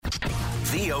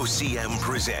VOCM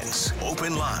presents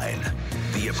Open Line.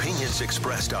 The opinions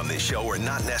expressed on this show are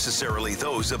not necessarily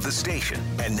those of the station.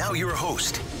 And now your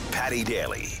host, Paddy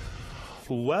Daly.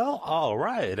 Well, all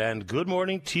right, and good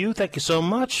morning to you. Thank you so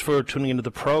much for tuning into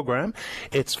the program.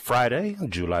 It's Friday,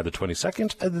 July the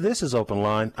 22nd, and this is Open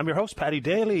Line. I'm your host, Paddy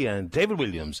Daly, and David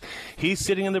Williams. He's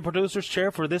sitting in the producer's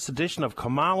chair for this edition of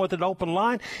Come On With It Open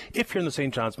Line. If you're in the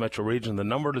St. John's metro region, the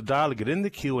number to dial to get in the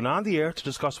queue and on the air to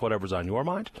discuss whatever's on your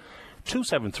mind,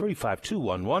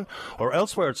 273-5211, or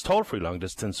elsewhere it's toll-free long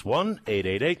distance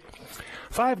 1-888-590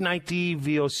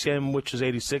 VOCM, which is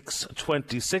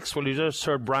 8626. Well, you just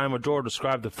heard Brian Medore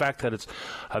describe the fact that it's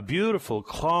a beautiful,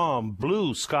 calm,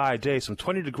 blue sky day, some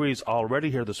 20 degrees already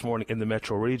here this morning in the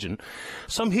metro region.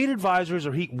 Some heat advisories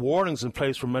or heat warnings in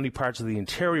place for many parts of the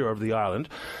interior of the island,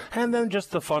 and then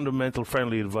just the fundamental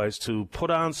friendly advice to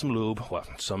put on some lube, well,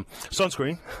 some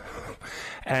sunscreen,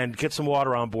 and get some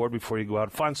water on board before you go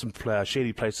out. Find some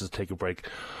shady places to take a break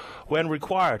when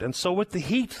required. And so with the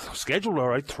heat scheduled all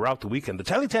right throughout the weekend, the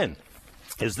Telly 10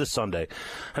 is this Sunday.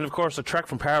 And, of course, a trek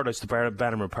from Paradise to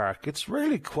Bannerman Park. It's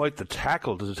really quite the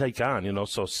tackle to take on, you know,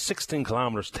 so 16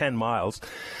 kilometres, 10 miles.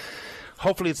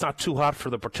 Hopefully it's not too hot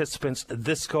for the participants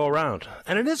this go-around.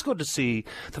 And it is good to see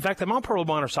the fact that Mount Pearl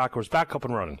Minor Soccer is back up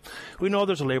and running. We know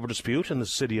there's a labour dispute in the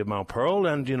city of Mount Pearl,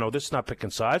 and, you know, this is not picking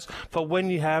sides. But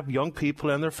when you have young people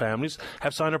and their families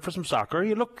have signed up for some soccer,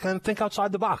 you look and think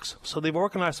outside the box. So they've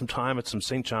organised some time at some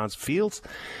St. John's fields,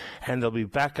 and they'll be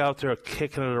back out there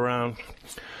kicking it around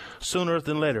sooner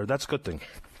than later. That's a good thing.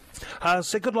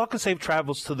 Say good luck and safe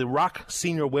travels to the Rock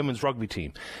Senior Women's Rugby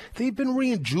Team. They've been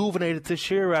rejuvenated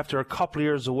this year after a couple of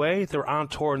years away. They're on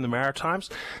tour in the Maritimes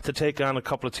to take on a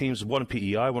couple of teams, one in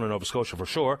PEI, one in Nova Scotia for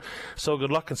sure. So good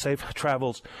luck and safe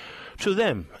travels to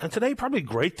them. And today, probably a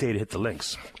great day to hit the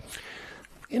links.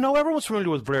 You know, everyone's familiar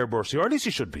with Blair Bursey, or at least he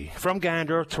should be. From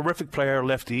Gander, terrific player,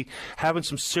 lefty, having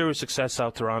some serious success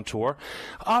out there on tour.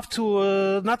 Off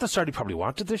to, not the start he probably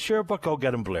wanted this year, but go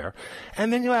get him, Blair.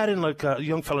 And then you add in, like, a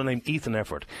young fellow named Ethan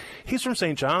Effort. He's from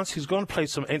St. John's. He's going to play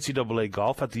some NCAA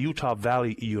golf at the Utah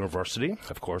Valley University,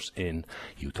 of course, in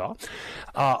Utah.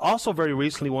 Also, very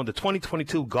recently won the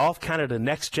 2022 Golf Canada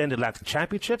Next Gen Atlantic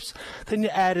Championships. Then you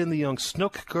add in the young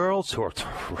Snook girls, who are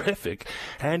terrific,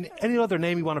 and any other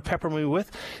name you want to pepper me with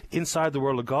inside the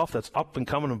world of golf that's up and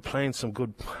coming and playing some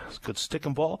good stick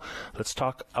and ball. Let's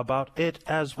talk about it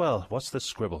as well. What's this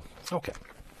scribble? Okay.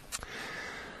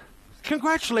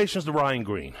 Congratulations to Ryan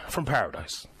Green from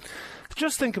Paradise.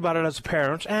 Just think about it as a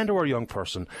parent and or a young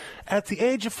person. At the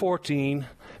age of 14,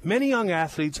 many young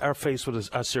athletes are faced with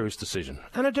a serious decision,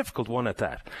 and a difficult one at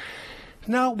that.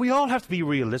 Now, we all have to be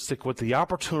realistic with the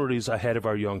opportunities ahead of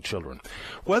our young children,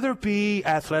 whether it be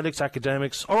athletics,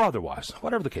 academics, or otherwise,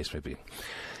 whatever the case may be.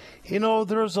 You know,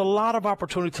 there's a lot of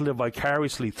opportunity to live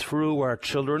vicariously through our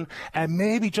children, and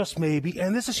maybe, just maybe,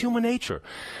 and this is human nature,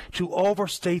 to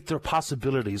overstate their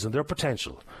possibilities and their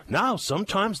potential. Now,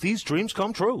 sometimes these dreams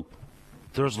come true.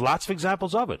 There's lots of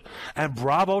examples of it. And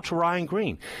bravo to Ryan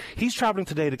Green. He's traveling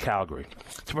today to Calgary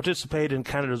to participate in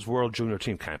Canada's World Junior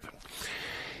Team Camp.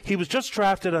 He was just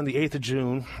drafted on the 8th of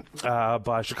June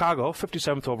by Chicago,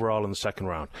 57th overall in the second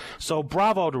round. So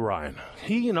bravo to Ryan.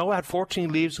 He, you know, had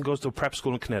 14 leaves and goes to a prep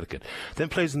school in Connecticut. Then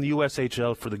plays in the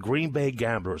USHL for the Green Bay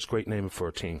Gamblers. Great name for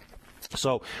a team.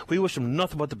 So we wish him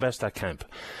nothing but the best at camp.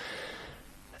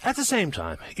 At the same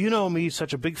time, you know me,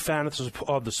 such a big fan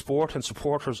of the sport and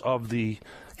supporters of the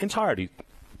entirety,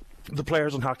 the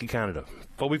players in Hockey Canada.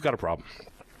 But we've got a problem.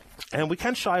 And we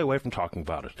can't shy away from talking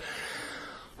about it.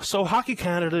 So Hockey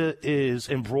Canada is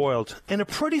embroiled in a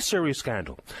pretty serious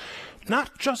scandal.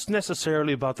 Not just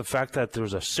necessarily about the fact that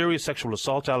there's a serious sexual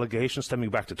assault allegation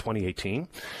stemming back to 2018,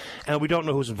 and we don't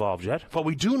know who's involved yet, but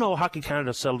we do know Hockey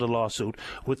Canada settled a lawsuit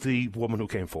with the woman who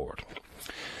came forward.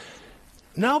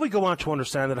 Now we go on to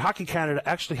understand that Hockey Canada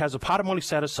actually has a pot of money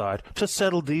set aside to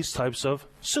settle these types of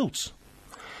suits.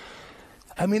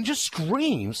 I mean, it just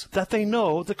screams that they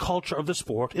know the culture of the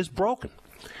sport is broken,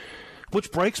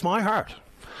 which breaks my heart.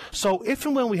 So if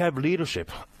and when we have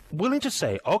leadership willing to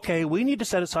say, okay, we need to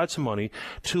set aside some money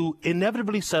to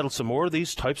inevitably settle some more of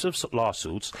these types of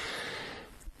lawsuits,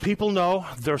 people know,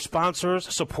 their sponsors,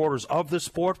 supporters of the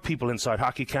sport, people inside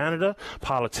Hockey Canada,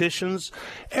 politicians,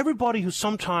 everybody who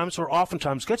sometimes or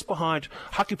oftentimes gets behind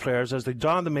hockey players as they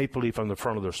don the maple leaf on the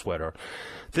front of their sweater.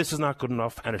 This is not good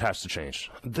enough, and it has to change.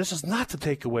 This is not to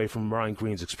take away from Ryan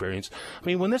Green's experience. I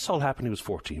mean, when this all happened, he was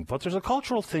 14. But there's a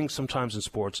cultural thing sometimes in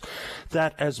sports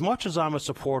that as much as I'm a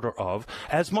supporter of,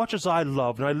 as much as I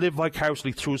love, and I live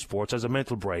vicariously through sports as a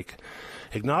mental break,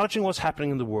 acknowledging what's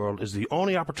happening in the world is the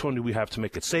only opportunity we have to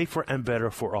make it safer and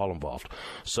better for all involved.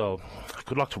 So,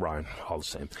 good luck to Ryan, all the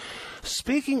same.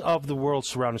 Speaking of the world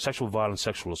surrounding sexual violence,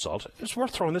 sexual assault, it's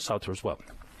worth throwing this out there as well.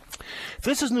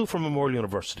 This is new from Memorial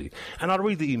University, and I'll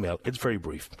read the email. It's very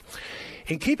brief.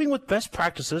 In keeping with best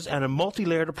practices and a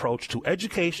multi-layered approach to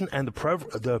education and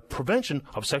the prevention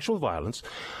of sexual violence,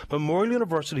 Memorial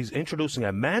University is introducing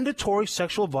a mandatory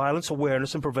sexual violence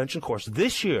awareness and prevention course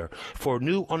this year for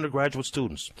new undergraduate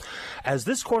students. As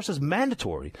this course is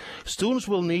mandatory, students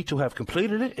will need to have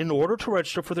completed it in order to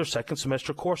register for their second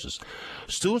semester courses.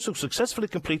 Students who successfully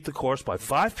complete the course by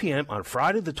 5 p.m. on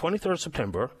Friday the 23rd of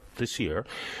September this year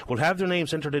will have their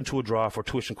names entered into a draw for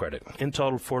tuition credit. In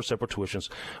total, 4 separate tuitions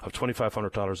of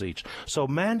 $2,500 each. So,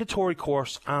 mandatory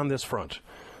course on this front.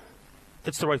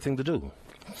 It's the right thing to do.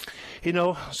 You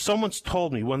know, someone's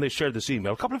told me when they shared this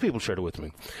email, a couple of people shared it with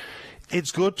me,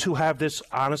 it's good to have this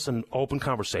honest and open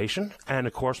conversation and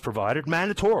a course provided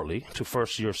mandatorily to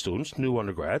first-year students, new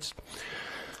undergrads.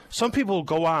 Some people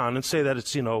go on and say that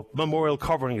it's, Memorial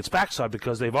covering its backside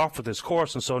because they've offered this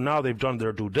course, and so now they've done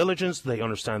their due diligence, they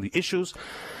understand the issues.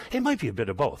 It might be a bit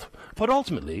of both. But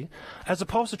ultimately, as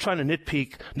opposed to trying to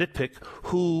nitpick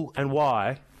who and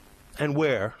why and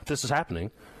where this is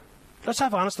happening, let's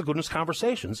have honest-to-goodness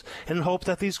conversations in hope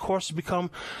that these courses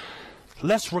become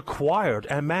less required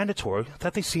and mandatory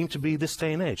that they seem to be this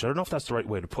day and age. I don't know if that's the right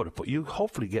way to put it, but you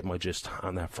hopefully get my gist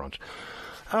on that front.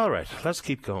 All right, let's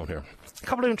keep going here. A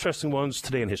couple of interesting ones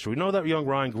today in history. We know that young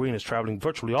Ryan Green is traveling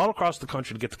virtually all across the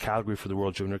country to get to Calgary for the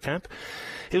World Junior Camp.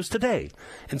 It was today,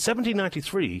 in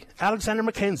 1793, Alexander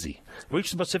Mackenzie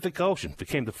reached the Pacific Ocean,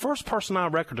 became the first person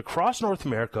on record to cross North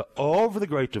America over the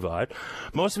Great Divide.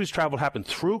 Most of his travel happened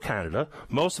through Canada,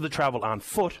 most of the travel on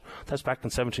foot. That's back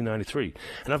in 1793.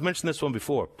 And I've mentioned this one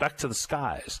before, back to the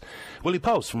skies. Willie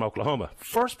Post from Oklahoma,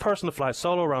 first person to fly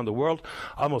solo around the world,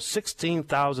 almost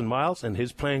 16,000 miles in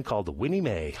his plane called the Winnie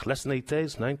Mae. Less than 8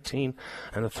 days, 19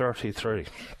 and a 33.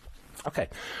 Okay.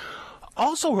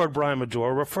 Also heard Brian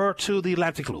Majora refer to the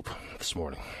Atlantic Loop this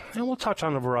morning, and we'll touch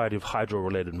on a variety of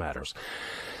hydro-related matters.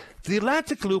 The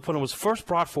Atlantic Loop, when it was first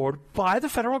brought forward by the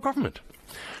federal government,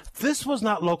 this was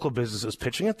not local businesses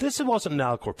pitching it. This wasn't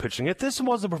Nalcor pitching it. This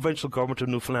was the provincial government of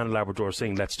Newfoundland and Labrador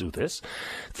saying, let's do this.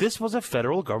 This was a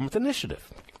federal government initiative.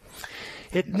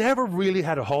 It never really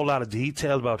had a whole lot of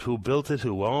detail about who built it,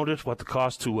 who owned it, what the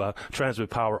cost to transmit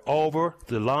power over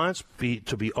the lines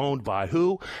to be owned by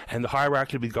who, and the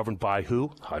hierarchy to be governed by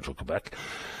who, Hydro-Quebec.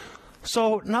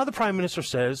 So now the Prime Minister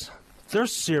says they're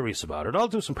serious about it. I'll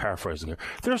do some paraphrasing here.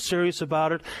 They're serious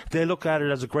about it. They look at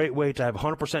it as a great way to have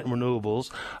 100%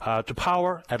 renewables to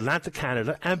power Atlantic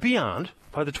Canada and beyond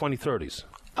by the 2030s.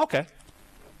 Okay.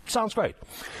 Sounds great.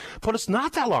 But it's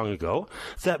not that long ago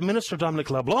that Minister Dominic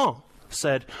LeBlanc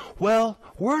said, well,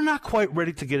 we're not quite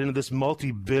ready to get into this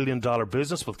multi-billion-dollar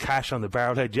business with cash on the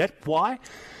barrelhead yet. Why?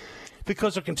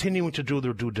 Because they're continuing to do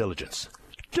their due diligence.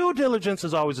 Due diligence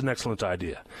is always an excellent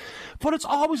idea. But it's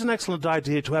always an excellent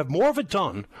idea to have more of it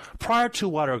done prior to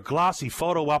what are glossy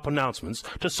photo op announcements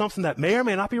to something that may or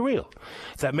may not be real,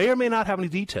 that may or may not have any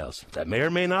details, that may or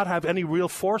may not have any real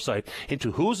foresight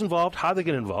into who's involved, how they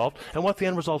get involved, and what the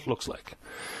end result looks like.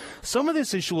 Some of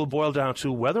this issue will boil down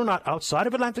to whether or not outside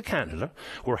of Atlantic Canada,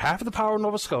 where half of the power in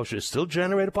Nova Scotia is still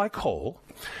generated by coal,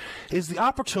 is the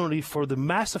opportunity for the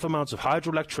massive amounts of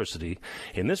hydroelectricity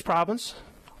in this province,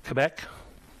 Quebec,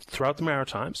 throughout the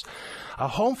Maritimes, a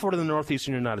home for the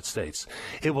northeastern United States.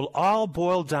 It will all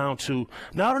boil down to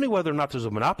not only whether or not there's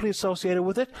a monopoly associated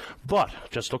with it, but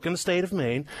just look in the state of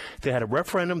Maine, they had a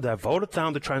referendum that voted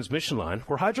down the transmission line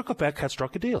where Hydro-Quebec had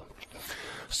struck a deal.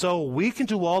 So we can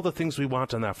do all the things we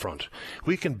want on that front.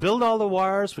 We can build all the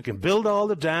wires, we can build all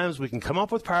the dams, we can come up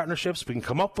with partnerships, we can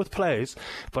come up with plays,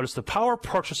 but it's the power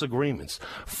purchase agreements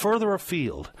further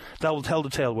afield that will tell the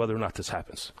tale whether or not this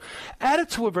happens. Added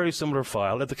to a very similar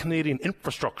file at the Canadian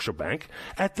Infrastructure Bank,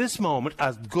 at this moment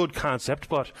a good concept,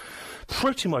 but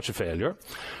pretty much a failure,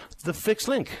 the fixed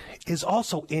link is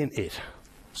also in it.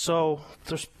 So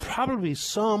there's probably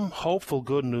some hopeful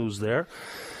good news there.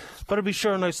 But it'd be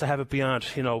sure nice to have it beyond,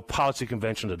 policy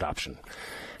convention adoption.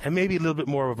 And maybe a little bit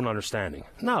more of an understanding.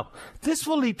 Now, this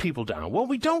will lead people down. Well,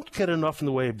 we don't get enough in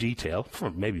the way of detail,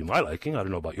 for maybe my liking, I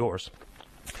don't know about yours.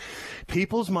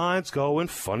 People's minds go in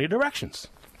funny directions.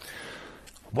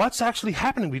 What's actually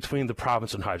happening between the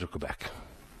province and Hydro-Quebec?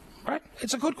 Right?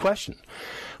 It's a good question.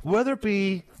 Whether it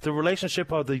be the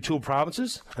relationship of the two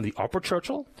provinces and the Upper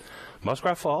Churchill,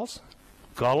 Muskrat Falls,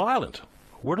 Gull Island,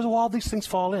 Where do all these things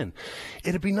fall in?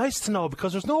 It'd be nice to know,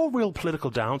 because there's no real political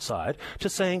downside to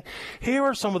saying, here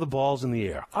are some of the balls in the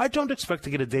air. I don't expect to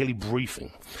get a daily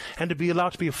briefing and to be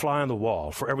allowed to be a fly on the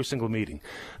wall for every single meeting.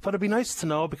 But it'd be nice to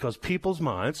know, because people's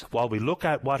minds, while we look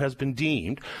at what has been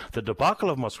deemed the debacle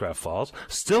of Muskrat Falls,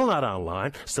 still not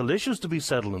online, still issues to be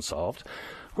settled and solved,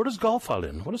 where does Gulf fall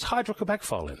in? Where does Hydro-Quebec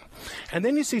fall in? And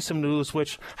then you see some news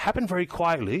which happened very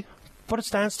quietly, but it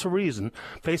stands to reason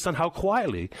based on how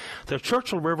quietly the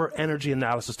Churchill River Energy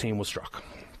Analysis team was struck.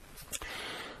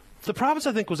 The province,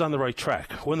 I think, was on the right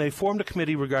track when they formed a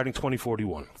committee regarding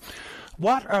 2041.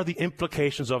 What are the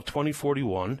implications of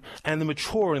 2041 and the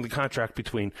maturing of the contract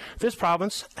between this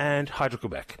province and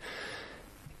Hydro-Quebec?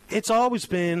 It's always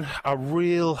been a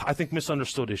real, I think,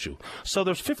 misunderstood issue. So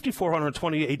there's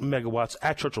 5,428 megawatts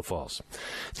at Churchill Falls.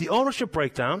 The ownership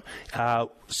breakdown,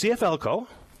 CFLCO,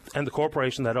 and the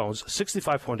corporation that owns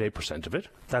 65.8% of it,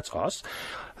 that's us,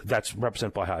 that's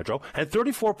represented by Hydro, and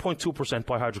 34.2%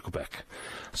 by Hydro-Quebec.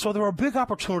 So there are big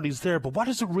opportunities there, but what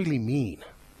does it really mean?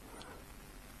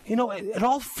 You know, it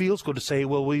all feels good to say,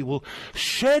 well, we will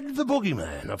shed the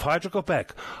boogeyman of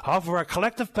Hydro-Quebec off of our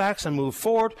collective backs and move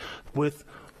forward with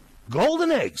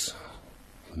golden eggs.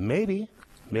 Maybe,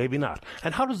 maybe not.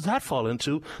 And how does that fall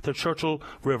into the Churchill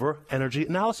River Energy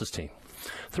Analysis team?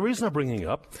 The reason I'm bringing it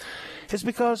up is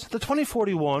because the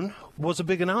 2041 was a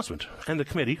big announcement, and the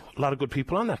committee, a lot of good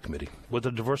people on that committee, with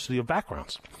a diversity of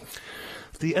backgrounds.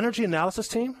 The energy analysis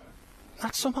team,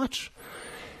 not so much.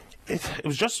 It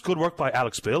was just good work by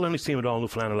Alex Bill and his team at All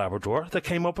Newfoundland and Labrador that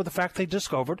came up with the fact they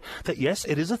discovered that, yes,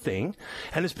 it is a thing,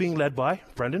 and it's being led by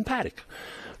Brendan Paddock.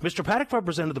 Mr. Paddock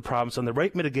represented the province on the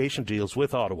rate mitigation deals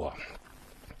with Ottawa.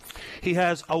 He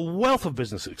has a wealth of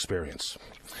business experience,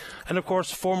 and, of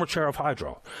course, former chair of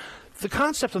Hydro. The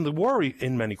concept and the worry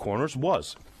in many corners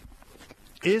was,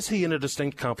 is he in a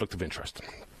distinct conflict of interest?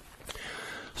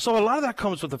 So a lot of that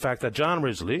comes with the fact that John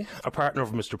Risley, a partner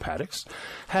of Mr. Paddock's,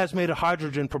 has made a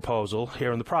hydrogen proposal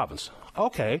here in the province.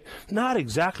 Okay, not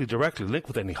exactly directly linked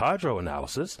with any hydro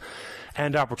analysis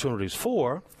and opportunities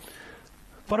for,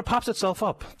 but it pops itself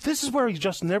up. This is where you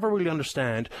just never really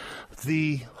understand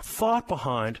the thought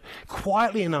behind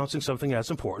quietly announcing something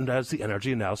as important as the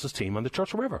energy analysis team on the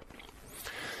Churchill River.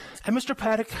 And Mr.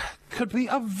 Paddock could be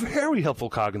a very helpful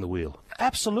cog in the wheel.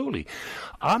 Absolutely.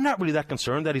 I'm not really that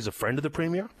concerned that he's a friend of the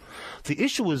Premier. The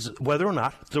issue is whether or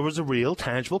not there was a real,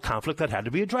 tangible conflict that had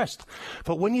to be addressed.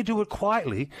 But when you do it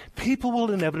quietly, people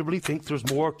will inevitably think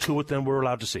there's more to it than we're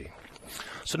allowed to see.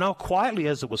 So now, quietly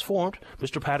as it was formed,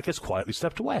 Mr. Paddock has quietly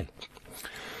stepped away.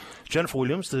 Jennifer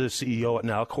Williams, the CEO at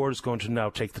Nalcor, is going to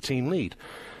now take the team lead.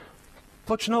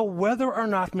 But you know, whether or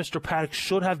not Mr. Paddock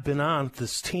should have been on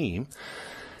this team,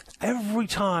 every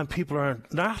time people are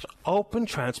not open,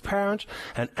 transparent,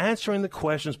 and answering the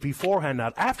questions beforehand,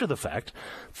 not after the fact,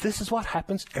 this is what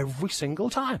happens every single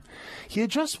time. You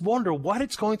just wonder what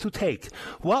it's going to take.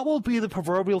 What will be the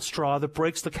proverbial straw that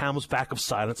breaks the camel's back of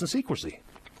silence and secrecy?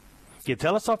 You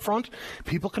tell us up front,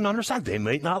 people can understand. They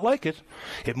may not like it.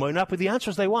 It might not be the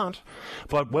answers they want.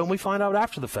 But when we find out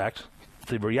after the fact,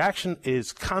 the reaction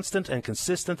is constant and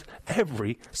consistent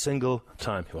every single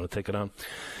time. You want to take it on?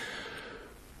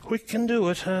 We can do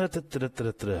it. All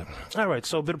right,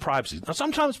 so a bit of privacy. Now,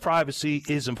 sometimes privacy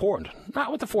is important,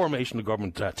 not with the formation of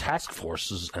government task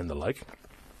forces and the like.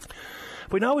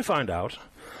 But now we find out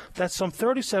that some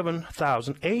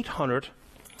 37,800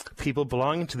 people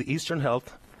belonging to the Eastern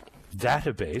Health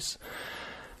database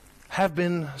have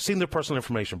been seen their personal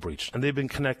information breached, and they've been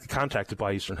contacted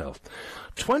by Eastern Health.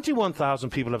 21,000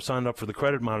 people have signed up for the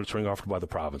credit monitoring offered by the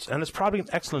province, and it's probably an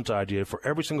excellent idea for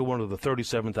every single one of the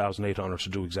 37,800 to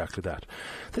do exactly that.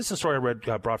 This is a story I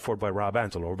read brought forward by Rob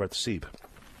Antle over at the SEAB.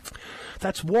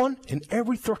 That's 1 in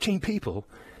every 13 people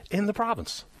in the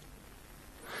province.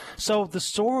 So the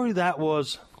story that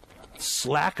was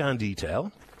slack on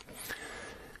detail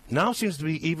now seems to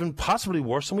be even possibly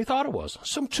worse than we thought it was.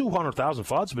 Some 200,000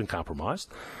 FODs have been compromised.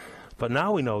 But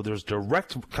now we know there's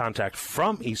direct contact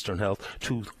from Eastern Health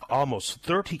to almost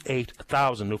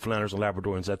 38,000 Newfoundlanders and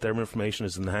Labradorians that their information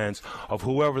is in the hands of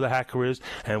whoever the hacker is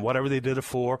and whatever they did it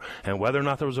for, and whether or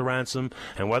not there was a ransom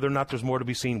and whether or not there's more to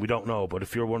be seen, we don't know. But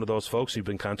if you're one of those folks who've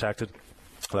been contacted,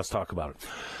 let's talk about it.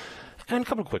 And a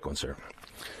couple of quick ones here.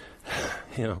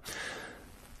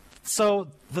 So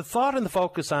the thought and the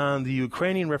focus on the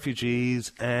Ukrainian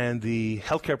refugees and the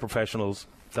healthcare professionals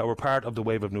that were part of the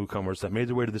wave of newcomers that made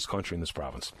their way to this country in this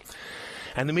province.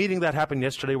 And the meeting that happened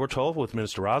yesterday, we're told, with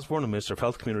Minister Osborne, the Minister of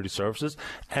Health Community Services,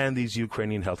 and these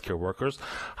Ukrainian healthcare workers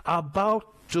about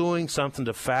doing something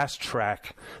to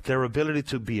fast-track their ability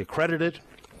to be accredited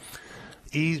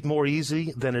more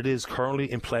easy than it is currently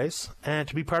in place, and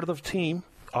to be part of the team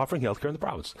offering healthcare in the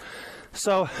province.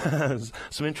 So,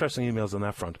 some interesting emails on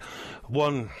that front.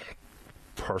 One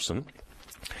person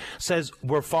says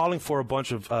we're falling for a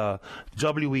bunch of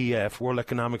WEF, World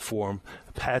Economic Forum,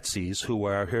 patsies who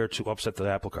are here to upset the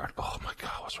apple cart. Oh my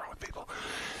God, what's wrong with people?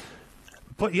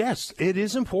 But yes, it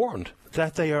is important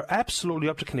that they are absolutely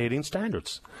up to Canadian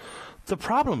standards. The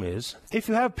problem is, if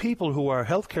you have people who are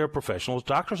healthcare professionals,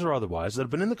 doctors or otherwise, that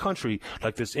have been in the country,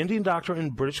 like this Indian doctor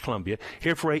in British Columbia,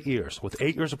 here for 8 years, with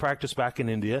 8 years of practice back in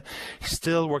India,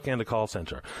 still working in the call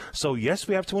centre. So yes,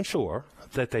 we have to ensure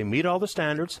that they meet all the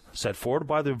standards set forward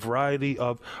by the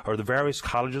the various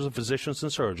colleges of physicians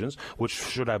and surgeons, which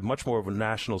should have much more of a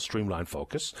national streamlined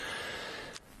focus.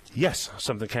 Yes,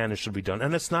 something can and should be done.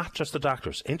 And it's not just the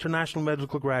doctors, international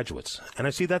medical graduates. And I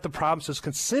see that the province is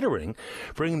considering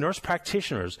bringing nurse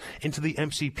practitioners into the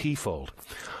MCP fold.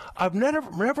 I've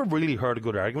never really heard a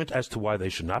good argument as to why they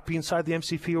should not be inside the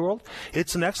MCP world.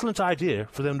 It's an excellent idea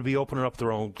for them to be opening up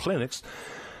their own clinics.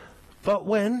 But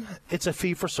when it's a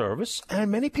fee for service, and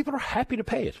many people are happy to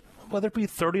pay it, whether it be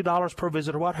 $30 per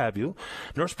visit or what have you,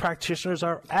 nurse practitioners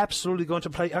are absolutely going to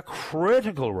play a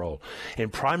critical role in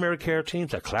primary care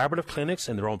teams, at collaborative clinics,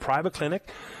 in their own private clinic.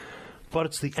 But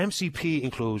it's the MCP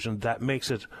inclusion that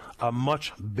makes it a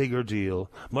much bigger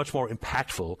deal, much more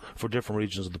impactful for different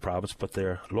regions of the province, but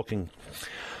they're looking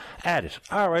at it.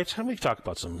 All right, and we can talk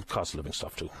about some cost of living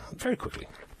stuff too, very quickly.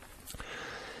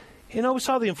 You know, we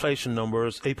saw the inflation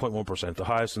numbers, 8.1%, the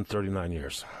highest in 39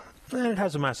 years. And it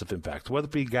has a massive impact, whether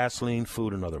it be gasoline,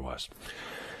 food, and otherwise.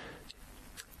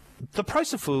 The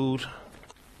price of food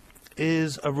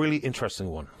is a really interesting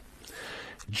one.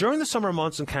 During the summer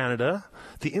months in Canada,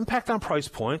 the impact on price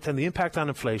point and the impact on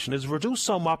inflation is reduced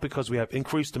somewhat because we have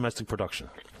increased domestic production.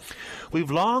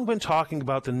 We've long been talking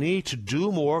about the need to do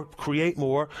more, create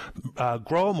more,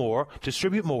 grow more,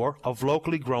 distribute more of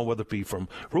locally grown, whether it be from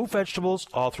root vegetables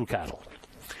all through cattle.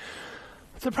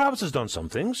 The province has done some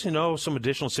things, some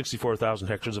additional 64,000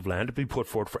 hectares of land to be put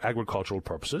forward for agricultural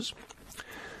purposes.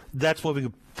 That's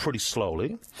moving pretty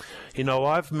slowly.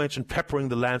 I've mentioned peppering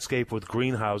the landscape with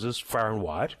greenhouses far and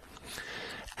wide.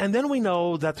 And then we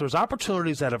know that there's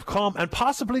opportunities that have come and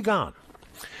possibly gone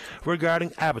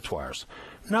regarding abattoirs.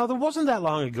 Now, there wasn't that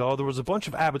long ago, there was a bunch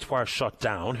of abattoirs shut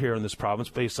down here in this province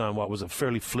based on what was a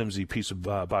fairly flimsy piece of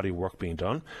body of work being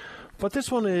done. But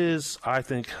this one is, I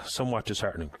think, somewhat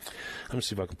disheartening. Let me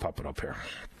see if I can pop it up here.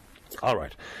 All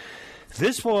right.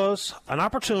 This was an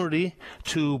opportunity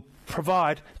to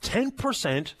provide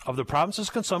 10% of the province's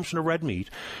consumption of red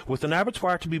meat with an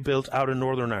abattoir to be built out in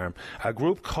Northern Ireland. A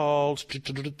group called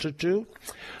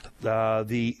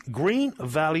the Green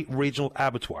Valley Regional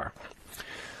Abattoir.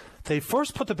 They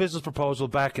first put the business proposal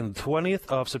back in the 20th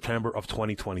of September of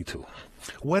 2022,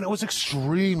 when it was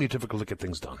extremely difficult to get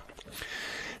things done.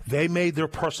 They made their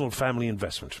personal family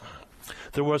investment.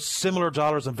 There was similar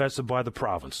dollars invested by the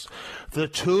province. The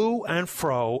to and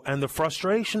fro and the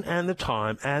frustration and the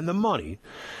time and the money,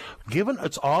 given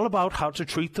it's all about how to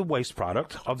treat the waste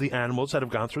product of the animals that have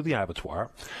gone through the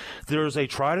abattoir, there is a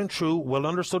tried and true,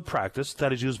 well-understood practice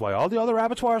that is used by all the other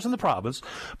abattoirs in the province,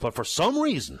 but for some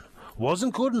reason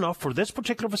wasn't good enough for this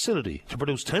particular facility to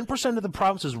produce 10% of the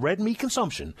province's red meat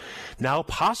consumption. Now,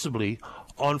 possibly,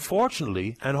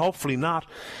 unfortunately, and hopefully not,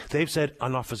 they've said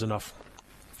enough is enough.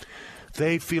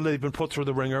 They feel they've been put through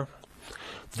the ringer.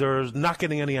 They're not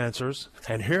getting any answers.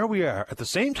 And here we are, at the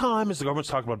same time as the government's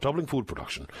talking about doubling food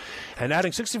production and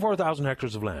adding 64,000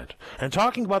 hectares of land and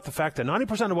talking about the fact that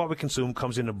 90% of what we consume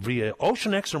comes in via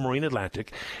Ocean X or Marine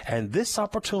Atlantic, and this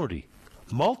opportunity,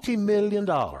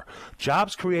 multi-million-dollar,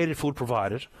 jobs created, food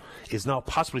provided, is now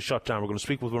possibly shut down. We're going to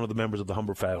speak with one of the members of the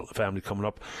Humber family coming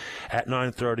up at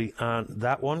 9:30 on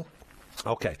that one.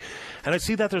 Okay. And I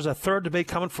see that there's a third debate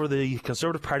coming for the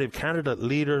Conservative Party of Canada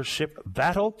leadership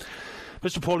battle.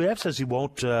 Mr. Poilievre says he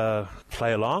won't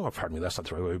play along, or pardon me, that's not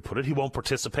the right way to put it. He won't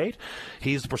participate.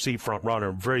 He's the perceived front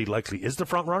runner, very likely is the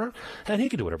front runner, and he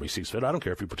can do whatever he sees fit. I don't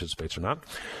care if he participates or not.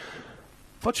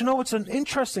 But it's an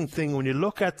interesting thing when you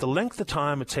look at the length of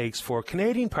time it takes for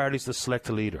Canadian parties to select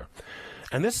a leader.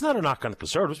 And this is not a knock on the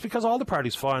Conservatives, because all the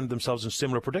parties find themselves in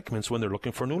similar predicaments when they're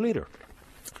looking for a new leader.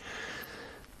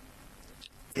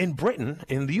 In Britain,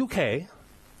 in the UK,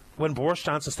 when Boris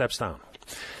Johnson steps down,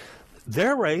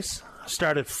 their race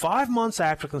started 5 months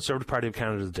after the Conservative Party of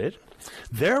Canada did.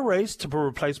 Their race to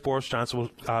replace Boris Johnson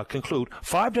will conclude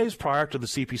 5 days prior to the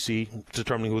CPC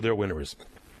determining who their winner is.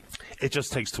 It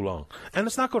just takes too long. And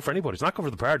it's not good for anybody. It's not good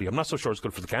for the party. I'm not so sure it's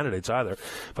good for the candidates either.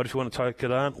 But if you want to take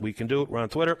it on, we can do it. We're on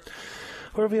Twitter.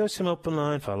 We're VOCM Open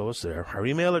Line. Follow us there. Our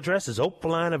email address is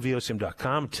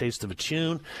openline@vocm.com. Taste of a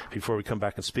tune before we come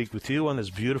back and speak with you on this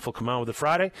beautiful Come On With It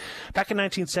Friday. Back in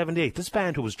 1978, this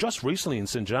band, who was just recently in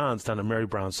St. John's down at Mary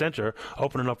Brown Centre,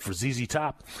 opening up for ZZ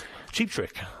Top, Cheap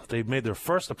Trick. They made their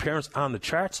first appearance on the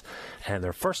charts and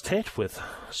their first hit with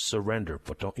Surrender.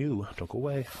 But don't go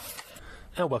away.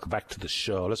 And welcome back to the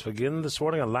show. Let's begin this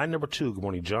morning on line number 2. Good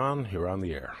morning, John. You're on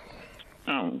the air.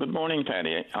 Oh, good morning,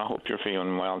 Paddy. I hope you're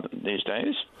feeling well these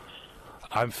days.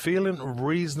 I'm feeling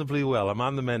reasonably well. I'm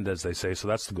on the mend, as they say, so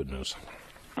that's the good news.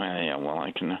 Yeah, well,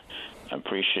 I can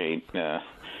appreciate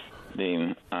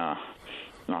being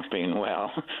not being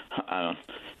well.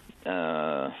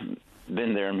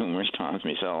 Been there numerous times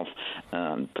myself,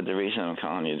 but the reason I'm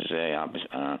calling you today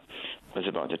was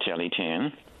about the Telly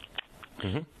 10.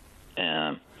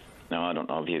 Mm-hmm. Now, I don't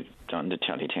know if you've done the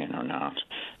Telly 10 or not.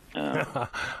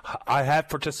 I have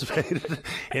participated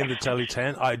in the Telly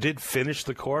 10. I did finish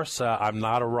the course. I'm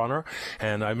not a runner,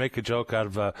 and I make a joke out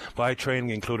of my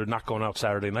training included not going out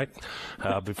Saturday night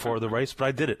before the race, but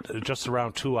I did it just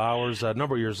around 2 hours a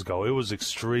number of years ago. It was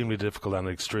extremely difficult on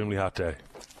an extremely hot day.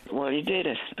 Well, you did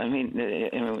it. I mean,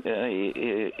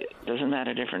 it doesn't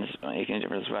matter making a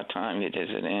difference what time you did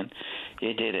it in.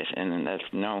 You did it, and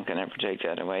no one can ever take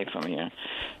that away from you.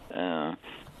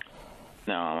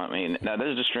 No, I mean, now this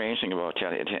is the strange thing about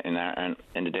Telly.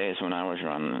 In the days when I was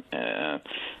running,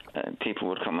 people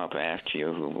would come up after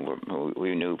you who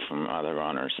we knew from other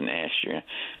runners and ask you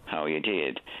how you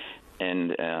did. And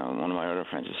one of my other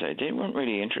friends would say they weren't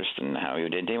really interested in how you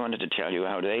did. They wanted to tell you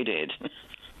how they did.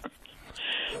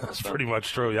 That's pretty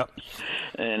much true, yep.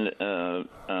 And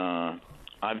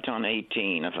I've done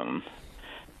 18 of them.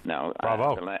 Now,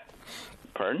 bravo.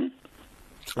 Pardon?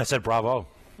 I said bravo.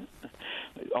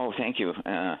 Oh, thank you.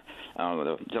 The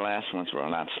last ones were a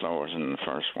lot slower than the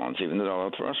first ones, even though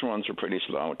the first ones were pretty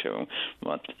slow too.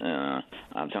 But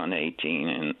I've done 18,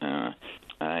 and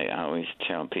I always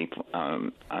tell people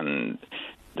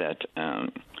that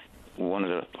one of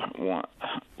the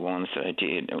ones that I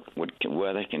did with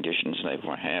weather conditions they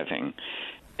were having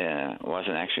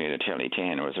wasn't actually the Telly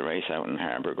 10. It was a race out in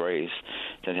Harbour Grace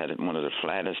that had one of the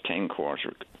flattest 10-course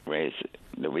races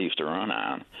that we used to run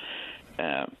on.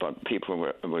 But it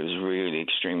was really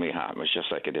extremely hot. It was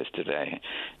just like it is today.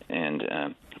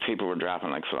 And people were dropping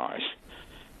like flies.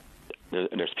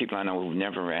 There's people I know who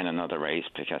never ran another race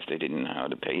because they didn't know how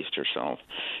to pace themselves,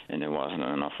 and there wasn't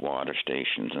enough water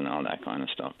stations and all that kind of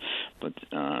stuff. But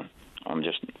I'm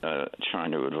just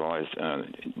trying to advise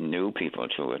new people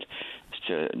to it,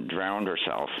 to drown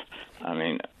yourself. I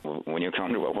mean, when you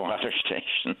come to a water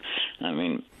station, I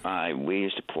mean, we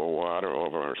used to pour water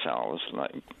over ourselves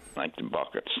like the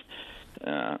buckets.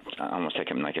 I almost take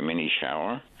them like a mini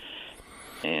shower.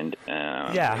 And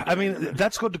yeah, I mean,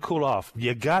 that's good to cool off.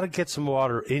 You got to get some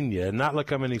water in you. Not like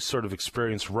I'm any sort of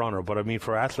experienced runner, but I mean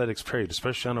for athletics period,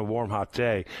 especially on a warm, hot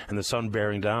day and the sun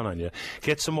bearing down on you,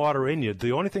 get some water in you.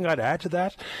 The only thing I'd add to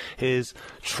that is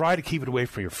try to keep it away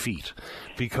from your feet,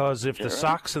 because if the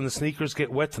socks and the sneakers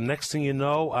get wet, the next thing you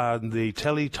know, on the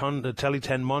Telly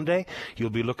 10 Monday,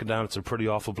 you'll be looking down at some pretty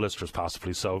awful blisters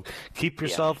possibly. So keep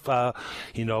yourself,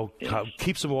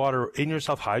 keep some water in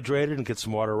yourself, hydrated, and get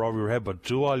some water over your head, but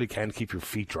do all you can to keep your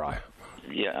feet dry.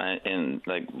 Yeah, and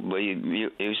like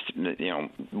you used to,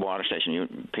 water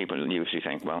station. People usually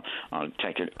think, well, I'll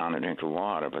take it on a drink of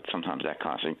water, but sometimes that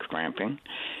causes cramping.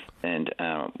 And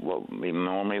what we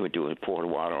normally would do is pour the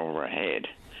water over our head.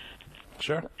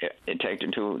 Sure. It take the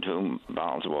two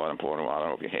bottles of water and pour the water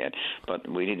over your head, but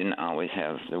we didn't always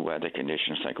have the weather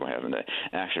conditions like we're having.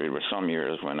 Actually, there were some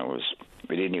years when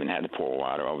we didn't even have to pour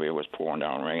water over. It was pouring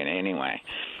down rain anyway.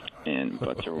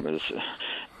 But there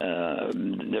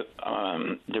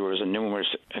was numerous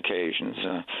occasions.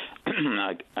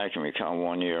 I can recall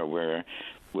one year where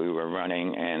we were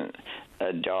running and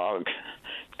a dog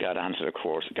got onto the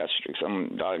course.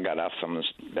 Some dog got off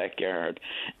someone's backyard.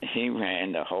 He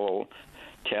ran the whole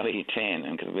Telly 10,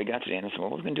 and because we got to the end, I said,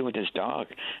 "What are we going to do with this dog?"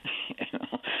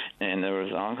 And there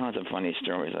was all kinds of funny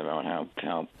stories about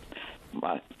how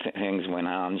things went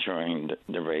on during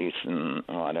the race and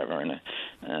whatever. And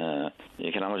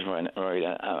you can always write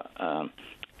a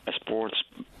sports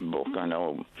book. I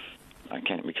know I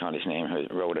can't recall his name. Who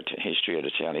wrote a history of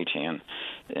the Telly 10,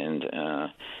 and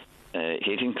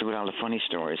he'd include all the funny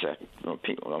stories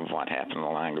of what happened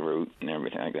along the route and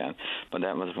everything like that. But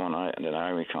that was one that I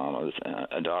recall was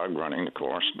a dog running the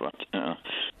course. But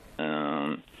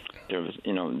there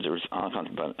was all kinds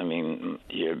of. But I mean,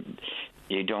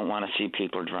 you don't want to see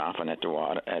people dropping at the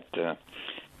water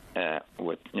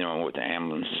with the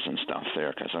ambulances and stuff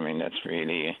there, because I mean that's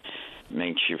really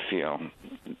makes you feel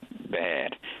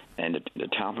bad. And the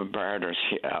top of Barders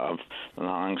of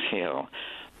Longs Hill.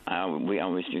 We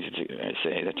always used to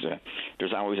say that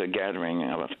there's always a gathering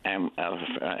of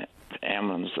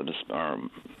ambulance that are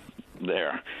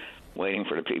there waiting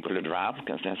for the people to drop,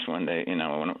 because that's when they,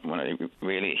 when they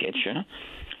really hit you.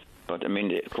 But, I mean,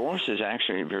 the course is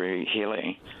actually very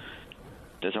hilly.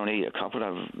 There's only a couple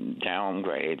of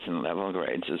downgrades and level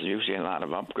grades. There's usually a lot of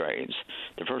upgrades.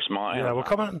 The first mile...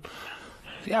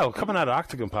 Yeah, we're coming out of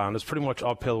Octagon Pound, it's pretty much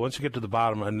uphill. Once you get to the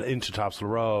bottom and into Topsail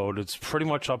Road, it's pretty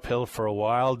much uphill for a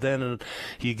while. Then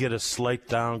you get a slight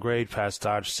downgrade past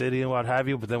Dodge City and what have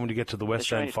you. But then when you get to the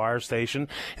West End Fire Station,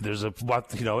 there's the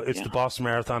Boston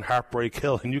Marathon Heartbreak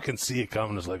Hill, and you can see it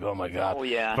coming. It's like, oh my God. Oh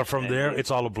yeah. But from there,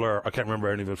 it's all a blur. I can't remember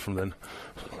any of it from then.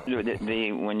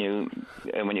 When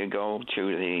you go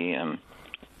to the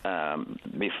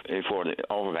before the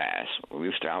overpass, we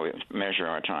used to always measure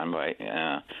our time by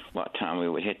what time we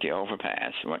would hit the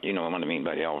overpass. What I mean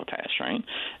by the overpass, right?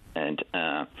 And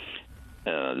up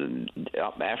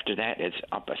after that, it's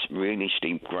up a really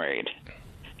steep grade,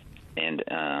 and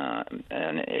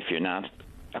if you're not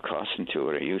accustomed to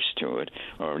it or used to it,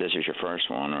 or this is your first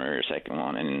one or your second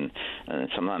one, and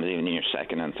sometimes even in your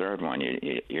second and third one,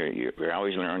 you're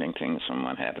always learning things from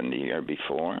what happened the year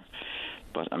before.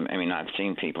 But, I mean, I've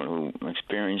seen people who,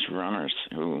 experienced runners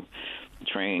who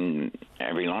train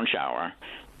every lunch hour,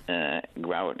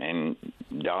 go out and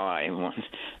die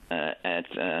at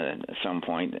some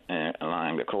point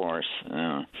along the course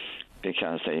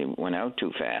because they went out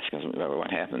too fast. Because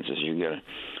what happens is you get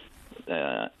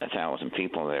 1,000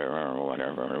 people there or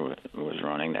whatever was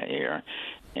running that year,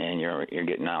 and you're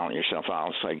getting yourself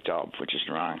all psyched up, which is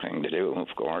the wrong thing to do, of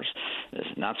course.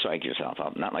 It's not psych yourself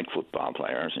up, not like football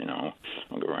players, go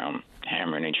around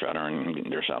hammering each other and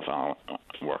getting yourself all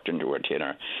worked into a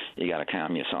titter. You got to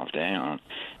calm yourself down,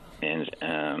 and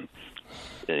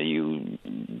you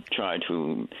try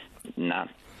to not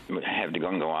have the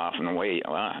gun go off and away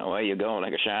you go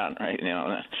like a shot, right?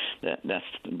 That's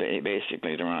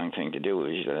basically the wrong thing to do.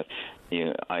 Is that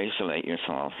you isolate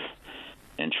yourself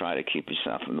and try to keep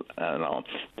yourself low.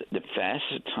 The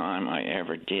fastest time I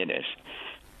ever did it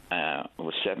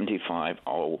was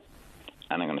 75:0.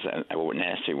 And I'm going to say a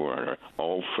nasty word,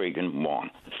 or freaking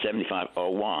 1.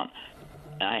 75:01.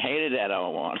 I hated that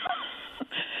 01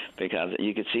 because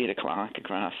you could see the clock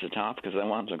across the top because I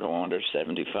wanted to go under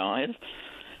 75.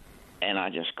 And I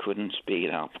just couldn't speed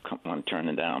up when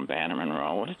turning down Bannerman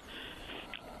Road.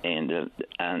 And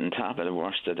on top of the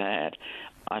worst of that,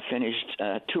 I finished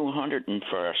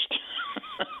 201st.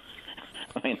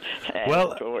 I mean,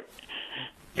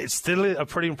 it's still a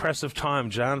pretty impressive time,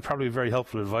 John. Probably very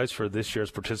helpful advice for this year's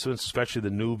participants, especially the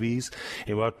newbies,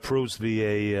 in what proves to be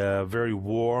a very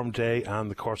warm day on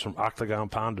the course from Octagon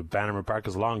Pound to Bannerman Park.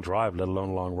 It's a long drive, let alone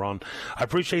a long run. I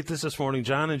appreciate this morning,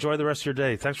 John. Enjoy the rest of your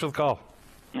day. Thanks for the call.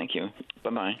 Thank you.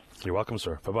 Bye-bye. You're welcome,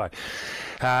 sir. Bye-bye.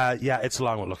 It's a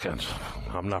long one. Look,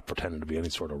 I'm not pretending to be any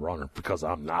sort of runner because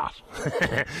I'm not.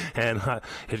 And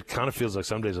it kind of feels like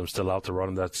some days I'm still out to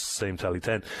running that same Tele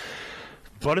 10.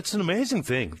 But it's an amazing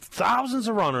thing. Thousands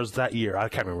of runners that year. I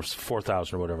can't remember,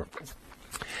 4,000 or whatever.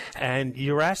 And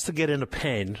you're asked to get in a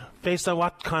pen based on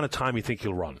what kind of time you think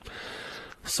you'll run.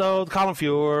 So the Colin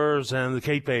Fewers and the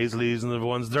Kate Baisleys and the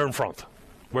ones, they're in front,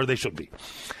 where they should be.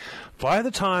 By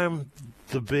the time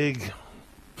the big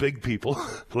people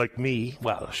like me,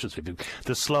 well, I should say big,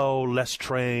 the slow, less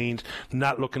trained,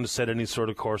 not looking to set any sort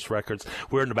of course records,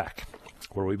 we're in the back,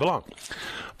 where we belong.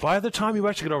 By the time you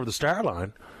actually get over the start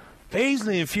line,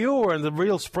 Paisley and Fewer and the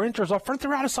real sprinters up front,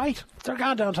 they're out of sight. They're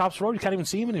gone down Topsail Road. You can't even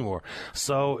see them anymore.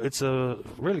 So it's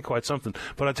really quite something.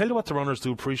 But I tell you what the runners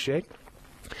do appreciate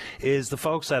is the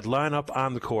folks that line up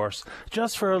on the course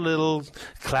just for a little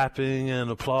clapping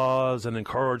and applause and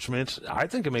encouragement. I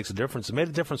think it makes a difference. It made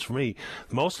a difference for me,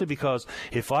 mostly because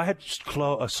if I had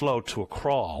slowed to a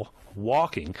crawl,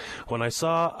 walking, when I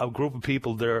saw a group of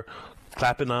people there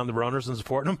clapping on the runners and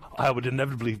supporting them, I would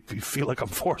inevitably feel like I'm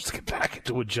forced to get back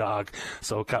into a jog.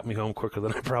 So it got me home quicker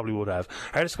than I probably would have. All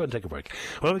right, let's go ahead and take a break.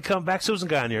 When we come back, Susan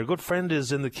Guiney, our good friend,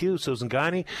 is in the queue. Susan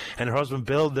Guiney and her husband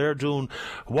Bill, they're doing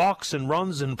walks and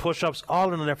runs and push-ups,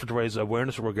 all in an effort to raise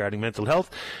awareness regarding mental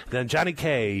health. Then Johnny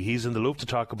Kay, he's in the loop to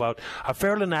talk about a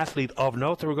Fairland athlete of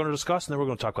note that we're going to discuss, and then we're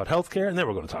going to talk about healthcare, and then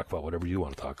we're going to talk about whatever you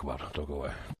want to talk about. Don't go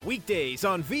away. Weekdays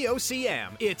on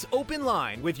VOCM, it's Open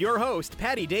Line with your host,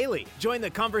 Patty Daly. Join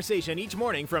the conversation each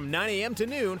morning from 9 a.m. to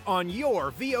noon on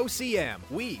your VOCM.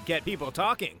 We get people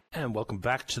talking. And welcome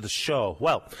back to the show.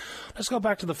 Well, let's go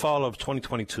back to the fall of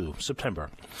 2022,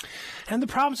 September. And the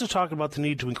province is talking about the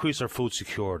need to increase our food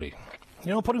security.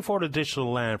 Putting forward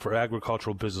additional land for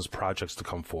agricultural business projects to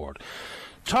come forward.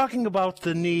 talking about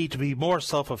the need to be more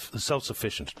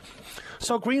self-sufficient.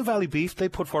 So Green Valley Beef, they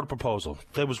put forward a proposal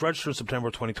that was registered in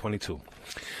September 2022.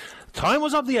 Time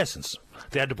was of the essence.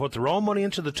 They had to put their own money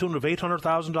into the tune of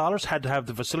 $800,000, had to have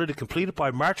the facility completed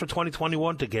by March of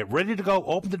 2021 to get ready to go,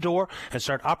 open the door, and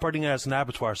start operating as an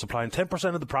abattoir, supplying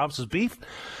 10% of the province's beef.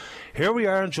 Here we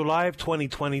are in July of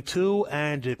 2022,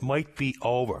 and it might be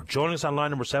over. Joining us on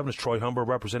line number 7 is Troy Humber,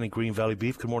 representing Green Valley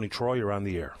Beef. Good morning, Troy. You're on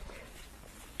the air.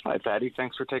 Hi, Paddy.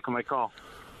 Thanks for taking my call.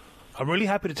 I'm really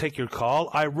happy to take your call.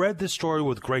 I read this story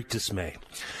with great dismay.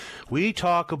 We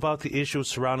talk about the issues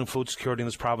surrounding food security in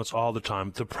this province all the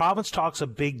time. The province talks a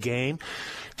big game.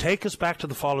 Take us back to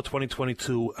the fall of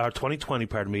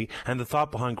 2020, and the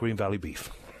thought behind Green Valley Beef.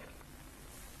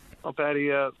 Well,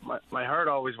 Paddy, my heart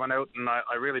always went out, and I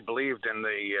really believed in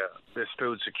this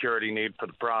food security need for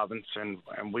the province, and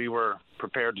we were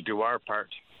prepared to do our part,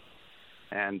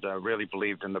 and really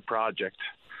believed in the project.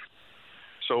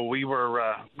 So we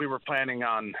were planning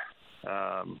on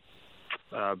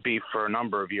beef for a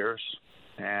number of years,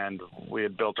 and we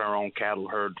had built our own cattle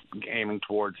herd aiming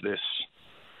towards this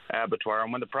abattoir.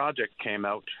 And when the project came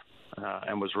out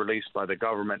and was released by the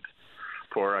government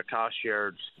for a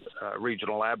cost-shared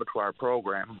regional abattoir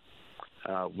program,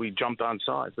 we jumped on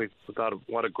side. We thought,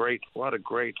 what a great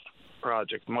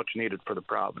project, much needed for the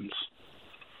province.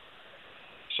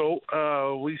 So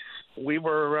we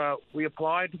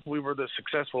applied. We were the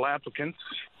successful applicants,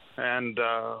 and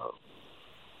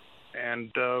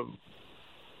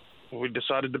we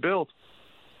decided to build.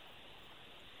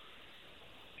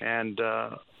 And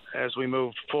as we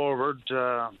moved forward,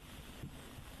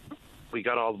 we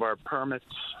got all of our permits,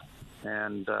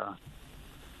 and about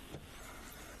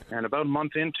a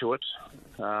month into it,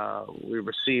 we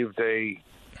received a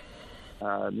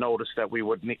notice that we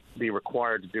would be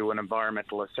required to do an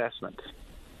environmental assessment.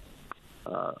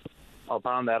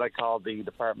 Upon that, I called the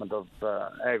Department of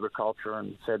Agriculture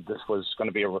and said this was going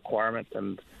to be a requirement,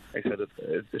 and they said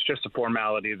it's just a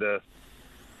formality. The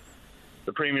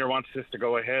Premier wants this to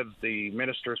go ahead. The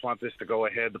ministers want this to go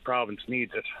ahead. The province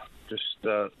needs it. Just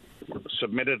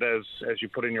submit it as you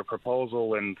put in your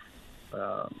proposal, and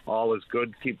all is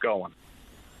good. Keep going.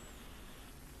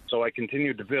 So I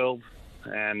continued to build,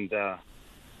 and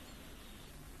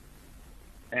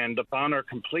upon our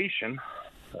completion,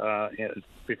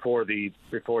 before the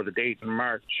date in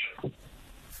March,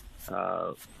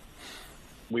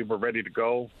 we were ready to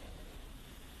go,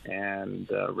 and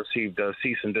received a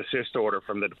cease and desist order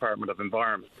from the Department of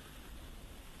Environment.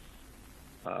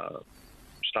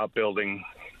 Stop building,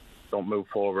 don't move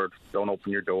forward, don't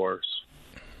open your doors.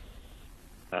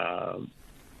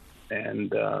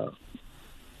 And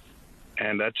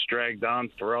that's dragged on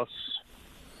for us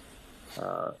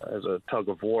as a tug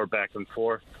of war back and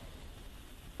forth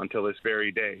until this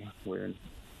very day, where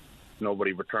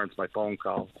nobody returns my phone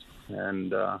calls,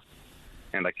 and I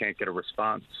can't get a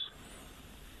response.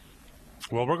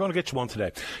 Well, we're going to get you one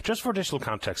today. Just for additional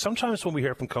context, sometimes when we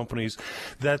hear from companies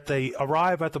that they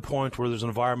arrive at the point where there's an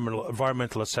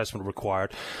environmental assessment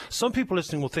required, some people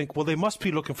listening will think, well, they must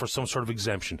be looking for some sort of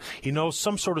exemption,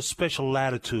 some sort of special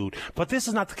latitude. But this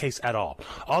is not the case at all.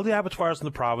 All the abattoirs in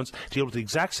the province deal with the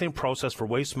exact same process for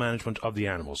waste management of the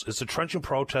animals. It's a trenching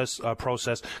process,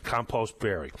 compost,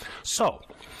 bury. So,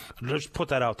 let's put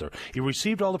that out there. You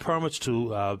received all the permits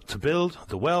to build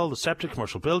the well, the septic,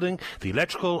 commercial building, the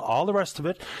electrical, all the rest of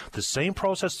it. The same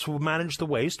process to manage the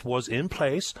waste was in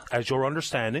place, as your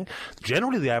understanding.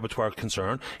 Generally, the abattoir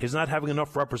concern is not having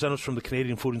enough representatives from the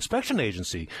Canadian Food Inspection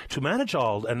Agency to manage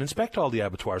all and inspect all the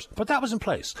abattoirs, but that was in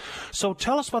place. So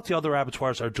tell us what the other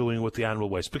abattoirs are doing with the animal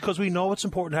waste, because we know it's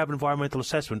important to have an environmental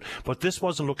assessment, but this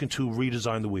wasn't looking to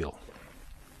redesign the wheel.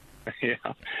 Yeah.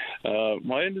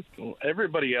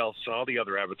 Everybody else, all the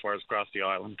other abattoirs across the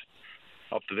island,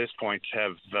 up to this point,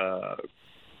 have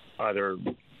either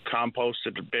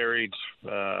composted, buried,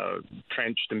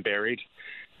 trenched and buried,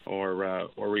 or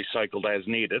recycled as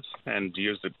needed and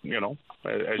used it,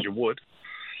 as you would.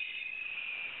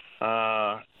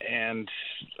 And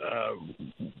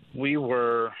we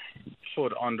were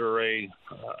put under a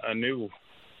new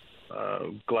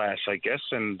glass, I guess,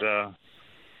 and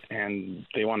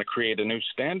they want to create a new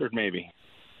standard, maybe.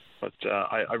 But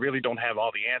I really don't have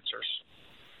all the answers.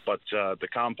 But the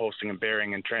composting and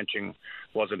burying and trenching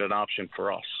wasn't an option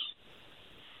for us.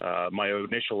 My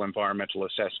initial environmental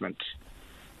assessment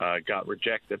got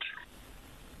rejected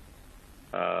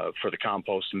for the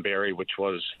compost and bury, which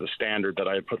was the standard that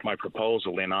I had put my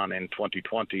proposal in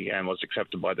 2020 and was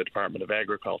accepted by the Department of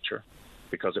Agriculture,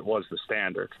 because it was the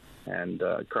standard, and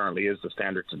currently is the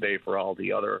standard today for all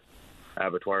the other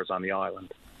abattoirs on the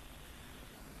island.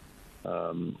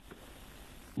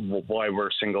 why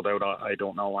we're singled out, I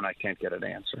don't know, and I can't get an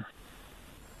answer.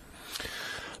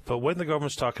 But when the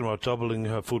government's talking about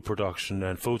doubling food production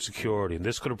and food security, and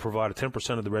this could have provided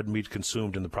 10% of the red meat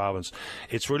consumed in the province,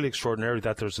 it's really extraordinary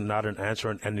that there's not an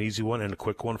answer, an easy one and a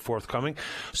quick one forthcoming.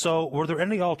 So were there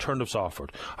any alternatives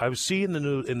offered? I was seeing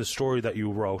in the story that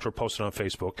you wrote or posted on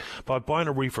Facebook about buying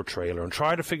a reefer trailer and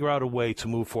trying to figure out a way to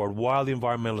move forward while the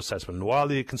environmental assessment and while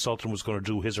the consultant was going to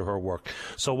do his or her work.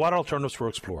 So what alternatives were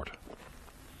explored?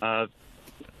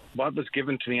 What was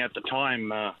given to me at the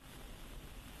time,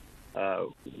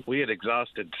 we had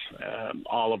exhausted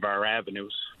all of our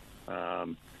avenues,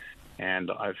 and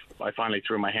I finally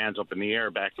threw my hands up in the air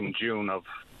back in June of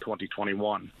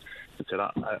 2021 and said,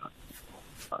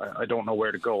 I don't know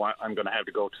where to go. I'm going to have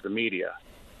to go to the media.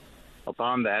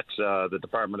 Upon that, the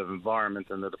Department of Environment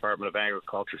and the Department of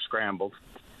Agriculture scrambled,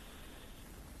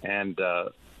 and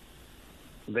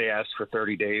they asked for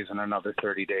 30 days and another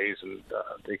 30 days, and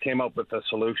they came up with a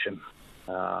solution.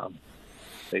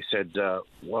 They said,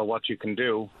 well, what you can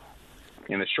do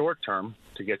in the short term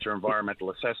to get your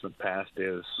environmental assessment passed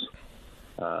is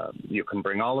you can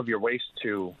bring all of your waste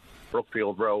to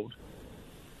Brookfield Road.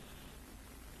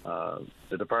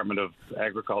 The Department of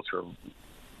Agriculture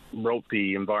wrote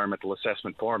the environmental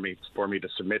assessment for me to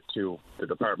submit to the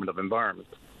Department of Environment,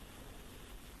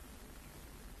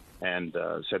 and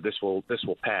said this will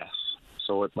pass.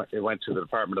 So it went to the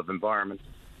Department of Environment,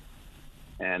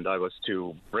 and I was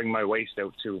to bring my waste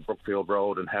out to Brookfield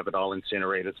Road and have it all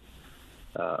incinerated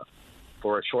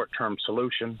for a short-term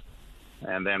solution.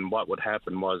 And then what would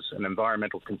happen was an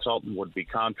environmental consultant would be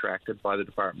contracted by the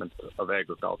Department of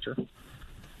Agriculture,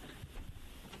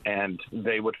 and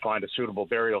they would find a suitable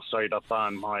burial site up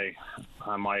on my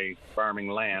farming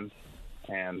land,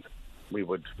 and we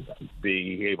would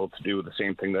be able to do the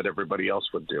same thing that everybody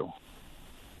else would do.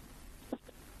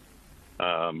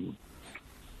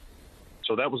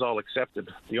 So that was all accepted.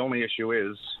 The only issue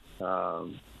is,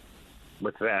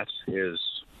 with that is,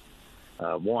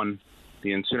 one,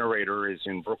 the incinerator is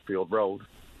in Brookfield Road.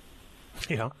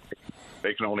 Yeah.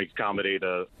 They can only accommodate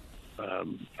an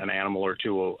animal or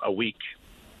two a week.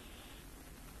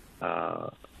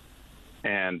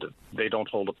 And they don't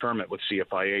hold a permit with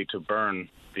CFIA to burn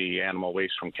the animal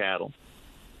waste from cattle.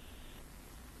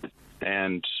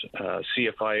 And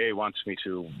CFIA wants me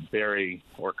to bury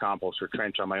or compost or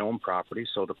trench on my own property,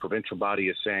 so the provincial body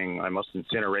is saying I must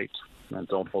incinerate and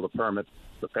don't hold a permit.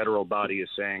 The federal body is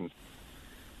saying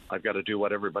I've got to do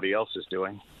what everybody else is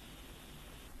doing.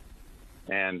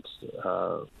 And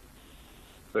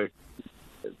and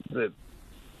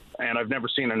I've never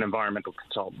seen an environmental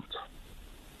consultant.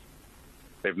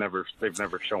 They've never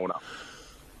shown up.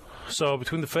 So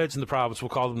between the feds and the province, we'll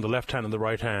call them the left hand and the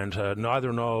right hand,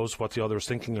 neither knows what the other is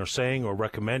thinking or saying or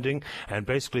recommending, and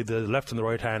basically the left and the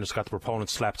right hand has got the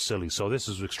proponents slapped silly. So this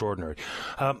is extraordinary.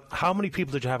 How many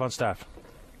people did you have on staff?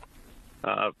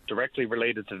 Directly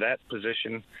related to that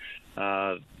position,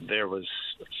 there was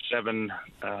 7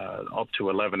 up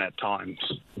to 11 at times,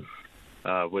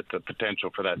 with the potential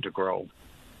for that to grow.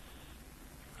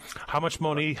 How much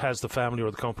money has the family or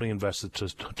the company invested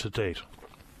to date?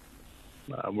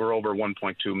 We're over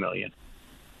 $1.2 million.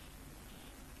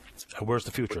 Where's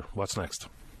the future? What's next?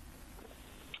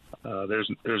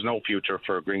 There's no future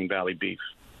for Green Valley Beef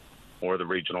or the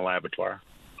regional abattoir.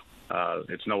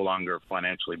 It's no longer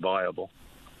financially viable,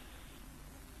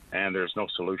 and there's no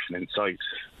solution in sight.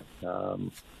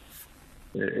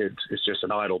 It's just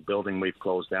an idle building. We've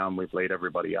closed down. We've laid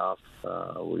everybody off.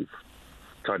 We've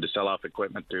tried to sell off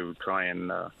equipment to try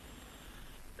and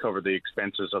cover the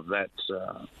expenses of that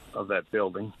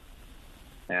building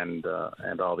and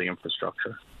all the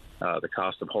infrastructure. The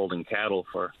cost of holding cattle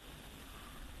for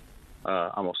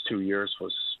almost 2 years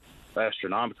was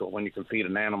astronomical when you can feed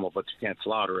an animal but you can't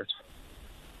slaughter it.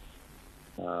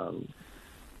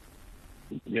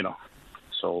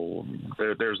 So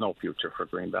there's no future for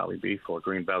Green Valley Beef or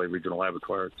Green Valley Regional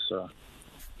Abattoir.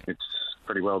 It's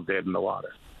pretty well dead in the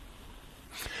water.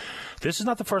 This is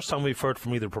not the first time we've heard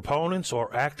from either proponents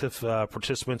or active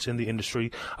participants in the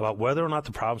industry about whether or not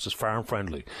the province is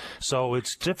farm-friendly. So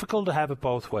it's difficult to have it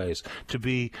both ways, to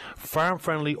be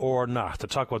farm-friendly or not, to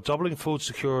talk about doubling food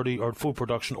security or food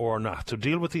production or not, to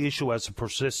deal with the issue as it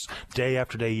persists day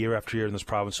after day, year after year in this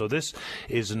province. So this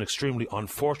is an extremely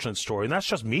unfortunate story, and that's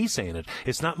just me saying it.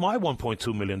 It's not my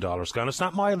 $1.2 million gone. It's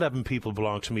not my 11 people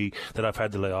belong to me that I've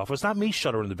had to lay off. It's not me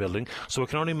shuttering the building. So I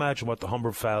can only imagine what the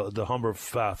Humber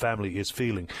family is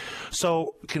feeling.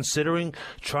 So considering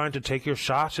trying to take your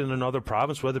shot in another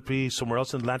province, whether it be somewhere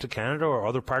else in Atlantic Canada or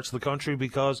other parts of the country,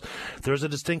 because there's a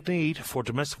distinct need for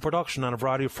domestic production on a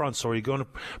variety of fronts. So are you going to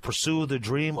pursue the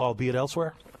dream, albeit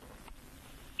elsewhere?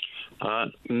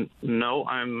 No,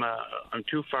 I'm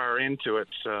too far into it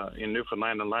in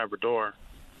Newfoundland and Labrador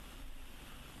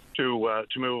to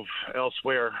move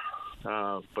elsewhere.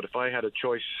 But if I had a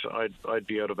choice, I'd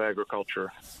be out of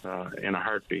agriculture in a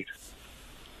heartbeat,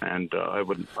 and I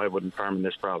wouldn't farm in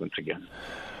this province again.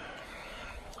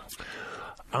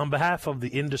 On behalf of the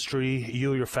industry,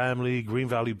 you, your family, Green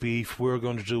Valley Beef, we're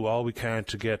going to do all we can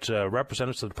to get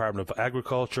representatives of the Department of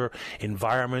Agriculture,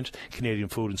 Environment, Canadian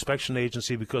Food Inspection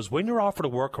Agency, because when you're offered a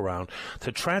workaround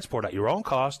to transport at your own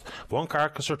cost, one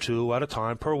carcass or two at a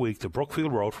time per week to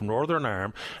Brookfield Road from Northern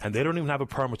Arm, and they don't even have a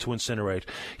permit to incinerate,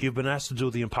 you've been asked to do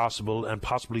the impossible and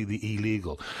possibly the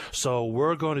illegal. So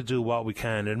we're going to do what we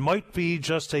can. It might be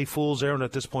just a fool's errand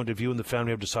at this point if you and the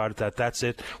family have decided that that's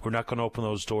it. We're not going to open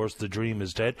those doors. The dream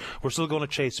is dead. We're still going to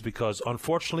chase it because,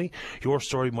 unfortunately, your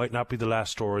story might not be the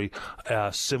last story,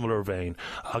 similar vein.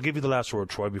 I'll give you the last word,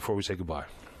 Troy, before we say goodbye.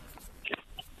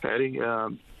 Patty,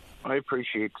 I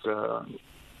appreciate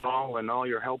all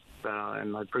your help,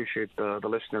 and I appreciate the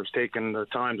listeners taking the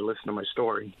time to listen to my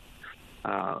story.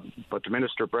 But to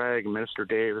Minister Bragg and Minister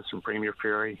Davis and Premier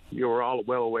Ferry, you were all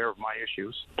well aware of my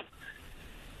issues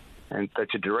and that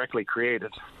you directly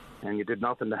created, and you did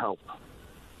nothing to help.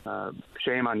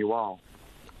 Shame on you all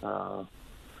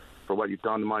for what you've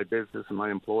done to my business and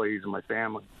my employees and my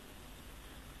family.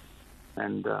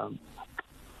 And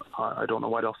I don't know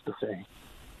what else to say.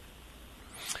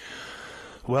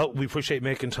 Well, we appreciate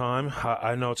making time.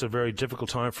 I know it's a very difficult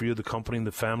time for you, the company, and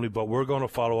the family, but we're going to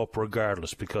follow up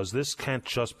regardless because this can't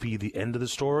just be the end of the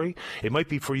story. It might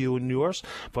be for you and yours,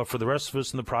 but for the rest of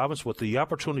us in the province, with the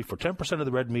opportunity for 10% of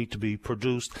the red meat to be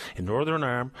produced in Northern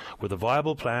Arm with a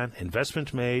viable plan,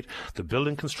 investment made, the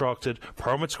building constructed,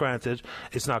 permits granted,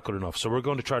 it's not good enough. So we're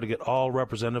going to try to get all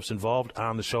representatives involved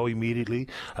on the show immediately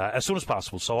as soon as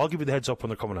possible. So I'll give you the heads up when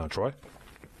they're coming on, Troy.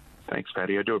 Thanks,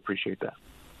 Patty. I do appreciate that.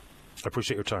 I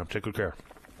appreciate your time. Take good care.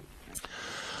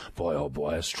 Boy, oh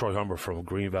boy, it's Troy Humber from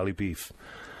Green Valley Beef.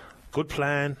 Good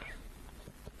plan,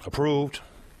 approved,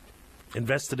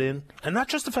 invested in, and not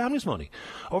just the family's money.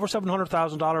 Over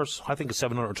 $700,000, I think it's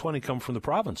 $720, come from the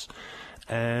province.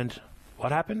 And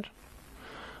what happened?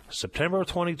 September of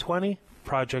 2020,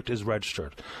 project is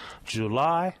registered.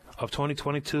 July of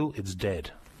 2022, it's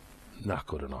dead. Not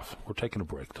good enough. We're taking a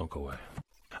break. Don't go away.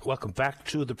 Welcome back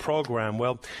to the program.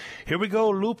 Well, here we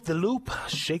go. Loop the Loop.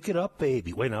 Shake it up,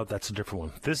 baby. Wait, no, that's a different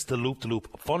one. This is the Loop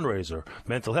fundraiser,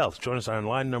 mental health. Join us on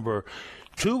line number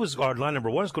 2 line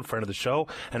number 1 is a good friend of the show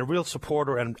and a real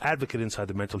supporter and advocate inside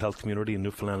the mental health community in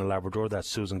Newfoundland and Labrador. That's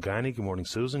Susan Guiney. Good morning,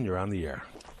 Susan. You're on the air.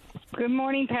 Good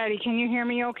morning, Patty. Can you hear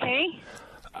me okay?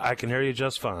 I can hear you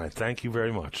just fine. Thank you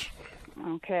very much.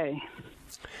 Okay.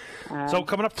 So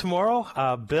coming up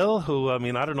tomorrow, Bill, who, I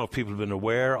don't know if people have been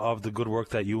aware of the good work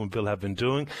that you and Bill have been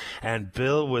doing, and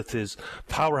Bill with his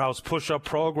Powerhouse Push-Up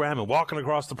program and walking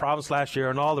across the province last year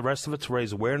and all the rest of it to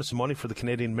raise awareness and money for the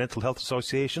Canadian Mental Health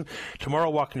Association. Tomorrow,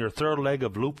 walking your third leg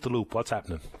of Loop the Loop. What's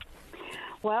happening?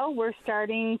 Well, we're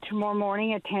starting tomorrow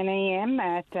morning at 10 a.m.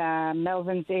 at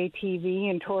Melvin's ATV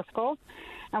in Torsco,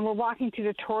 and we're walking to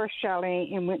the Tourist Chalet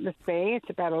in Witless Bay. It's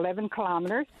about 11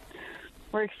 kilometres.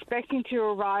 We're expecting to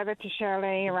arrive at the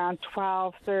chalet around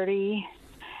 12:30,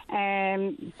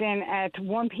 and then at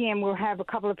 1 p.m. we'll have a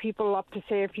couple of people up to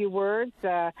say a few words.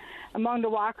 Among the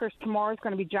walkers tomorrow is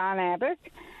going to be John Abbott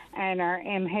and our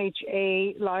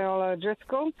MHA Loyola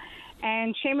Driscoll,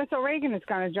 and Seamus O'Regan is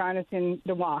going to join us in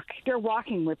the walk. They're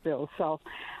walking with Bill, so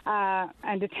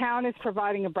and the town is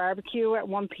providing a barbecue at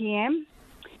 1 p.m.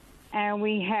 and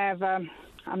we have I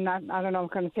don't know if I'm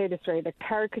going to say this right, a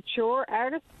caricature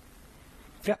artist.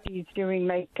 Yeah. He's doing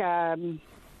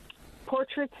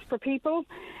portraits for people,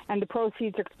 and the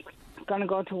proceeds are going to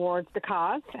go towards the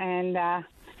cause. And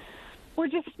we're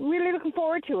just really looking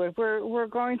forward to it. We're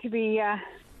going to be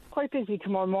quite busy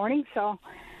tomorrow morning,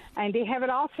 and they have it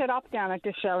all set up down at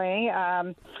the chalet.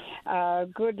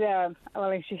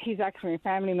 He's actually a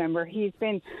family member. He's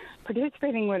been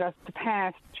participating with us the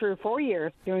past 3 or 4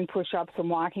 years, doing push-ups and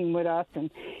walking with us,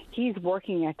 and he's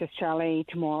working at the chalet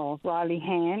tomorrow, Riley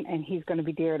Han, and he's going to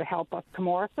be there to help us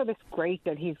tomorrow. So it's great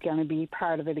that he's going to be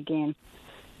part of it again.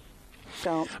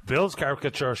 So Bill's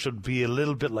caricature should be a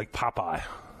little bit like Popeye.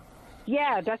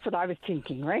 Yeah, that's what I was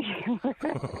thinking, right?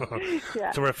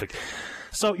 Yeah. Terrific.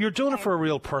 So you're doing it for a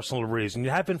real personal reason.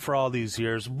 You have been for all these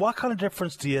years. What kind of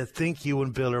difference do you think you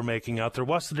and Bill are making out there?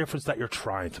 What's the difference that you're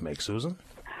trying to make, Susan?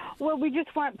 Well, we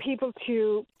just want people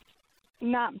to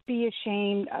not be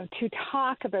ashamed to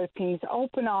talk about things,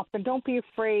 open up, and don't be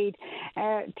afraid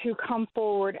to come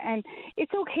forward. And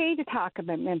it's okay to talk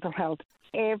about mental health.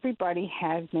 Everybody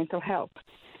has mental health.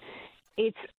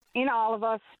 It's in all of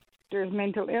us. there's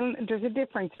there's a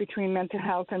difference between mental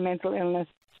health and mental illness,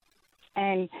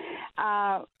 and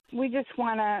we just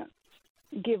want to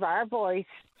give our voice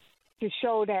to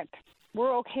show that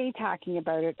we're okay talking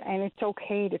about it, and it's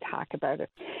okay to talk about it.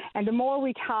 And the more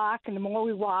we talk and the more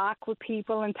we walk with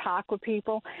people and talk with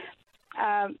people,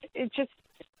 it just,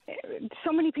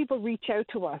 so many people reach out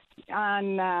to us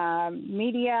on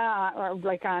media or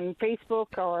like on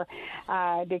Facebook, or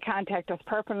they contact us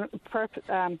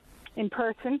in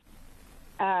person.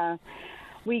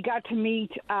 We got to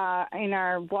meet in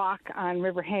our walk on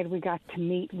Riverhead. We got to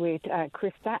meet with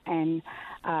Krista and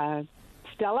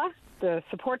Stella, the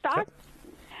support dog,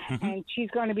 and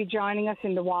she's going to be joining us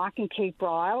in the walk in Cape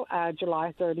Broyle,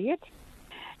 July 30th.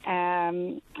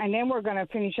 And then we're going to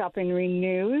finish up in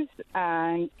Renews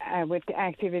with the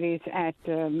activities at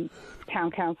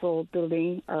Town Council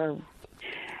building,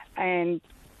 and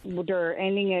they're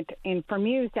ending it in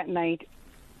Fermuse that night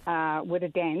with a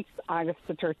dance, August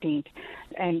the 13th.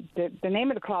 And the name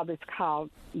of the club is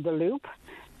called The Loop,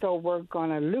 so we're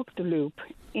going to loop the loop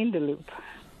in the loop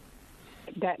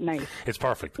that night. It's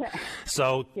perfect. Yeah.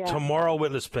 So tomorrow,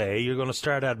 Witless Bay, you're going to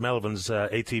start at Melvin's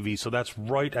ATV, so that's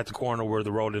right at the corner where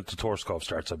the road into Torres Cove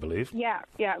starts, I believe. Yeah,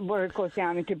 where it goes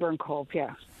down into Burn Cove,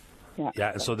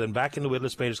 Yeah, and so then back in the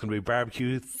Witless Bay, there's going to be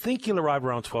barbecue. Think you'll arrive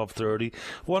around 12:30.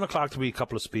 1 o'clock to be a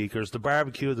couple of speakers. The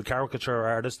barbecue, the caricature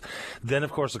artist. Then,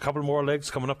 of course, a couple more legs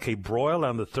coming up. Cape Broyle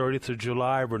on the 30th of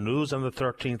July. Renews on the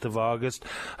 13th of August.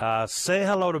 Say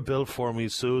hello to Bill for me,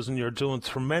 Susan. You're doing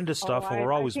tremendous stuff, and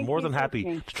we're always more than happy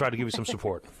to try to give you some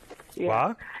support.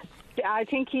 What? I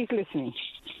think he's listening.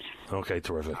 Okay,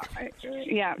 terrific.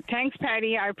 Thanks,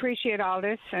 Patty. I appreciate all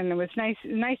this, and it was nice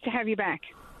to have you back.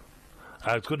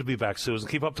 It's good to be back, Susan.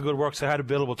 Keep up the good work. Say hi to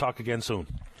Bill. We'll talk again soon.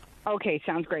 Okay,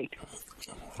 sounds great.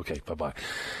 Okay, bye-bye.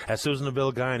 Susan and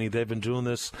Bill Guiney, they've been doing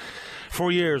this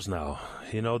for years now.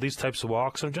 You know, these types of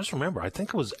walks. And just remember, I think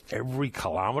it was every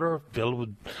kilometre, Bill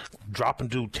would drop and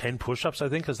do 10 push-ups, I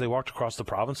think, as they walked across the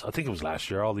province. I think it was last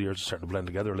year. All the years are starting to blend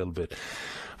together a little bit.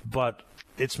 But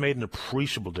it's made an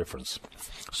appreciable difference.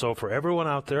 So for everyone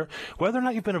out there, whether or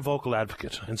not you've been a vocal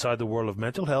advocate inside the world of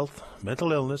mental health,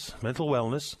 mental illness, mental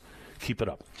wellness, keep it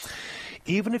up.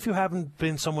 Even if you haven't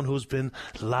been someone who's been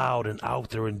loud and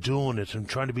out there and doing it and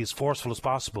trying to be as forceful as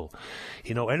possible,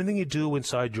 you know, anything you do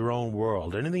inside your own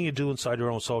world, anything you do inside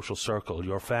your own social circle,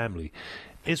 your family,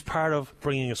 is part of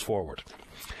bringing us forward.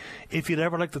 If you'd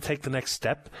ever like to take the next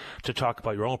step to talk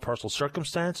about your own personal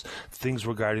circumstance, things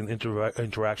regarding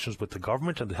interactions with the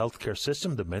government and the healthcare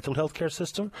system, the mental health care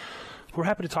system, we're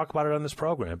happy to talk about it on this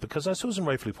program because, as Susan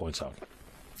rightfully points out,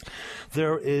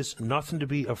 there is nothing to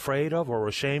be afraid of or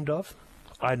ashamed of.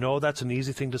 I know that's an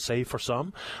easy thing to say for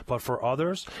some, but for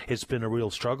others, it's been a real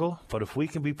struggle. But if we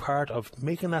can be part of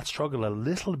making that struggle a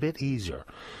little bit easier,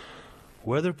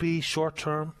 whether it be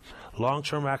short-term,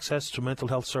 long-term access to mental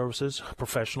health services,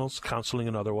 professionals, counselling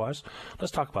and otherwise.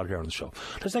 Let's talk about it here on the show.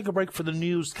 Let's take a break for the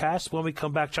newscast. When we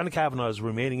come back, Johnny Kavanagh is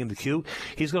remaining in the queue.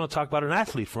 He's going to talk about an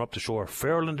athlete from up the shore,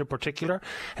 Fairland in particular,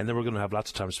 and then we're going to have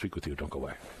lots of time to speak with you. Don't go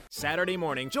away. Saturday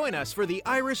morning, join us for the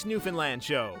Irish Newfoundland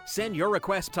Show. Send your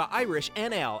request to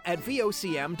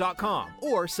irishnl@vocm.com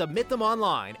or submit them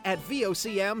online at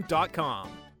vocm.com.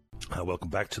 Welcome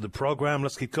back to the program.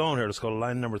 Let's keep going here. Let's go to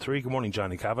line number 3. Good morning,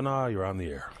 Johnny Kavanagh. You're on the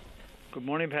air. Good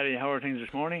morning, Paddy. How are things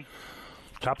this morning?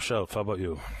 Top shelf. How about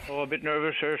you? Oh, a bit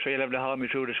nervous, sir, so you'll have to haul me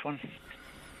through this one.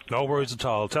 No worries at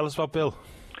all. Tell us about Bill.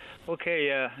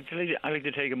 Okay, I'd like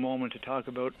to take a moment to talk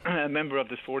about a member of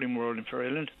the sporting world in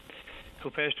Fairland who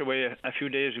passed away a few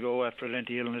days ago after a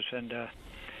lengthy illness. And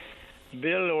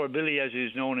Bill, or Billy as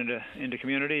he's known in the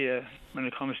community, when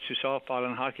it comes to softball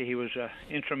and hockey, he was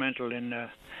instrumental in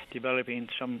developing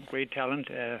some great talent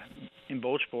in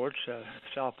both sports,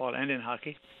 softball and in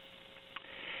hockey.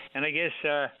 And I guess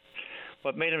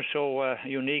what made him so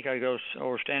unique, I guess,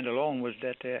 or stand alone, was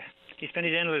that he spent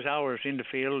his endless hours in the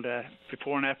field.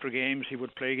 Before and after games, he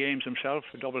would play games himself,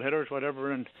 double hitters,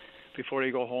 whatever, and before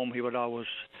he go home, he would always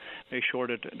make sure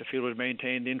that the field was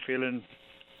maintained, the infield and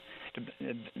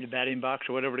the batting box,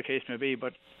 or whatever the case may be.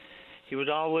 But he was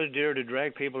always there to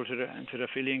drag people to the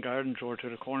Filian Gardens or to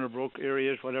the Corner Brook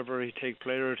areas, whatever. He'd take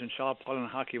players in softball and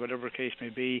hockey, whatever the case may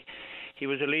be. He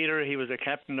was a leader. He was a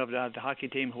captain of the hockey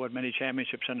team who had many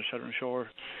championships on the Southern Shore,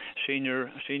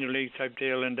 senior league type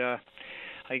deal. And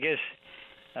I guess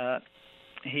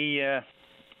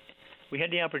we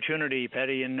had the opportunity,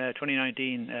 Paddy, in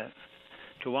 2019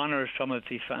 to honour some of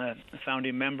the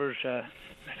founding members,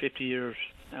 50 years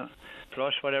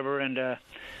plus, whatever, and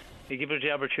they give us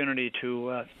the opportunity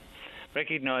to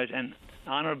recognise and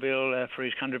honour Bill for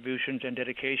his contributions and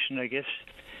dedication, I guess.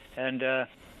 And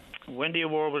when the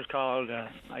award was called,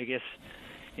 I guess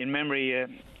in memory,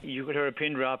 you could hear a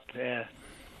pin drop.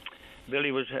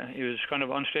 Billy was he was kind of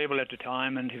unstable at the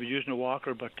time, and he was using a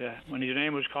walker. But when his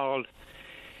name was called,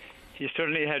 he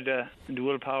certainly had the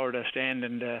willpower to stand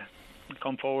and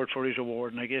come forward for his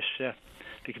award. And I guess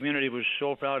the community was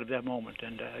so proud of that moment.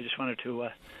 And I just wanted to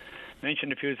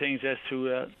mention a few things as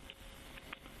to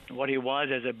what he was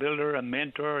as a builder, a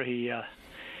mentor.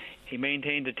 He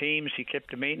maintained the teams. He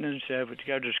kept the maintenance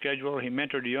together the schedule. He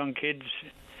mentored the young kids.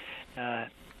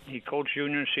 He coached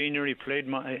junior and senior. He played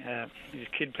his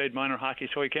kid played minor hockey.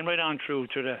 So he came right on through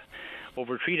to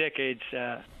over 3 decades,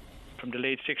 from the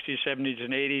late 60s, 70s,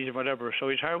 and 80s, or whatever. So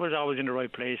his heart was always in the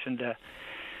right place. And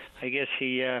I guess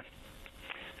he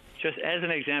just as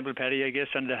an example, Paddy, I guess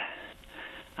on the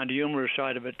humorous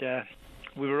side of it,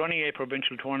 we were running a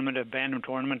provincial tournament, a Bandon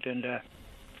tournament, and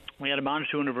we had a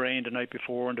monsoon of rain the night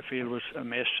before, and the field was a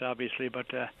mess, obviously. But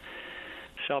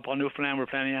Southpaw Newfoundland were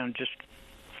planning on just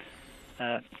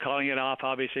calling it off,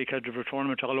 obviously, because there were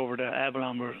tournaments all over the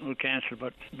Avalon were cancelled.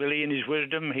 But Billy, in his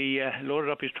wisdom, he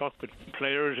loaded up his truck with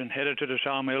players and headed to the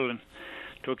sawmill and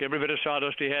took every bit of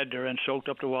sawdust he had there and soaked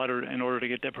up the water in order to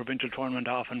get that provincial tournament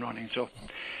off and running. So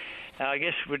I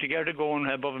guess we're together going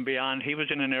above and beyond. He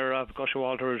was in an era of Gus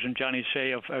Walters and Johnny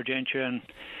Say of Argentia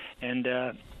and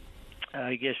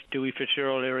I guess Dewey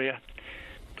Fitzgerald area.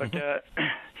 But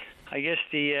I guess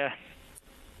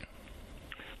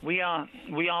we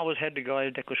always had the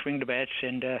guys that could swing the bats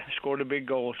and score the big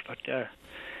goals. But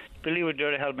Billy was there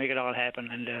to help make it all happen,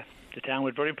 and the town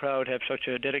was very proud to have such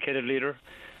a dedicated leader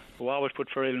who always put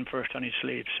Fairhaven first on his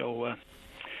sleeve. So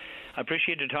I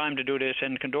appreciate the time to do this,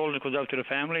 and condolences goes out to the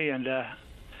family, and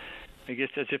I guess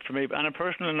that's it for me. On a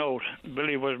personal note,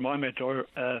 Billy was my mentor.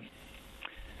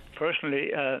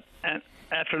 Personally, and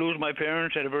after losing my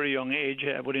parents at a very young age,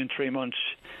 within 3 months,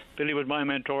 Billy was my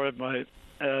mentor at my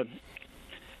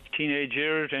teenage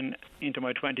years and into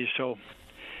my 20s. So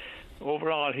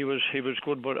overall, he was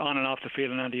good, but on and off the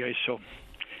field and on the ice. So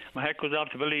my hat goes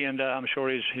off to Billy, and I'm sure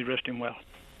he's resting well.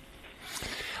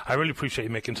 I really appreciate you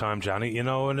making time, Johnny. You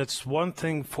know, and it's one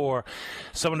thing for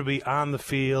someone to be on the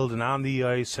field and on the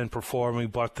ice and performing,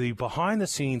 but the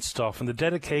behind-the-scenes stuff and the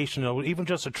dedication, you know, even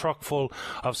just a truck full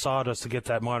of sawdust to get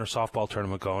that minor softball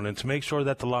tournament going, and to make sure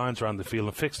that the lines are on the field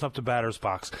and fixing up the batter's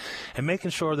box and making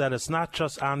sure that it's not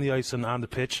just on the ice and on the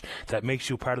pitch that makes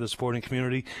you part of the sporting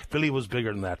community. Billy was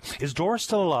bigger than that. Is Doris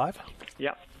still alive?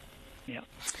 Yeah. Yeah.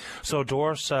 So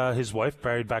Doris, his wife,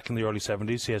 married back in the early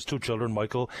 70s. He has 2 children,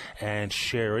 Michael and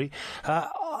Sherry.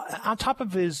 On top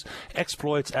of his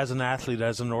exploits as an athlete,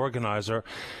 as an organizer,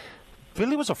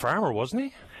 Billy was a farmer, wasn't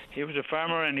he? He was a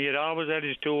farmer, and he had always had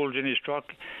his tools in his truck,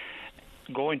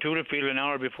 going to the field an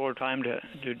hour before time to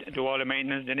do all the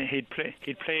maintenance. Then he'd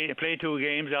play 2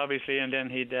 games, obviously, and then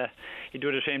he'd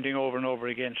do the same thing over and over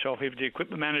again. So he was the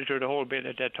equipment manager the whole bit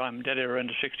at that time, that era in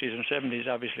the 60s and 70s,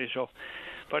 obviously. So,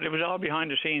 but it was all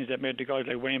behind the scenes that made the guys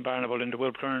like Wayne Barnable and the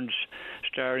Will Kearns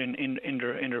star in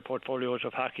their portfolios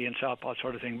of hockey and softball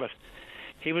sort of thing. But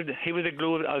he was the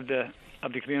glue of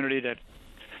the community that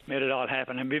made it all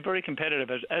happen, and be very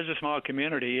competitive as a small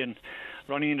community, and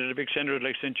running into the big centres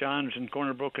like St. John's and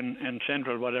Corner Brook and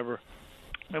Central, whatever.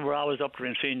 We were always up there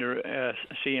in senior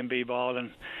CMB ball,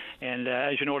 and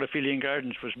as you know, the Felian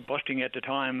Gardens was busting at the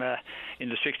time in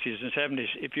the 60s and 70s.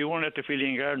 If you weren't at the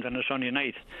Felian Gardens on a Sunday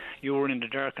night, you were in the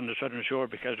dark on the Southern Shore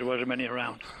because there wasn't many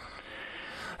around.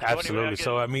 Absolutely.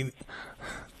 So, I mean,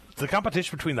 the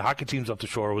competition between the hockey teams up the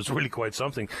shore was really quite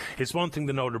something. It's one thing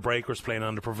to know the Breakers playing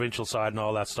on the provincial side and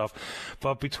all that stuff,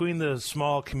 but between the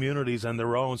small communities and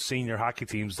their own senior hockey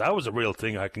teams, that was a real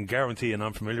thing. I can guarantee, and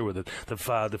I'm familiar with it. The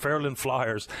Fairland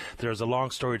Flyers, there's a long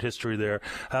storied history there.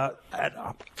 I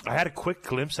had a quick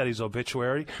glimpse at his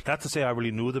obituary. Not to say I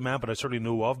really knew the man, but I certainly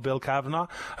knew of Bill Kavanagh.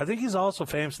 I think he's also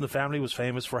famous, and the family was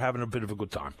famous for having a bit of a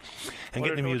good time and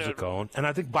getting the music going, and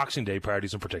I think Boxing Day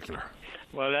parties in particular.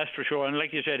 Well, that's for sure. And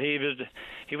like you said, he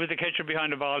was the catcher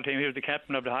behind the ball team. He was the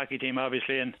captain of the hockey team,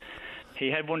 obviously, and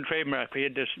he had one trademark. He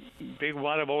had this big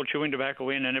wad of old chewing tobacco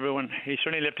in, and he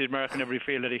certainly left his mark in every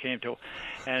field that he came to.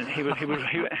 And he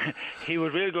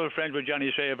was real good friends with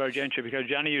Johnny Say of Argentia, because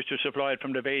Johnny used to supply it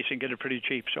from the base and get it pretty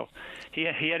cheap. So he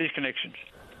had his connections.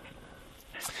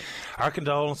 Our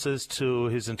condolences to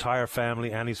his entire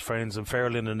family and his friends in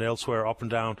Fairland and elsewhere up and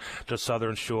down the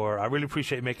Southern Shore. I really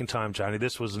appreciate making time, Johnny.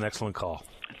 This was an excellent call.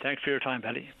 Thanks for your time,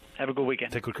 Paddy. Have a good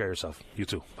weekend. Take good care of yourself. You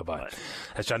too. Bye-bye.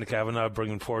 That's Johnny Kavanagh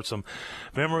bringing forward some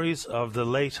memories of the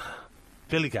late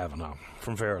Billy Kavanagh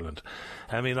from Fairland.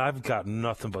 I mean, I've got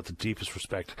nothing but the deepest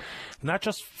respect, not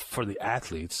just for the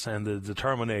athletes and the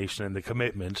determination and the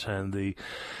commitment and the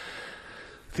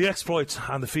the exploits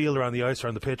on the field or on the ice or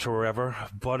on the pitch or wherever,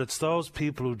 but it's those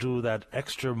people who do that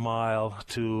extra mile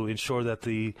to ensure that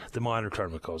the minor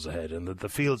tournament goes ahead and that the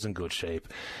field's in good shape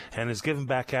and is given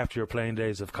back after your playing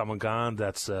days have come and gone.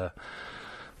 That's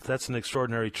an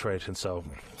extraordinary trait, and so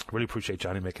really appreciate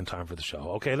Johnny making time for the show.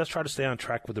 Okay, let's try to stay on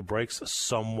track with the breaks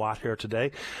somewhat here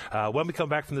today. When we come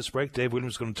back from this break, Dave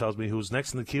Williams is going to tell me who's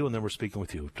next in the queue, and then we're speaking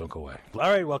with you. Don't go away. All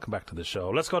right, welcome back to the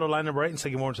show. Let's go to line number 8 and say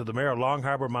good morning to the Mayor of Long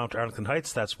Harbour, Mount Arlington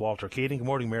Heights. That's Walter Keating. Good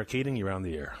morning, Mayor Keating. You're on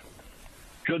the air.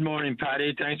 Good morning,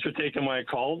 Patty. Thanks for taking my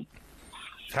call.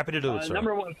 Happy to do it, sir.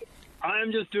 Number one,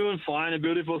 I'm just doing fine. A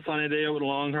beautiful sunny day out in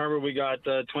Long Harbour. We got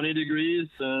 20 degrees,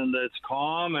 and it's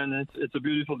calm, and it's a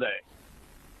beautiful day.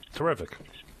 Terrific.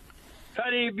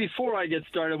 Patty, before I get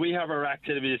started, we have our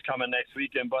activities coming next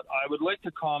weekend, but I would like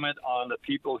to comment on the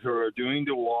people who are doing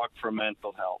the walk for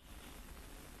mental health.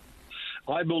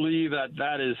 I believe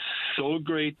that is so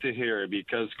great to hear,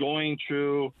 because going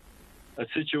through a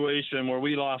situation where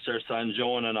we lost our son,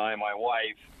 Joan and I, my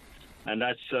wife, and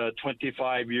that's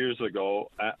 25 years ago.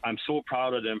 I'm so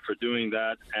proud of them for doing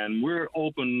that, and we're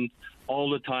open all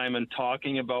the time and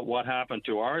talking about what happened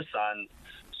to our son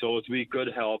so as we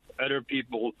could help other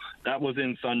people. That was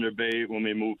in Thunder Bay when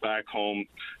we moved back home,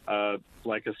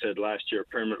 like I said, last year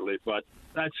permanently. But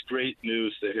that's great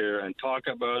news to hear, and talk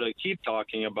about it, keep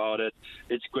talking about it.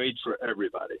 It's great for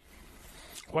everybody.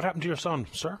 What happened to your son,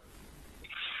 sir?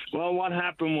 Well, what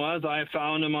happened was I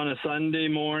found him on a Sunday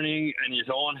morning in his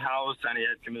own house, and he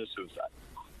had committed suicide.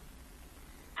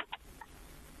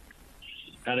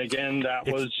 And again,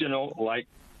 that was,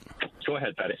 go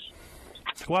ahead, Patty.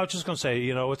 Well, I was just going to say,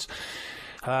 it's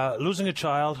losing a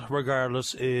child,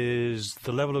 regardless, is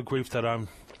the level of grief that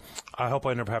I hope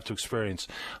I never have to experience.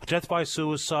 Death by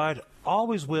suicide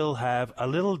always will have a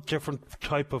little different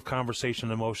type of conversation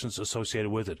and emotions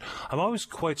associated with it. I'm always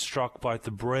quite struck by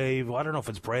the brave, I don't know if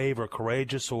it's brave or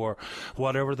courageous or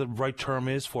whatever the right term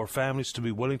is, for families to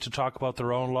be willing to talk about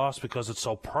their own loss because it's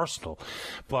so personal.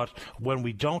 But when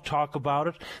we don't talk about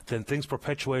it, then things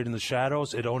perpetuate in the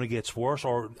shadows. It only gets worse,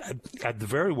 or at the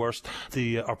very worst, at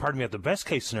the best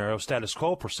case scenario, status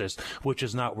quo persists, which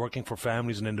is not working for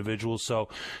families and individuals. So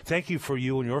thank you for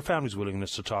you and your family's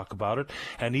willingness to talk about it.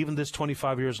 And even this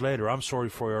 25 years later, I'm sorry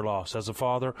for your loss. As a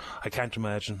father, I can't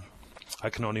imagine. I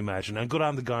can only imagine. And good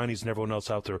on the Guineas and everyone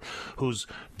else out there who's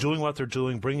doing what they're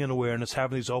doing, bringing awareness,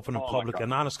 having these open and public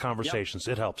and honest conversations.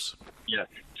 Yep. It helps. Yes.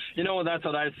 That's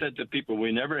what I said to people.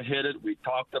 We never hid it. We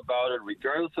talked about it,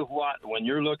 regardless of what. When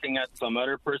you're looking at some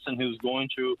other person who's going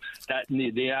through that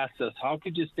need, they asked us, how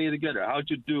could you stay together? How'd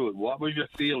you do it? What was your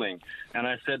feeling? And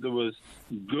I said there was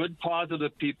good,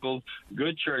 positive people,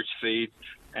 good church faith,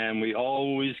 and we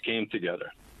always came together.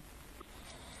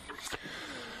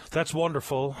 That's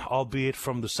wonderful, albeit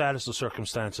from the saddest of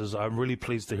circumstances. I'm really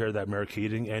pleased to hear that, Mayor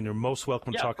Keating, and you're most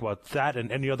welcome to talk about that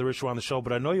and any other issue on the show.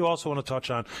 But I know you also want to touch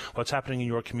on what's happening in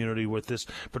your community with this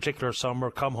particular summer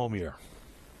Come Home year.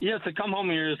 Yes, the Come Home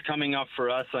year is coming up for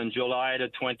us on July the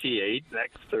 28th,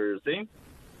 next Thursday.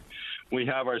 We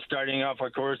have our starting off,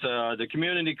 of course, the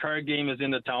community card game is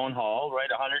in the town hall, right?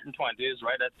 120 is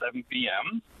right at 7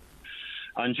 p.m.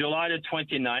 On July the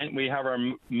 29th, we have our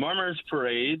Mummers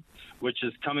Parade, which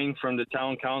is coming from the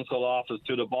town council office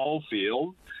to the ball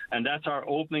field. And that's our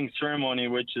opening ceremony,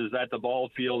 which is at the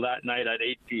ball field that night at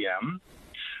 8 p.m.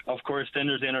 Of course, then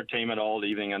there's entertainment all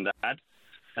evening and that.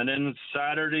 And then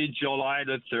Saturday, July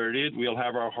the 30th, we'll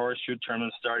have our horseshoe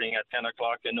tournament starting at 10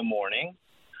 o'clock in the morning.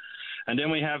 And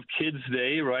then we have Kids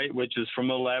Day, right, which is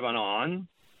from 11 on.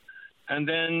 And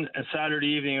then Saturday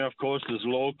evening, of course, is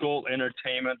local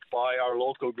entertainment by our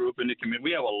local group in the community.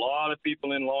 We have a lot of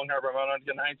people in Long Harbour, Mount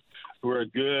Arlington Heights, who are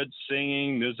good,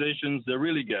 singing, musicians. They're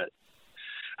really good.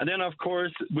 And then, of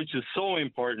course, which is so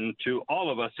important to all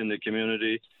of us in the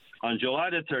community, on July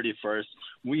the 31st,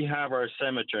 we have our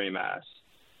cemetery mass,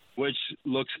 which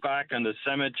looks back on the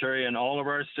cemetery and all of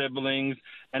our siblings,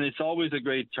 and it's always a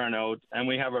great turnout. And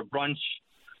we have a brunch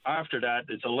after that.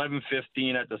 It's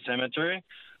 11:15 at the cemetery.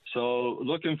 So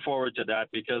looking forward to that,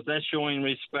 because that's showing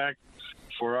respect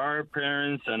for our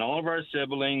parents and all of our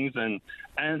siblings and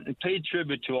pay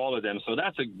tribute to all of them. So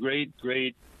that's a great,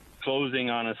 great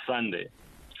closing on a Sunday.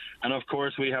 And, of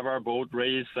course, we have our boat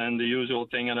race and the usual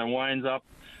thing, and it winds up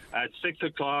at 6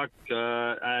 o'clock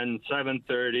and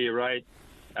 7:30, right,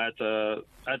 at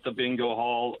the bingo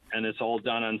hall, and it's all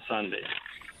done on Sunday.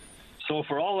 So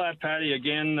for all that, Patty,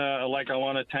 again, I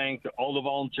want to thank all the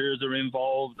volunteers that are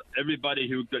involved, everybody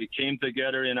who came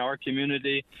together in our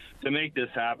community to make this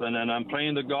happen. And I'm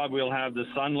praying to God we'll have the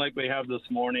sun like we have this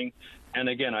morning. And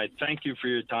again, I thank you for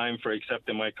your time, for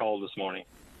accepting my call this morning.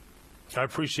 I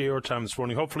appreciate your time this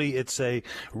morning. Hopefully it's a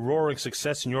roaring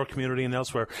success in your community and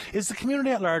elsewhere. Is the community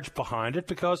at large behind it?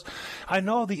 Because I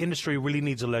know the industry really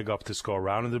needs a leg up this go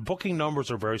around, and the booking numbers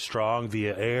are very strong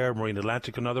via air, Marine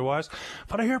Atlantic and otherwise.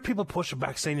 But I hear people pushing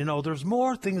back saying, there's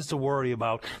more things to worry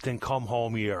about than come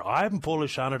home year. I'm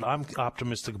bullish on it. I'm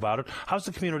optimistic about it. How's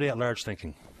the community at large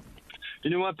thinking? You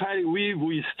know what, Patty? We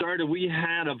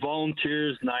had a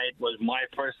volunteers night. Was my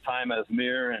first time as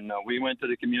mayor, and we went to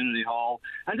the community hall.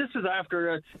 And this is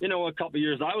after, a couple of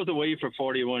years. I was away for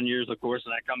 41 years, of course,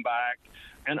 and I come back.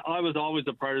 And I was always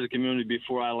a part of the community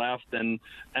before I left. And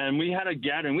we had a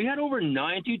gathering. We had over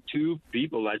 92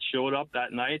 people that showed up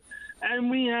that night.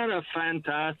 And we had a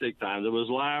fantastic time. There was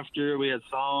laughter, we had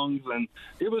songs, and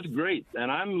it was great.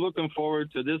 And I'm looking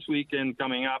forward to this weekend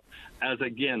coming up as,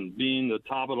 again, being the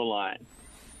top of the line.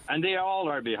 And they all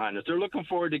are behind us. They're looking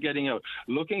forward to getting out,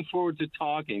 looking forward to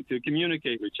talking, to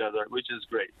communicate with each other, which is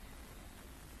great.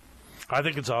 I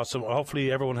think it's awesome.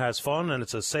 Hopefully everyone has fun and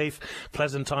it's a safe,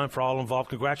 pleasant time for all involved.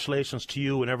 Congratulations to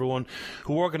you and everyone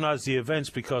who organised the events,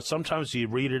 because sometimes you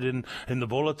read it in the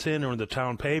bulletin or in the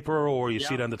town paper, or you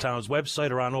see it on the town's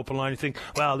website or on Open Line. You think,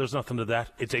 well, there's nothing to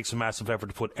that. It takes a massive effort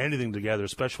to put anything together,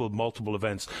 especially with multiple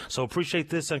events. So appreciate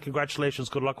this and congratulations.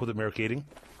 Good luck with it, Mayor Keating.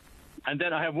 And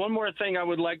then I have one more thing I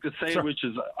would like to say, which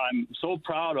is I'm so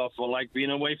proud of, like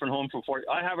being away from home for 40.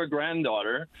 I have a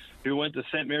granddaughter who went to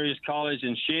St. Mary's College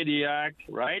in Shadiac,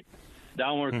 right?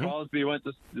 Down where Crosby went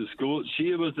to school.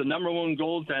 She was the #1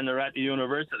 goaltender at the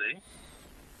university,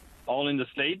 all in the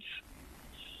States.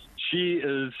 She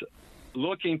is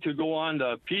looking to go on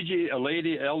the PGA, a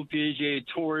lady LPGA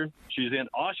tour. She's in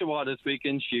Oshawa this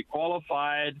weekend. She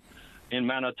qualified in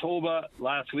Manitoba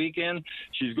last weekend.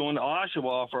 She's going to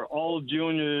Oshawa for all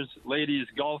juniors ladies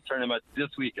golf tournament this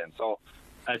weekend. So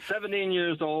at 17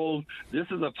 years old, this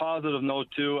is a positive note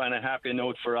too, and a happy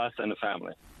note for us and the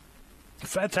family.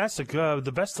 Fantastic.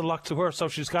 The best of luck to her. So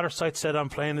she's got her sights set on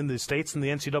playing in the States in the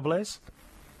NCAAs?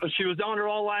 She was down there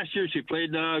all last year. She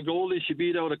played goalie. She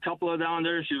beat out a couple of down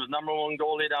there. She was #1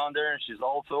 goalie down there. And she's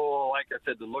also, like I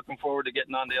said, looking forward to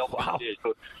getting on the LPGA. Wow.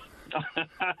 So,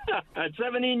 at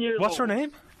 17 years old. What's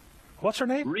her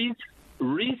name?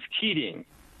 Reese Keating.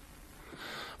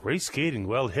 Reese Keating.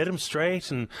 Well, hit him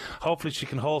straight, and hopefully she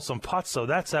can hold some putts. So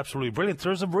that's absolutely brilliant.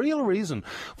 There's a real reason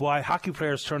why hockey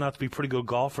players turn out to be pretty good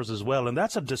golfers as well, and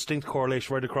that's a distinct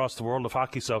correlation right across the world of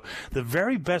hockey. So the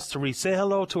very best to Reese. Say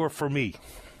hello to her for me.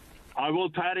 I will,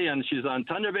 Patty, and she's on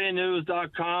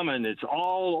ThunderBayNews.com, and it's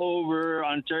all over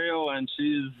Ontario, and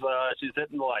she's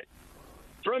hitting the light.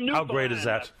 From Newfoundland. How great is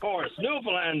that? Of course,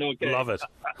 Newfoundland, okay. Love it.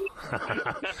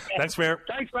 Thanks, Mayor.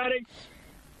 Thanks, Patty.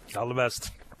 All the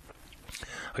best.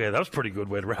 Okay, that was a pretty good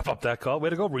way to wrap up that call.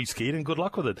 Way to go, Reese Keating. Good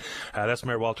luck with it. That's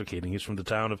Mayor Walter Keating. He's from the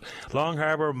town of Long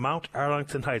Harbour, Mount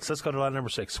Arlington Heights. Let's go to line number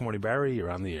 6. Good morning, Barry. You're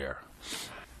on the air.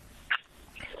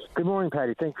 Good morning,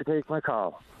 Patty. Thanks for taking my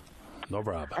call. No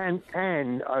problem.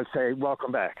 And I'll say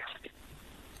welcome back.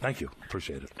 Thank you.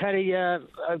 Appreciate it. Patty, I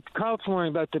called this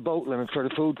morning about the boat limit for the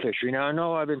food fishery. Now, I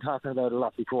know I've been talking about it a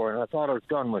lot before, and I thought I was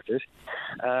done with it.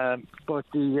 But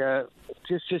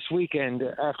just this weekend,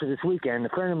 after this weekend, a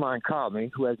friend of mine called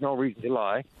me, who has no reason to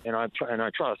lie, and I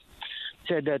trust,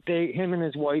 said that him and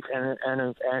his wife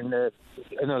and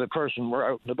another person were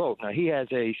out in the boat. Now, he has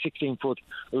a 16-foot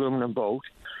aluminum boat.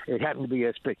 It happened to be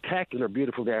a spectacular,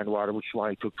 beautiful day in the water, which is why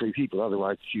he took 3 people.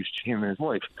 Otherwise, it's just him and his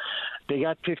wife. They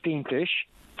got 15 fish.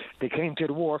 They came to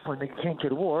the wharf. When they came to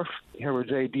the wharf, there was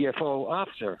a DFO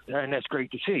officer, and that's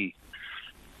great to see.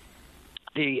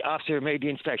 The officer made the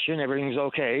inspection. Everything was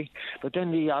okay. But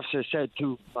then the officer said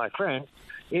to my friend,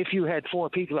 if you had 4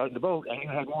 people out in the boat and you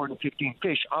had more than 15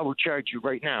 fish, I will charge you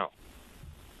right now.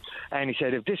 And he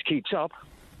said, if this keeps up,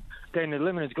 then the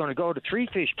limit is going to go to 3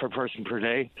 fish per person per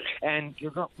day, and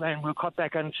we'll cut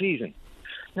back on the season.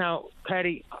 Now,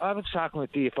 Patty, I was talking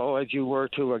with DFO, as you were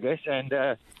too, I guess, and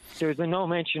there's been no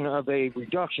mention of a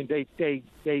reduction. They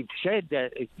said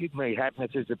that it may happen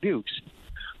if there's abuse,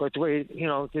 but the way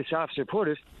this officer put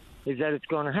it is that it's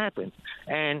going to happen.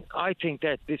 And I think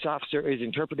that this officer is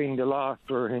interpreting the law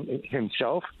for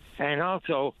himself, and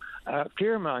also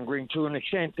fear-mongering to an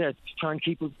extent that's trying to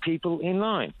keep people in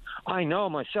line. I know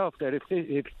myself that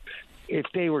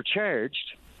if they were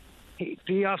charged,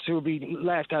 the officer would be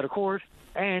laughed out of court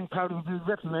and probably would be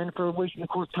reprimanded for wasting the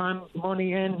court's time,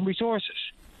 money, and resources.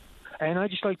 And I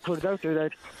just like to put it out there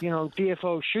that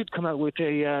DFO should come out with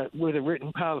a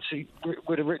written policy,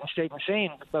 with a written statement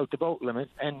saying about the boat limit,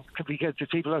 and because there's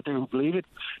people out there who believe it,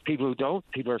 people who don't,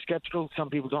 people are skeptical, some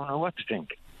people don't know what to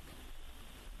think.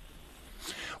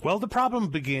 Well, the problem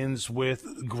begins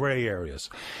with grey areas.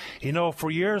 You know, for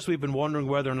years we've been wondering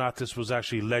whether or not this was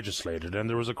actually legislated, and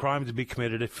there was a crime to be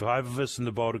committed if 5 of us in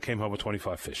the boat who came home with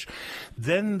 25 fish.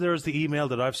 Then there's the email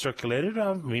that I've circulated.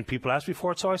 I mean, people asked me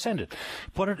for it, so I send it.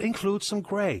 But it includes some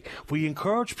grey. We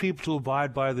encourage people to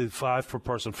abide by the 5 per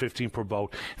person, 15 per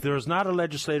boat. There is not a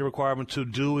legislative requirement to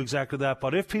do exactly that,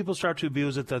 but if people start to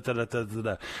abuse it,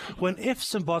 when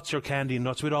ifs and buts are candy and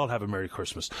nuts, we'd all have a Merry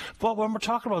Christmas. But when we're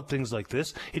talking about things like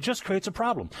this, it just creates a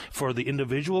problem for the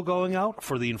individual going out,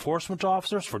 for the enforcement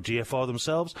officers, for DFO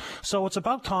themselves. So it's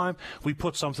about time we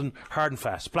put something hard and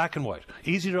fast, black and white,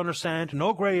 easy to understand,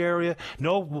 no grey area,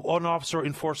 no one officer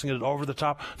enforcing it over the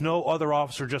top, no other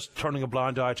officer just turning a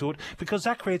blind eye to it, because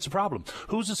that creates a problem.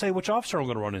 Who's to say which officer I'm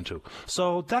going to run into?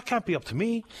 So that can't be up to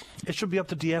me. It should be up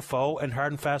to DFO and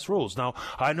hard and fast rules. Now,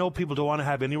 I know people don't want to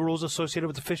have any rules associated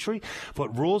with the fishery,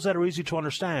 but rules that are easy to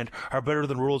understand are better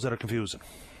than rules that are confusing.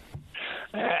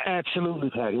 Absolutely,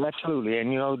 Paddy, absolutely.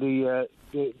 And, you know,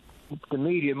 the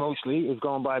media mostly is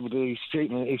going by with the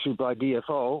statement issued by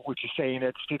DFO, which is saying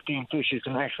that 15 fish is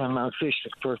the maximum amount of fish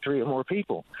for 3 or more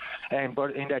people.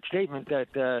 But in that statement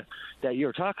that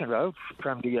you're talking about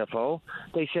from DFO,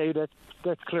 they say that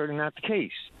that's clearly not the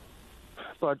case.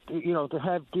 But, you know, to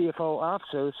have DFO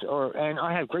officers, and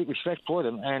I have great respect for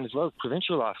them, and as well as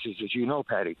provincial officers, as you know,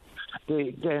 Paddy,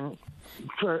 then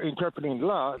for interpreting the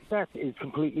law, that is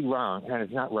completely wrong, and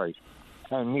it's not right,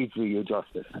 and needs to be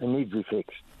adjusted, and needs to be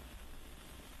fixed.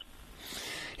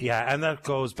 Yeah, and that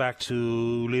goes back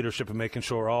to leadership and making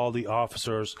sure all the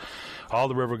officers, all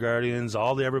the river guardians,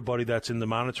 everybody that's in the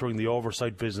monitoring, the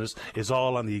oversight business is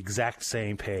all on the exact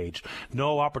same page.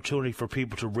 No opportunity for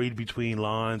people to read between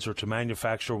lines or to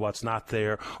manufacture what's not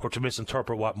there or to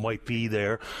misinterpret what might be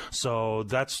there. So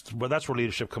that's where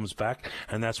leadership comes back,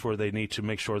 and that's where they need to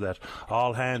make sure that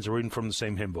all hands are reading from the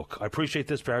same hymn book. I appreciate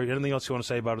this, Barry. Anything else you want to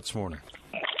say about it this morning?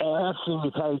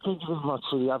 Absolutely, Patty. Thank you very much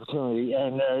for the opportunity.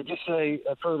 And just a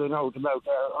further note about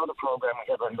our other program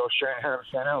we have on Go Share and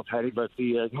Harvest NL, Patty, about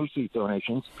the Moose Eat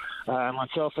donations.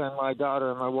 Myself and my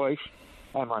daughter and my wife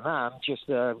and my mom just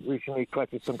recently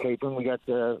collected some capon. We got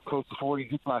close to 40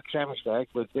 Ziploc sandwich bags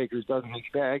with Baker's Dozen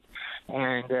each bag,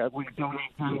 and we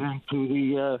donated them to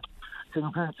the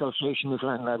Parent Association of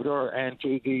Newfoundland and Labrador and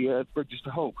to the Bridges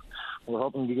to Hope. We're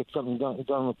hoping to get something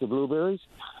done with the blueberries.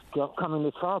 Coming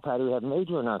this fall, Patty, we have a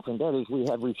major announcement. That is, we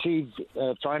have received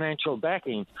financial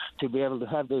backing to be able to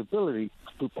have the ability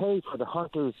to pay for the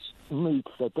hunters' meat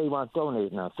that they want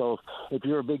donated now. So if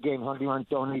you're a big game hunter, you want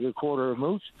to donate a quarter of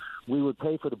moose, we would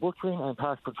pay for the butchering and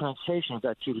possible transportation of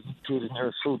that to the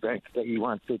nearest food bank that you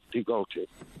want it to go to.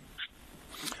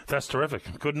 That's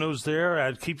terrific. Good news there,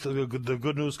 and keep the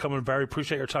good news coming, Barry.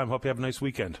 Appreciate your time. Hope you have a nice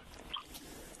weekend.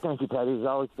 Thank you, Patty. It's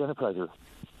always been a pleasure.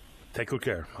 Take good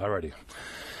care. All righty.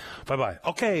 Bye-bye.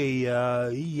 Okay,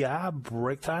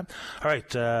 break time. All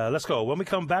right, let's go. When we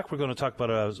come back, we're going to talk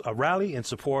about a rally in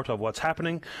support of what's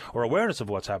happening, or awareness of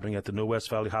what's happening at the New West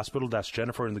Valley Hospital. That's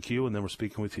Jennifer in the queue, and then we're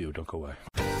speaking with you. Don't go away.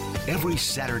 Every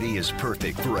Saturday is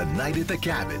perfect for a night at the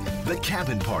cabin. The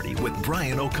Cabin Party with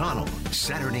Brian O'Connell.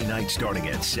 Saturday night starting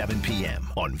at 7 p.m.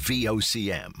 on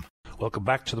VOCM. Welcome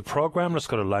back to the program. Let's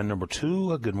go to line number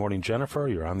 2. Good morning, Jennifer.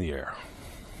 You're on the air.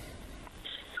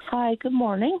 Hi, good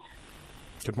morning.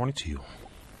 Good morning to you.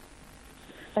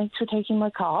 Thanks for taking my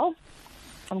call.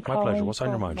 My pleasure. What's on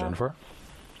your mind, Jennifer?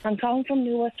 I'm calling from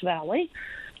New West Valley.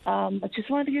 I just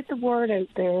wanted to get the word out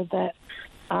there that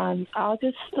on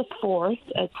August the 4th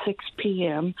at 6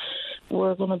 p.m.,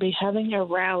 we're going to be having a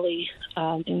rally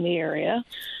in the area.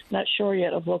 Not sure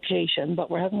yet of location,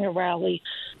 but we're having a rally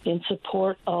in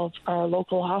support of our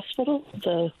local hospital,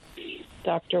 the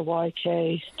Dr.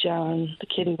 Y.K. John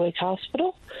Kittiwake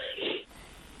Hospital.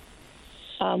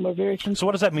 We're very So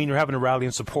what does that mean, you're having a rally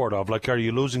in support of? Like, are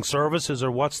you losing services,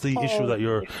 or what's the issue that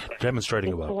you're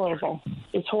demonstrating about?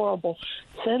 It's horrible.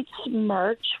 Since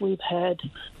March, we've had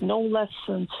no less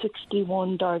than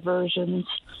 61 diversions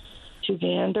to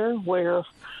Gander where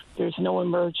there's no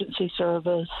emergency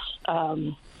service.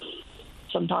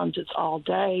 Sometimes it's all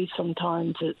day.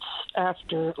 Sometimes it's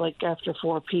after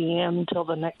 4 p.m. until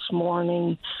the next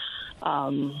morning,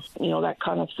 that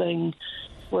kind of thing.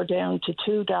 We're down to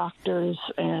 2 doctors,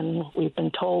 and we've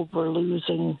been told we're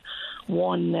losing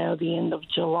one now the end of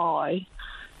July,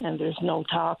 and there's no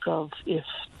talk of if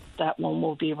that one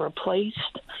will be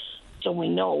replaced. So we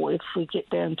know if we get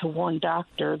down to 1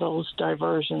 doctor, those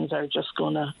diversions are just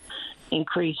going to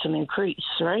increase and increase,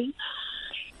 right?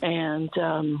 And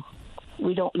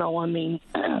we don't know. I mean,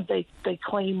 they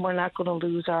claim we're not going to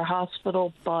lose our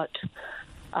hospital, but,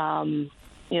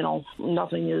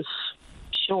 nothing is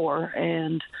sure.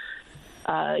 And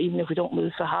Even if we don't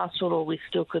lose the hospital, we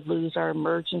still could lose our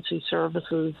emergency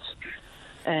services.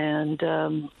 And,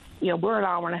 we're an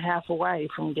hour and a half away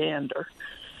from Gander.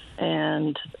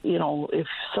 And, if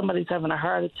somebody's having a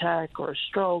heart attack or a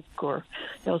stroke or,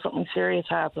 something serious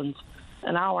happens,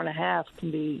 an hour and a half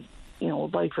can be,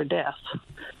 life or death.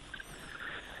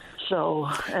 So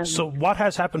what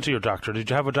has happened to your doctor? Did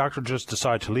you have a doctor just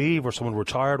decide to leave or someone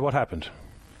retired? What happened?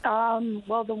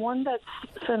 Well, the one that's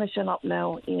finishing up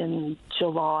now in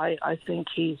July, I think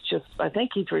he's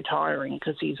retiring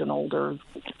because he's an older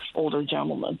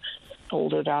gentleman,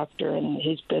 older doctor, and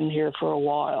he's been here for a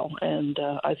while. And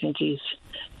I think he's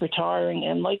retiring.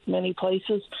 And like many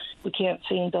places, we can't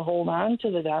seem to hold on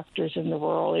to the doctors in the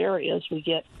rural areas. We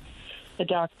get a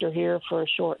doctor here for a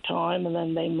short time, and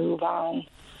then they move on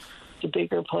to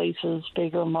bigger places,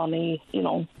 bigger money,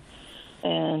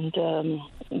 and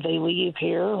they leave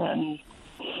here, and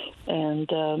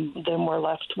then we're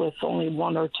left with only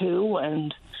one or two.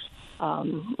 And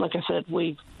like I said,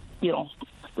 the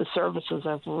services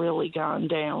have really gone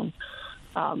down.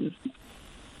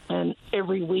 And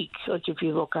every week, like if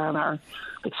you look on our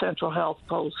central health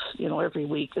posts, every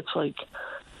week it's like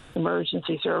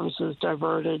emergency services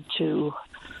diverted to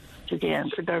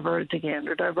Gander, diverted to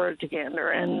Gander.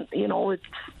 And,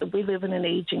 we live in an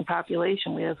aging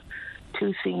population. We have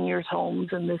 2 seniors'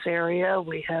 homes in this area.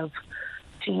 We have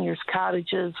seniors'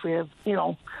 cottages. We have,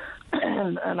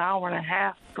 an hour and a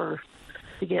half to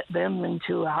get them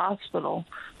into a hospital,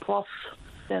 plus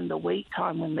then the wait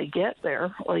time when they get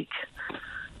there. Like,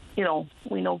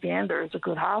 we know Gander is a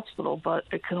good hospital, but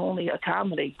it can only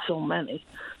accommodate so many.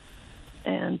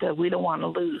 And we don't want to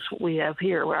lose what we have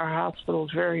here. Our hospital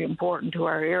is very important to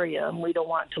our area, and we don't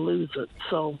want to lose it.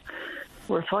 So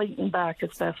we're fighting back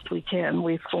as best we can.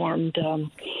 We formed a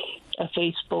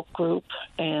Facebook group,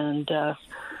 and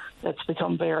that's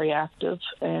become very active.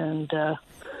 And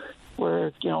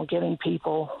we're, getting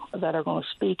people that are going to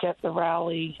speak at the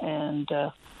rally and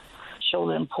show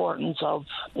the importance of,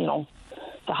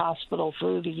 the hospital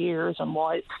through the years and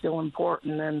why it's still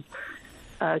important, and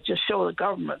just show the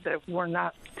government that we're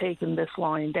not taking this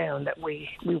line down, that we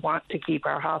want to keep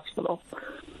our hospital.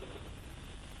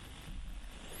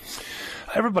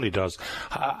 Everybody does.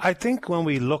 I think when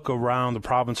we look around the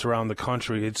province, around the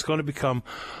country, it's going to become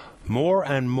more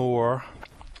and more,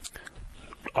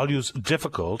 I'll use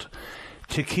difficult,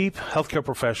 to keep healthcare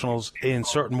professionals in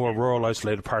certain more rural,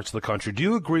 isolated parts of the country. Do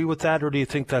you agree with that, or do you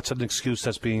think that's an excuse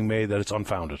that's being made that it's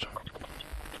unfounded?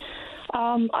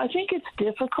 I think it's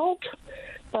difficult,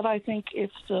 but I think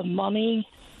if the money,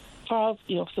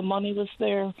 if the money was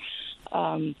there,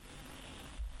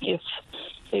 if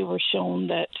they were shown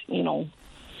that,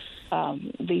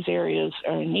 these areas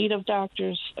are in need of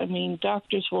doctors,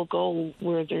 doctors will go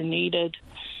where they're needed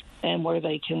and where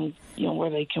they can, where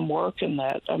they can work in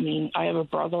that. I have a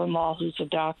brother-in-law who's a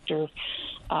doctor,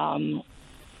 and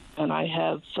I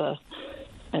have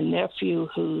a nephew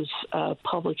who's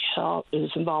public health,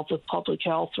 is involved with public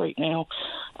health right now.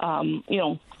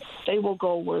 They will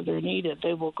go where they're needed.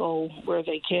 They will go where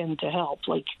they can to help.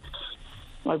 Like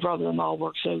my brother-in-law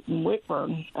works out in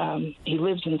Whitburn. He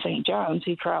lives in St. John's.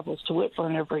 He travels to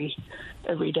Whitburn every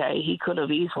day. He could have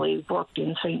easily worked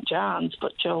in St. John's,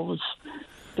 but chose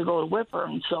to go to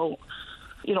Whitburn. So,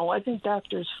 I think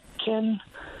doctors can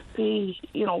be,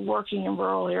 working in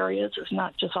rural areas. It's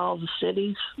not just all the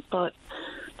cities, but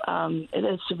it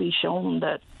is to be shown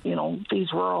that,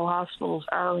 these rural hospitals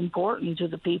are important to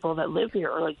the people that live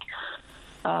here. Like,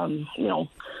 from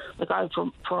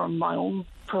my own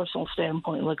personal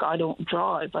standpoint, like I don't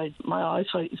drive. My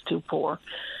eyesight is too poor.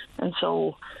 And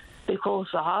so they close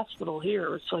the hospital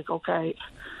here. It's like, okay,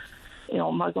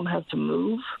 am I going to have to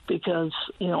move because,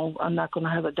 I'm not going to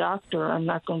have a doctor. I'm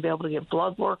not going to be able to get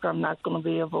blood work. I'm not going to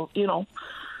be able,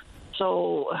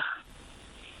 So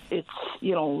it's,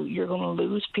 you're going to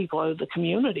lose people out of the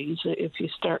communities if you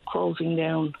start closing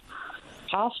down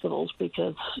hospitals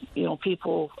because,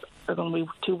 people are going to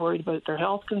be too worried about their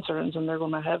health concerns and they're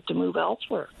going to have to move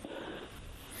elsewhere.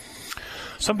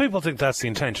 Some people think that's the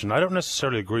intention. I don't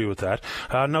necessarily agree with that.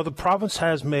 Now, the province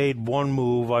has made one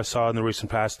move I saw in the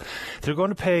recent past. They're going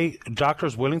to pay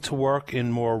doctors willing to work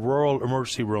in more rural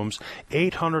emergency rooms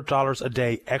 $800 a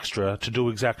day extra to do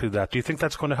exactly that. Do you think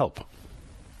that's going to help?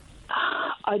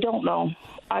 I don't know.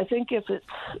 I think if it's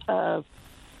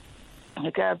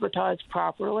advertised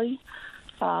properly,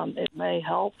 it may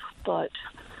help, but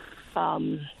I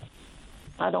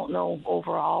don't know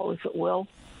overall if it will.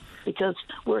 Because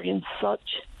we're in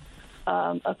such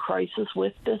a crisis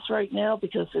with this right now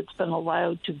because it's been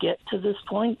allowed to get to this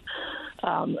point.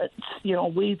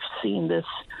 We've seen this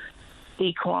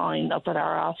decline up at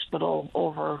our hospital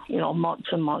over, months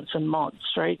and months and months,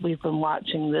 right? We've been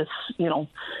watching this, and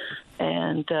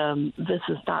this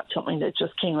is not something that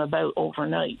just came about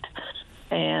overnight.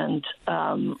 And,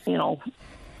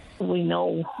 we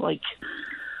know,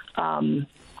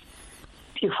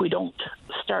 if we don't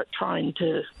start trying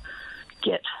to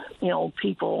get,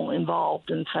 people involved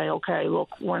and say, okay,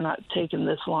 look, we're not taking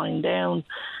this line down,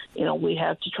 we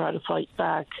have to try to fight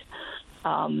back.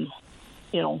 Our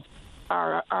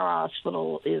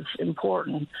hospital is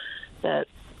important. That,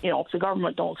 if the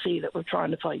government don't see that we're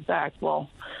trying to fight back, well,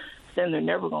 then they're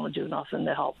never going to do nothing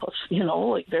to help us.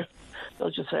 They'll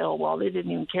just say, oh, well, they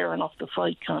didn't even care enough to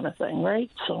fight, kind of thing,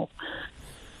 right? So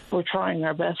we're trying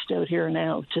our best out here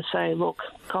now to say, look,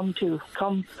 come to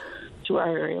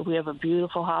our area. We have a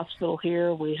beautiful hospital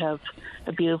here. We have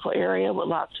a beautiful area with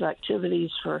lots of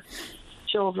activities for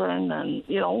children, and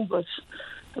there's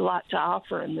a lot to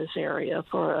offer in this area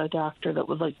for a doctor that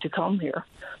would like to come here.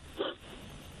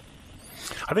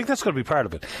 I think that's going to be part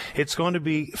of it. It's going to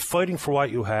be fighting for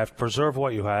what you have, preserve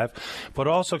what you have, but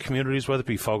also communities, whether it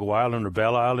be Fogo Island or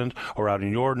Bell Island or out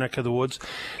in your neck of the woods,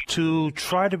 to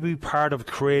try to be part of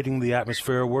creating the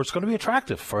atmosphere where it's going to be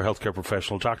attractive for a healthcare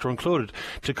professional, doctor included,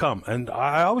 to come. And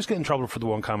I always get in trouble for the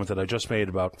one comment that I just made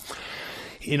about,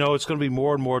 it's going to be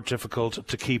more and more difficult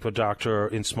to keep a doctor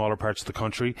in smaller parts of the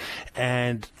country.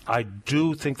 And I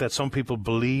do think that some people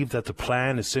believe that the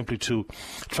plan is simply to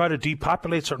try to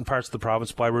depopulate certain parts of the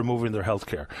province by removing their health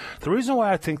care. The reason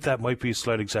why I think that might be a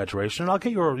slight exaggeration, and I'll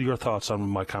get your thoughts on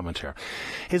my comment here,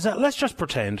 is that let's just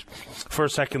pretend for a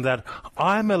second that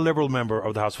I'm a Liberal member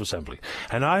of the House of Assembly,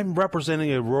 and I'm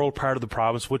representing a rural part of the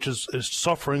province which is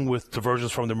suffering with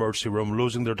diversions from the emergency room,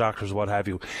 losing their doctors, what have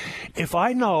you. If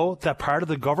I know that part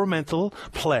of the governmental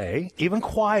play, even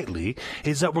quietly,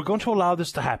 is that we're going to allow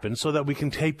this to happen so that we can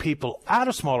take people out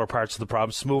of smaller parts of the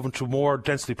province, move into more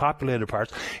densely populated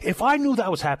parts. If I knew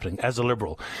that was happening as a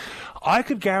Liberal, I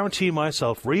could guarantee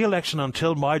myself re-election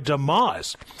until my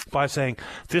demise by saying,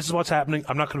 this is what's happening,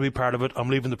 I'm not going to be part of it, I'm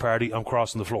leaving the party, I'm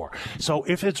crossing the floor. So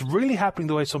if it's really happening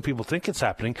the way some people think it's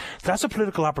happening, that's a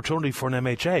political opportunity for an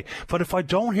MHA. But if I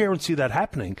don't hear and see that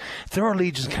happening, their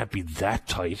allegiance can't be that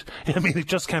tight. I mean, it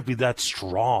just can't be that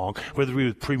strong, whether it be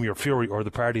with Premier Fury or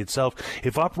the party itself.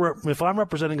 If I'm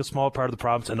representing a small part of the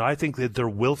province and I think that they're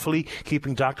willfully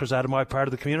keeping doctors out of my part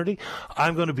of the community,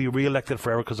 I'm going to be re-elected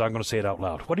forever because I'm going to say it out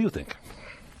loud. What do you think?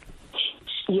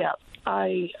 Yeah,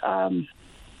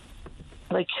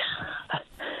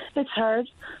 it's hard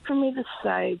for me to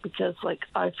say because,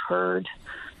 I've heard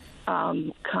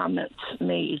comments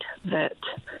made that,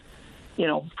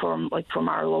 from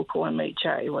our local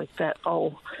MHA, that,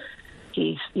 oh,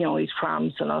 he's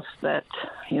promising us that,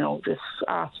 this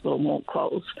hospital won't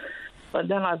close. But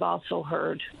then I've also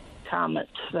heard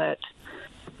comments that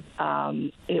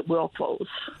it will close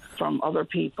from other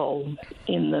people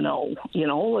in the know,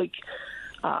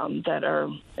 that are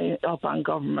up on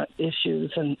government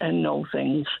issues and know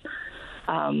things.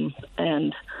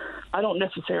 And I don't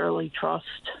necessarily trust,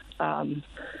 the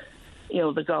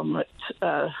government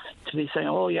to be saying,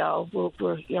 oh, yeah,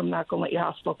 I'm not going to let your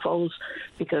hospital close,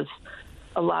 because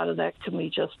a lot of that can be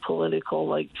just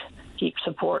political, keep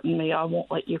supporting me, I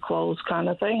won't let you close kind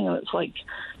of thing. And it's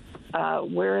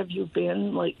where have you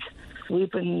been?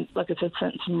 We've been, like I said,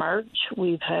 since March,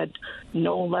 we've had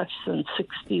no less than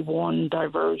 61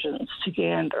 diversions to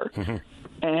Gander. Mm-hmm.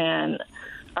 And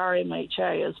our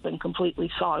MHA has been completely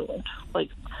silent. I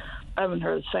haven't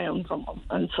heard a sound from them.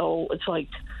 And so it's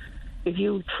if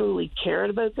you truly cared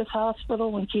about this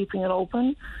hospital and keeping it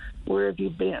open, where have you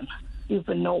been? You've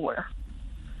been nowhere,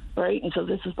 right? And so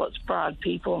this is what's brought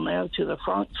people now to the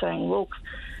front saying, look,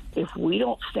 if we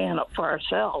don't stand up for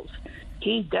ourselves,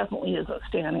 he definitely isn't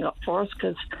standing up for us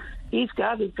because he's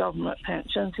got his government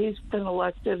pensions. He's been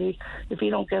elected. If he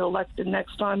don't get elected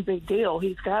next time, big deal.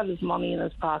 He's got his money in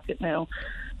his pocket now.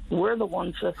 We're the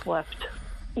ones that's left,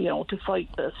 to fight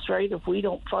this, right? If we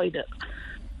don't fight it,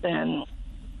 then,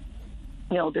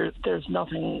 there's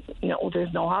nothing,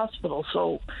 there's no hospital.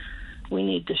 So we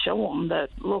need to show them that,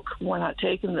 look, we're not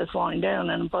taking this line down.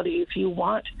 And, buddy, if you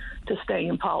want to stay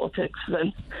in politics,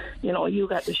 then, you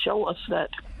got to show us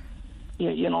that,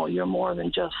 you're more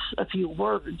than just a few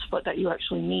words, but that you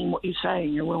actually mean what you say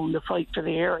and you're willing to fight for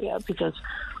the area, because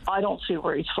I don't see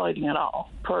where he's fighting at all.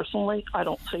 Personally, I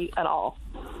don't see at all.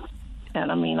 And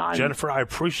Jennifer, I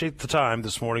appreciate the time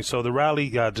this morning. So the rally,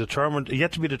 yet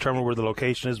to be determined where the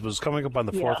location is, was coming up on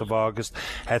the 4th of August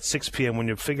at 6 p.m. When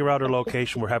you figure out our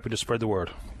location, we're happy to spread the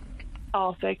word.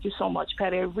 Oh, thank you so much,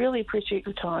 Patty. I really appreciate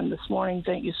your time this morning.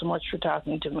 Thank you so much for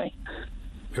talking to me.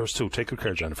 Yours too. Take good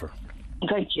care, Jennifer.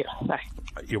 Thank you. Bye.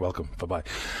 You're welcome. Bye-bye.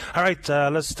 All right,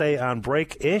 let's stay on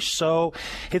break-ish. So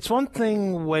it's one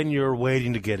thing when you're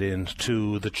waiting to get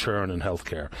into the churn in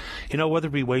healthcare. You know, whether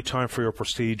it be wait time for your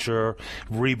procedure,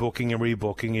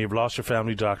 rebooking, you've lost your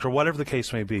family doctor, whatever the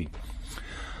case may be.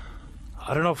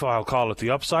 I don't know if I'll call it the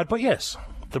upside, but yes,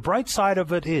 the bright side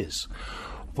of it is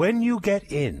when you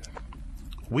get in,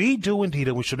 we do indeed,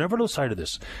 and we should never lose sight of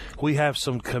this, we have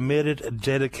some committed,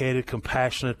 dedicated,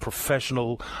 compassionate,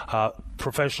 professional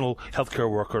healthcare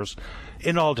workers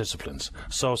in all disciplines.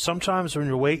 So sometimes when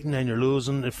you're waiting and you're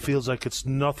losing, it feels like it's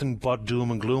nothing but doom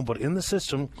and gloom. But in the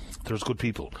system, there's good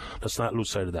people. Let's not lose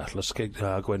sight of that. Let's go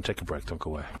ahead and take a break. Don't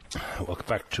go away. Welcome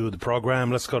back to the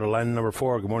program. Let's go to line number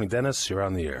 4. Good morning, Dennis. You're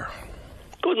on the air.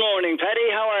 Good morning,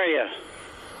 Paddy. How are you?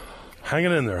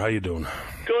 Hanging in there. How you doing?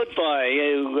 Good, boy.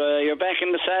 You're back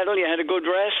in the saddle. You had a good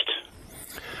rest?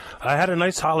 I had a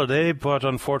nice holiday, but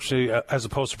unfortunately, as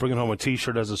opposed to bringing home a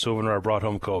T-shirt as a souvenir, I brought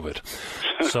home COVID.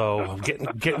 So I'm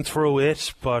getting through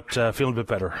it, but feeling a bit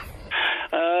better.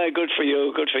 Good for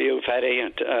you, Paddy.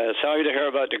 Sorry to hear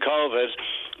about the COVID,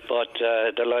 but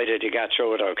delighted you got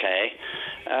through it okay.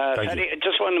 Paddy, I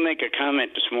just wanted to make a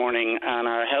comment this morning on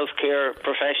our healthcare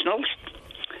professionals.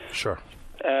 Sure.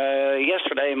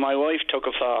 Yesterday, my wife took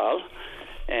a fall,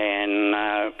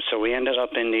 and so we ended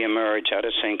up in the Emerge out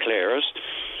of St. Clair's.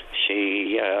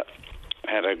 She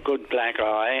had a good black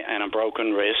eye and a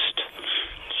broken wrist.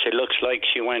 She looks like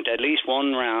she went at least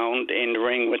one round in the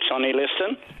ring with Sonny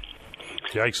Liston.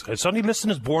 Yikes. Sonny Liston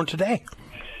is born today.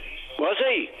 Was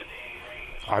he?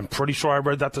 I'm pretty sure I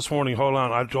read that this morning. Hold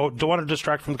on. I don't want to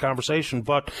distract from the conversation,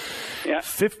 but yeah.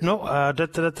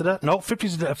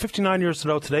 59 years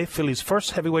ago today, Philly's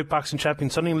first heavyweight boxing champion,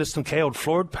 Sonny Liston, KO'd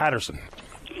Floyd Patterson.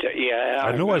 Yeah,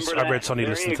 I knew I read Sonny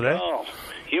Liston today. Go.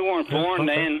 You weren't born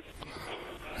then.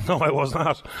 No, I was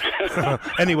not.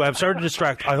 Anyway, I'm sorry to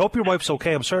distract. I hope your wife's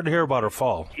okay. I'm sorry to hear about her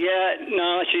fall. Yeah,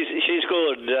 no, she's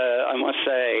good. I must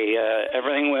say,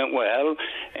 everything went well,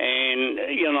 and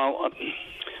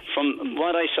from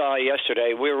what I saw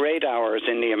yesterday, we were 8 hours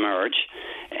in the Emerge,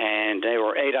 and they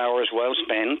were 8 hours well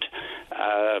spent.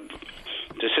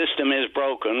 The system is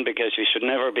broken because you should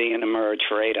never be in Emerge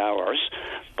for 8 hours,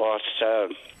 but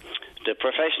the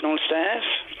professional staff,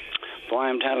 boy,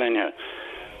 I'm telling you,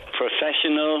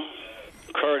 professional,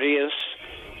 courteous,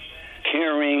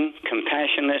 caring,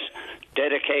 compassionate,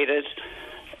 dedicated,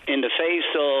 in the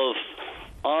face of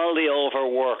all the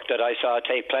overwork that I saw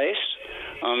take place.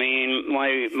 I mean,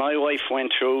 my wife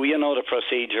went through, the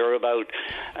procedure about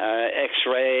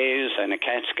X-rays and a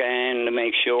CAT scan to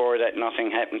make sure that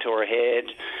nothing happened to her head,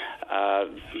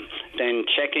 then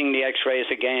checking the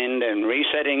X-rays again, then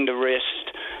resetting the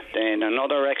wrist, then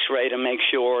another X-ray to make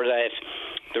sure that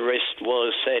the wrist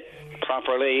was set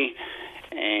properly,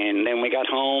 and then we got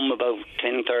home about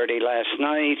 10:30 last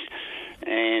night,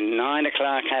 and 9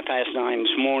 o'clock, 9:30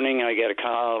 this morning, I get a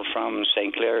call from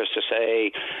St. Clair's to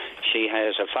say she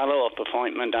has a follow-up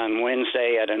appointment on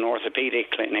Wednesday at an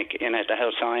orthopedic clinic in at the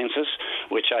Health Sciences,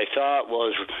 which I thought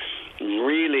was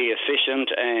really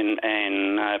efficient and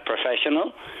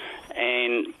professional.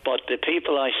 But the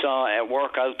people I saw at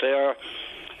work out there,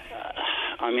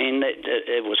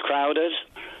 it was crowded,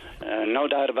 no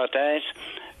doubt about that.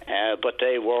 But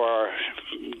they were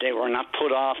not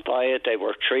put off by it. They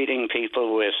were treating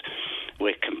people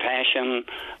with compassion.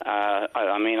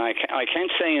 I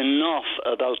can't say enough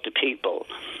about the people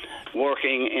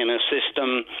working in a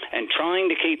system and trying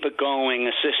to keep it going,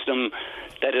 a system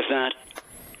that is not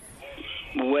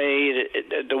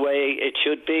the way it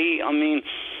should be. I mean,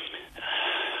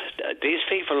 these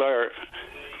people are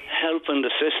helping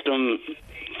the system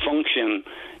function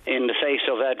in the face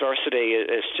of adversity.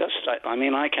 It's just,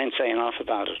 I can't say enough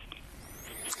about it.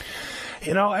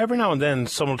 Every now and then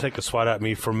someone will take a swat at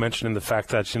me for mentioning the fact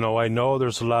that, I know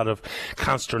there's a lot of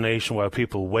consternation while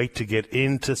people wait to get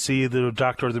in to see the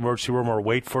doctor or the emergency room or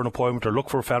wait for an appointment or look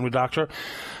for a family doctor.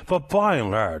 But by and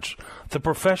large, the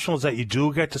professionals that you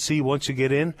do get to see once you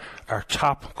get in are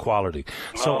top quality.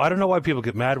 So I don't know why people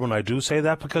get mad when I do say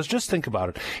that, because just think about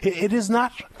it. It is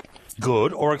not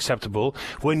good or acceptable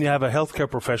when you have a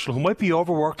healthcare professional who might be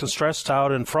overworked and stressed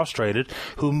out and frustrated,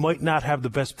 who might not have the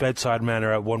best bedside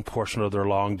manner at one portion of their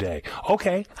long day.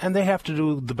 Okay, and they have to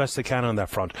do the best they can on that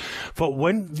front. But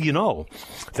when you know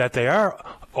that they are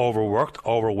overworked,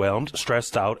 overwhelmed,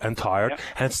 stressed out and tired,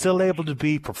 and still able to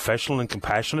be professional and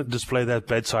compassionate, display that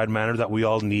bedside manner that we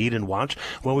all need and want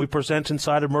when we present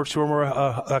inside an emergency room or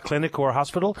a clinic or a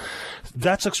hospital,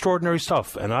 that's extraordinary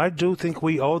stuff. And I do think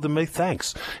we owe them a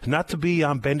thanks. Not to be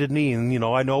on bended knee, and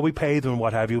I know we pay them and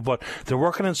what have you, but they're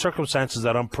working in circumstances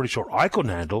that I'm pretty sure I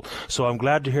couldn't handle. So I'm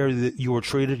glad to hear that you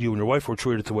and your wife were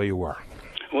treated the way you were.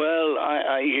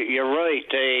 you're right.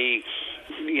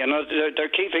 They're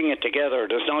keeping it together.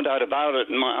 There's no doubt about it.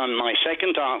 My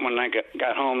second thought when I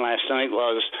got home last night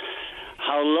was,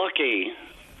 how lucky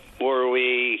were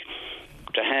we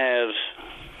to have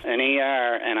an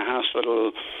ER and a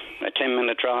hospital a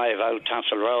 10-minute drive out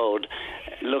Topsail Road,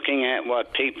 looking at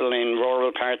what people in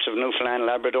rural parts of Newfoundland,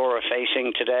 Labrador are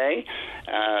facing today,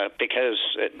 because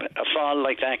a fall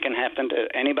like that can happen to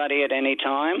anybody at any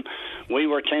time. We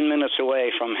were 10 minutes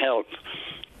away from help.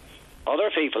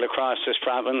 Other people across this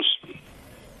province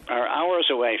are hours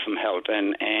away from help,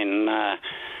 and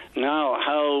now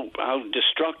how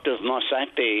destructive must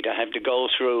that be to have to go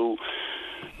through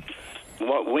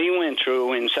what we went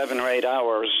through in 7 or 8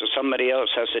 hours. Somebody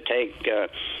else has to take a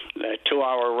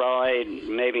 2-hour ride,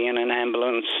 maybe in an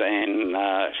ambulance, and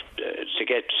to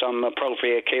get some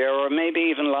appropriate care, or maybe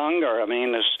even longer. I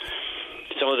mean, there's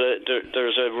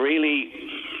a really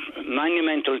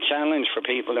monumental challenge for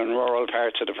people in rural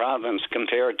parts of the province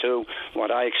compared to what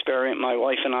my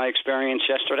wife and I experienced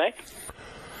yesterday.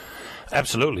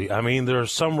 Absolutely. I mean, there are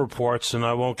some reports, and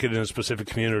I won't get into specific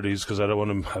communities because I don't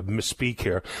want to misspeak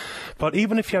here, but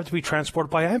even if you have to be transported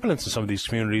by ambulance in some of these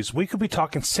communities, we could be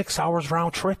talking 6 hours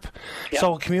round trip. Yep.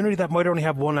 So a community that might only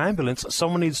have one ambulance,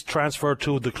 someone needs transferred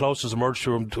to the closest emergency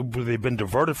room where they've been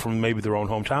diverted from maybe their own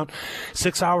hometown.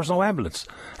 6 hours, no ambulance.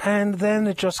 And then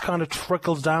it just kind of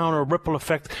trickles down, or a ripple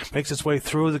effect makes its way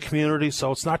through the community.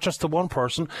 So it's not just the one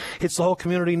person, it's the whole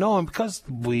community knowing, because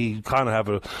we kind of have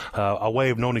a way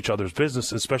of knowing each other's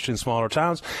business, especially in smaller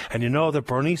towns, and you know that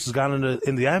Bernice has gone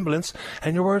in the ambulance,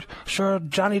 and you're worried, sure,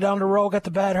 Johnny down the road got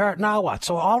the bad heart, now what?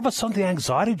 So all of a sudden the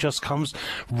anxiety just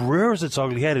rears its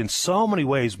ugly head in so many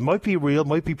ways. Might be real,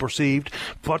 might be perceived,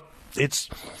 but it's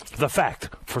the fact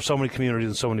for so many communities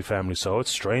and so many families. So it's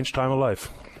a strange time of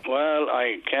life. Well,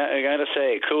 I got to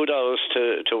say kudos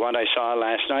to what I saw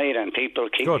last night, and people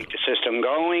keeping the system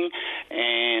going,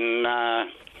 and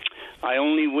I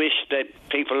only wish that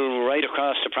people right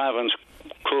across the province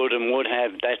could and would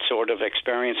have that sort of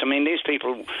experience. I mean, these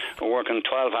people are working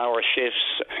 12-hour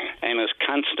shifts, and there's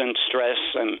constant stress,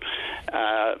 and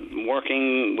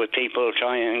working with people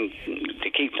trying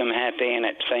to keep them happy and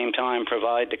at the same time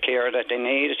provide the care that they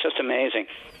need. It's just amazing.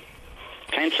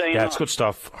 Can't say enough. It's good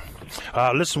stuff.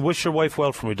 Listen, wish your wife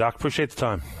well for me, Doc. Appreciate the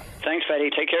time. Thanks,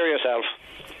 Betty. Take care of yourself.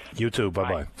 You too.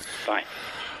 Bye-bye. Bye.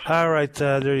 All right,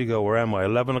 there you go. Where am I?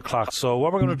 11 o'clock. So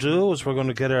what we're going to do is we're going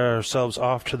to get ourselves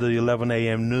off to the 11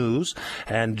 a.m. news.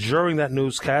 And during that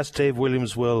newscast, Dave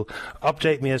Williams will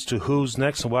update me as to who's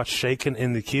next and what's shaking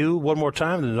in the queue. One more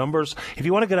time, the numbers. If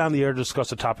you want to get on the air to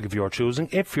discuss a topic of your choosing,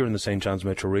 if you're in the St. John's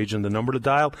metro region, the number to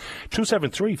dial,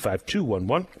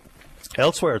 273-5211.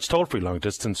 Elsewhere, it's toll-free long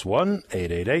distance,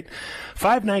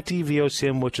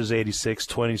 1-888-590-VOCM, which is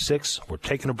 8626. We're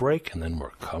taking a break, and then we're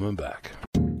coming back.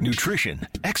 Nutrition,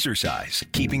 exercise,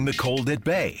 keeping the cold at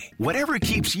bay. Whatever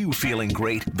keeps you feeling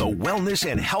great, the Wellness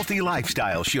and Healthy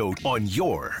Lifestyle Show on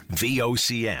your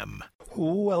VOCM.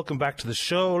 Welcome back to the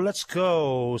show. Let's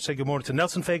go say good morning to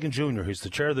Nelson Fagan Jr. He's the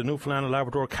chair of the Newfoundland and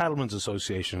Labrador Cattlemen's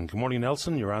Association. Good morning,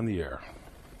 Nelson. You're on the air.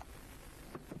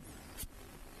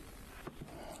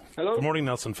 Hello? Good morning,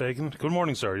 Nelson Fagan. Good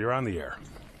morning, sir. You're on the air.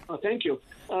 Thank you.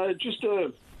 Just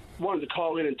wanted to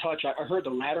call in and touch. I heard the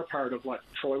latter part of what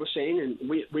Troy was saying, and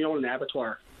we own an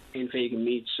abattoir in Fagan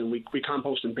Meats, and we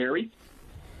compost and bury.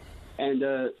 And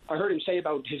I heard him say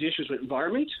about his issues with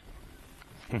environment.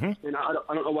 Mm-hmm. And I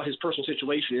don't know what his personal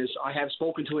situation is. I have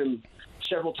spoken to him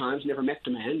several times, never met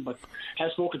the man, but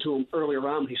have spoken to him earlier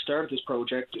on when he started this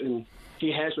project, and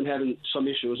he has been having some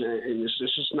issues, and it's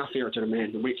just not fair to the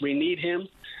man. We need him.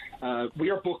 We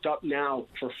are booked up now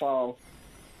for fall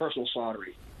personal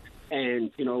slaughtering. And,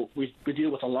 you know, we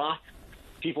deal with a lot.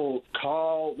 People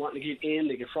call, wanting to get in.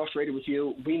 They get frustrated with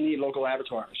you. We need local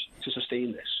abattoirs to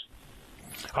sustain this.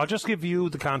 I'll just give you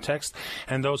the context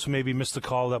and those who maybe missed the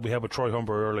call that we had with Troy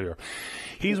Humber earlier.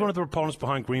 He's one of the proponents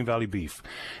behind Green Valley Beef.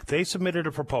 They submitted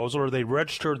a proposal, or they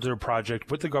registered their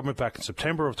project with the government back in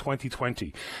September of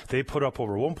 2020. They put up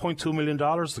over $1.2 million.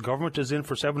 The government is in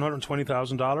for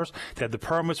 $720,000. They had the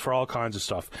permits for all kinds of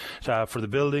stuff, for the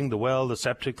building, the well, the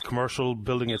septic, the commercial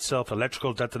building itself,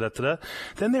 electrical, da-da-da-da-da.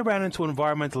 Then they ran into an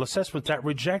environmental assessment that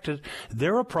rejected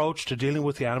their approach to dealing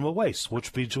with the animal waste, which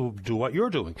would be to do what you're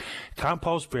doing.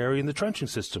 compost, bury, and the trenching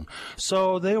system.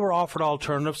 So they were offered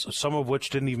alternatives, some of which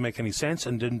didn't even make any sense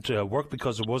and didn't work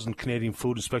because there wasn't Canadian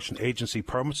Food Inspection Agency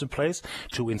permits in place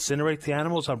to incinerate the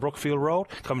animals on Brookfield Road,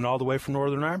 coming all the way from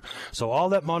Northern Ireland. So all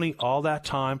that money, all that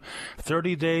time,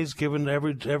 30 days given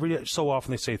every so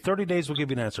often they say 30 days will give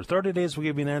you an answer. 30 days will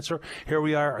give you an answer. Here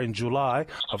we are in July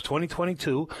of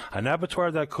 2022, an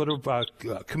abattoir that could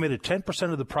have committed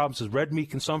 10% of the province's red meat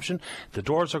consumption. The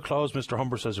doors are closed. Mr.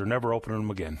 Humber says they're never opening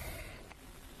them again.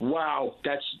 Wow,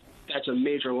 that's a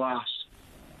major loss.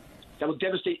 That would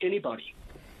devastate anybody.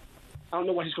 I don't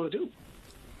know what he's going to do.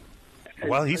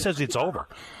 Well, he says it's over.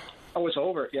 Oh, it's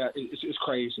over. Yeah, it's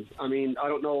crazy. I mean, I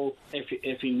don't know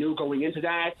if he knew going into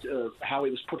that, how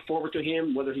it was put forward to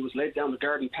him, whether he was led down the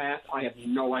garden path. I have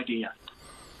no idea.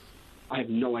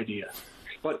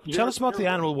 But tell us about the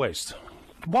animal waste.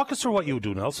 Walk us through what you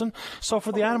do, Nelson. So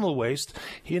for the animal waste,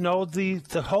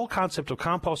 the whole concept of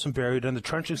compost and buried and the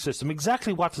trenching system,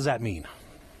 exactly what does that mean?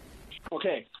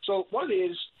 Okay, so what it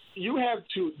is, you have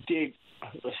to dig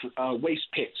waste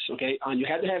pits, okay? And you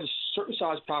have to have a certain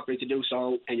size property to do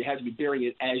so, and you have to be burying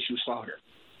it as you slaughter.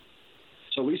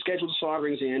 So we schedule the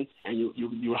slaughterings in, and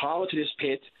you haul it to this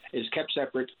pit. It's kept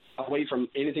separate, away from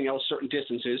anything else, certain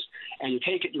distances, and you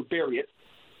take it, you bury it,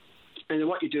 and then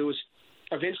what you do is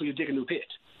eventually you dig a new pit.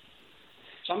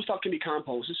 Some stuff can be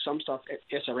composted. Some stuff at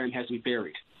SRM has to be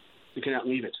buried. You cannot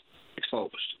leave it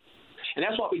exposed. And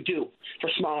that's what we do for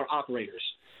smaller operators.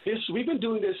 We've been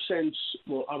doing this since,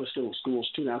 well, I was still in school,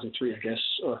 2003, I guess.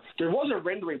 There was a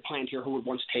rendering plant here who would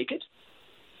once take it,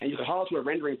 and you could haul it to a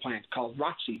rendering plant called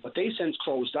Roxy, but they since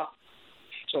closed up.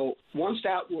 So once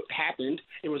that happened,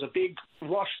 it was a big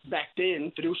rush back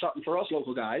then to do something for us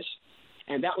local guys,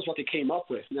 and that was what they came up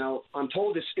with. Now, I'm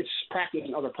told it's practiced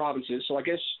in other provinces, so I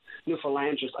guess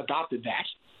Newfoundland just adopted that,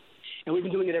 and we've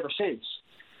been doing it ever since.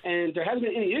 And there hasn't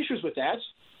been any issues with that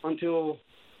until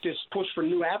this push for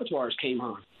new abattoirs came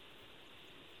on.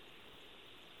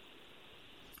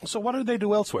 So what do they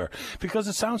do elsewhere? Because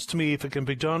it sounds to me, if it can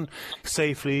be done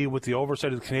safely with the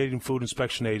oversight of the Canadian Food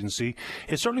Inspection Agency,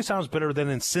 it certainly sounds better than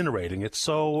incinerating it.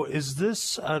 So is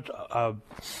this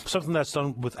something that's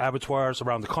done with abattoirs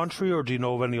around the country, or do you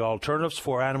know of any alternatives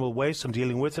for animal waste and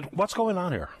dealing with it? What's going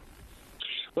on here?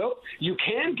 Well, you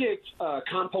can get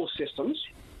compost systems,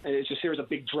 and it's a series of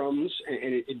big drums,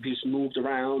 and it just moved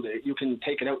around. You can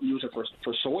take it out and use it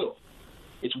for soil.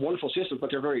 It's a wonderful system, but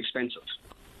they're very expensive.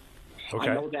 Okay.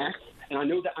 I know that, and I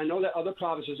know that other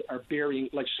provinces are burying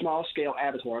like small scale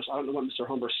abattoirs. I don't know what Mr.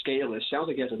 Humber's scale is. Sounds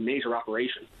like he has a major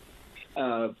operation.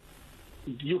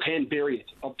 You can bury it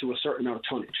up to a certain amount of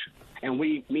tonnage, and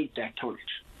we meet that tonnage.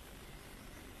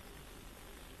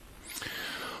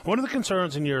 One of the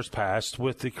concerns in years past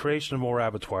with the creation of more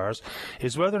abattoirs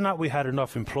is whether or not we had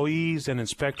enough employees and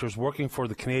inspectors working for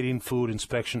the Canadian Food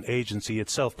Inspection Agency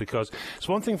itself, because it's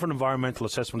one thing for an environmental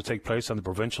assessment to take place on the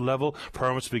provincial level,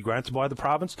 permits to be granted by the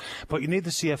province, but you need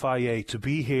the CFIA to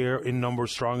be here in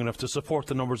numbers strong enough to support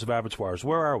the numbers of abattoirs.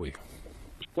 Where are we?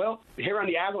 Well, here on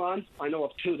the Avalon, I know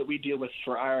of two that we deal with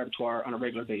for our abattoir on a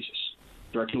regular basis.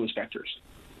 There are two inspectors.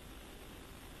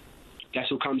 That's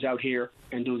who comes out here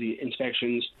and do the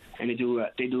inspections, and they do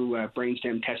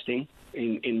brainstem testing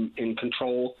in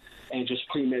control and just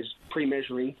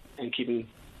pre-measuring and keeping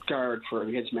guard for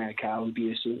against mad cow and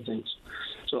BSC and things.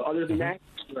 So other than that,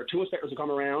 there are two inspectors who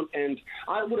come around, and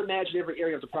I would imagine every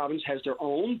area of the province has their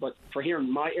own, but for here in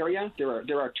my area,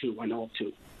 there are two. I know of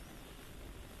two.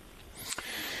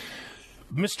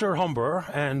 Mr. Humber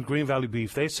and Green Valley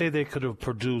Beef, they say they could have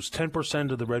produced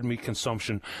 10% of the red meat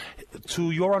consumption.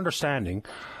 To your understanding,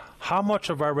 how much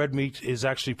of our red meat is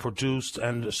actually produced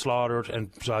and slaughtered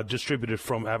and distributed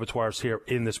from abattoirs here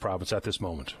in this province at this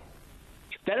moment?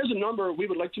 That is a number we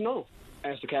would like to know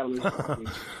as the cattlemen.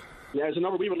 That is a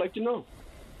number we would like to know.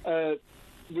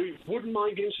 We wouldn't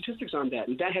mind getting statistics on that,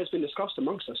 and that has been discussed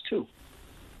amongst us too.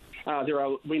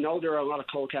 We know there are a lot of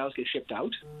cold cows get shipped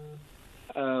out.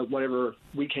 Whatever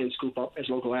we can scoop up as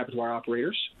local abattoir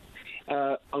operators.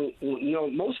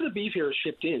 Most of the beef here is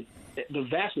shipped in. The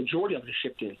vast majority of it is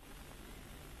shipped in.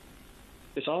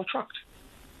 It's all trucked.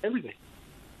 Everything.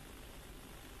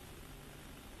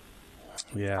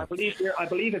 Yeah. I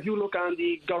believe if you look on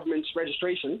the government's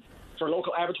registration for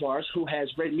local abattoirs who has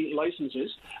red meat licenses,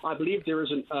 I believe there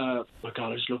is I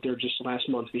just looked there just last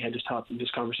month. We had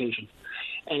this conversation.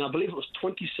 And I believe it was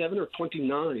 27 or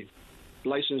 29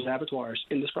 licensed abattoirs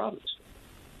in this province.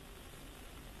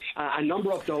 A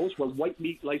number of those were white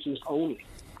meat licensed only.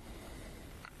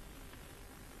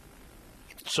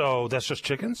 So that's just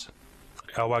chickens?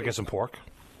 Oh, I guess, and pork?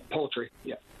 Poultry,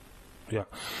 yeah. Yeah.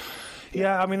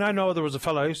 Yeah, I mean, I know there was a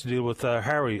fellow I used to deal with,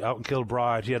 Harry, out in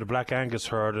Kilbride. He had a Black Angus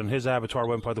herd, and his abattoir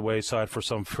went by the wayside for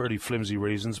some pretty flimsy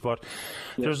reasons. But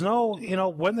there's no,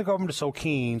 when the government is so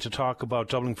keen to talk about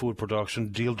doubling food production,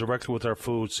 deal directly with our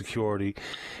food security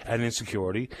and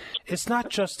insecurity, it's not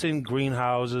just in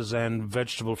greenhouses and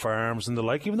vegetable farms and the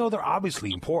like, even though they're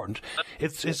obviously important.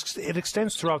 It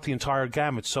extends throughout the entire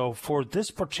gamut. So for this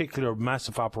particular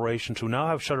massive operation to now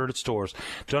have shuttered its doors,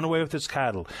 done away with its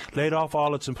cattle, laid off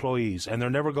all its employees, and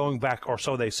they're never going back, or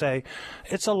so they say,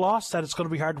 it's a loss that it's going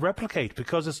to be hard to replicate,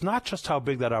 because it's not just how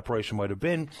big that operation might have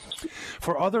been.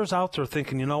 For others out there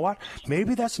thinking, you know what,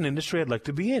 maybe that's an industry I'd like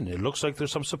to be in. It looks like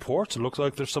there's some supports. It looks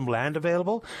like there's some land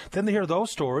available. Then they hear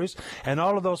those stories, and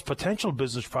all of those potential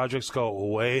business projects go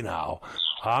away now.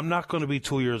 I'm not going to be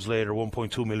 2 years later,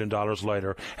 $1.2 million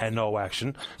later, and no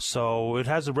action. So it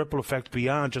has a ripple effect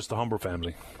beyond just the Humber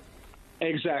family.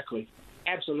 Exactly.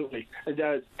 Absolutely.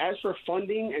 As for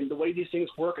funding and the way these things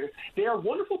work, there are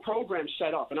wonderful programs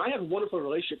set up, and I have a wonderful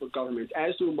relationship with government,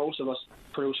 as do most of us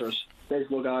producers,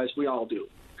 vegetable guys, we all do.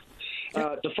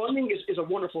 The funding is a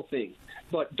wonderful thing,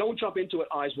 but don't jump into it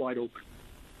eyes wide open.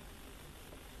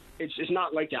 It's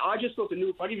not like that. I'll give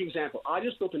you an example. I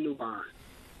just built a new barn,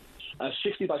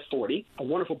 60 by 40, a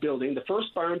wonderful building. The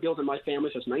first barn built in my family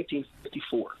since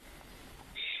 1954.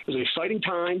 It was an exciting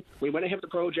time. We went ahead with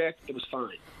the project. It was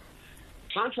fine.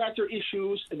 Contractor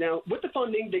issues. Now, with the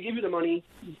funding, they give you the money.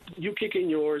 You kick in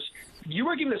yours. You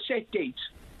are given a set date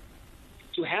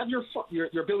to have your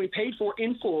building paid for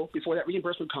in full before that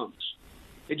reimbursement comes.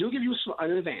 They do give you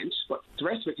an advance, but the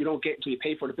rest of it you don't get until you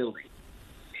pay for the building.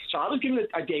 So I was given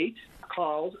a date,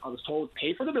 called. I was told,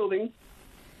 pay for the building,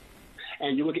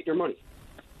 and you will get your money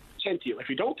sent to you. If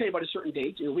you don't pay by a certain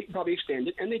date, we can probably extend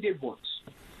it, and they did once.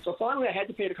 So finally, I had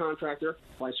to pay the contractor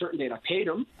by a certain date. I paid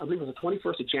him. I believe it was the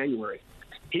 21st of January.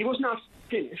 He was not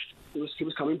finished. He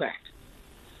was coming back.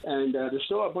 And there's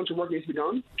still a bunch of work needs to be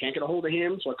done. Can't get a hold of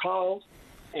him, so I called,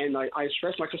 and I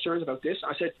expressed my concerns about this.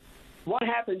 I said, what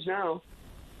happens now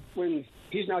when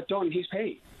he's not done and he's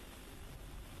paid?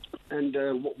 And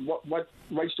what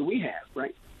rights do we have,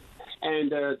 right?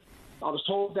 And I was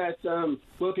told that,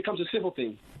 it becomes a civil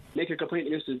thing. Make a complaint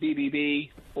against the DBB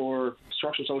or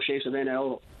Structural Association of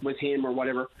NL with him or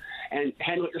whatever, and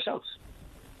handle it yourself.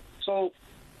 So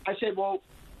I said, well,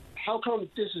 how come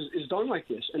this is done like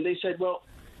this? And they said, well,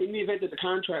 in the event that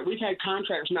we've had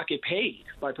contractors not get paid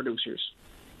by producers,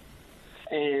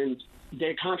 and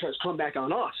their contracts come back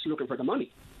on us looking for the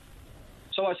money.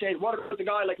 So I said, what about the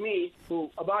guy like me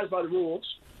who abides by the rules,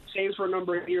 saves for a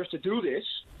number of years to do this,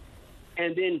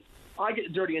 and then I get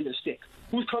the dirty end of the stick?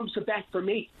 Who comes to bat for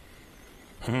me?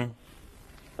 Mm-hmm.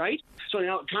 Right? So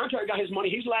now the contractor got his money.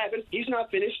 He's laughing. He's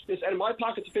not finished. It's out of my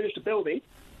pocket to finish the building.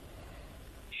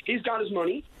 He's got his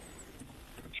money.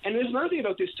 And there's another thing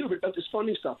about this, too, about this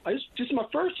funding stuff. This is my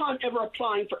first time ever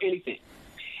applying for anything.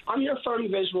 I'm here farming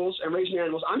vegetables and raising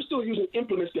animals. I'm still using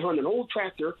implements behind an old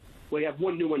tractor. We have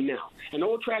one new one now. An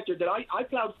old tractor that I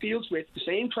plowed fields with, the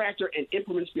same tractor and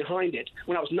implements behind it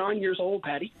when I was 9 years old,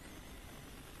 Patty.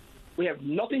 We have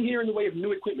nothing here in the way of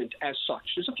new equipment as such.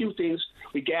 There's a few things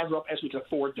we gather up as we can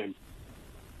afford them.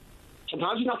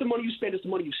 Sometimes it's not the money you spend, it's the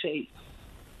money you save.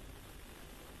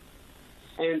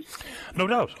 And no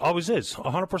doubt, always is,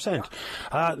 100%.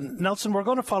 Nelson, we're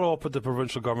going to follow up with the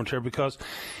provincial government here because,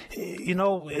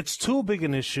 it's too big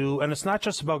an issue, and it's not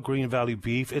just about Green Valley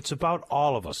beef, it's about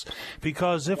all of us.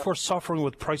 Because if we're suffering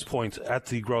with price points at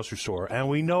the grocery store, and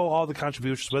we know all the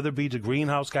contributions, whether it be to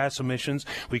greenhouse gas emissions,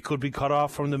 we could be cut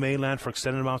off from the mainland for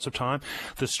extended amounts of time.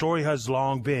 The story has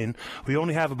long been, we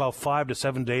only have about 5 to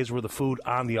 7 days worth of food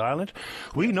on the island.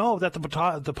 We know that the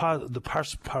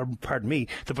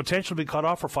potential to be cut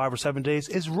off for 5 or 7 days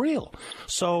is real.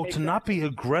 So to not be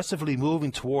aggressively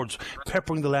moving towards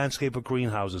peppering the landscape of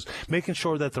greenhouses, making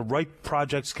sure that the right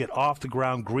projects get off the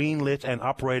ground, green-lit and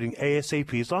operating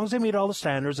ASAP, as long as they meet all the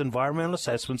standards, environmental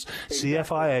assessments,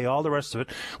 CFIA, all the rest of it,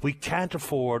 we can't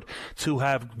afford to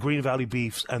have Green Valley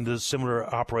beefs and the similar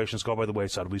operations go by the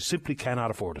wayside. We simply cannot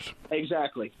afford it.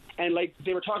 Exactly. And like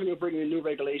they were talking about bringing in new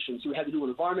regulations, we had to do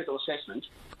an environmental assessment.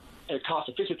 It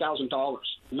cost $50,000.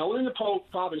 No one in the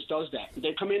province does that.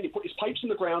 They come in, they put these pipes in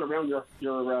the ground around your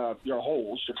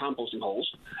holes, your composting holes.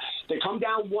 They come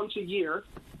down once a year.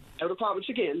 Out of the province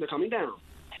again, they're coming down.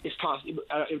 It's cost.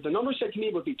 The number said to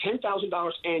me would be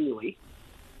 $10,000 annually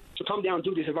to come down and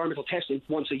do this environmental testing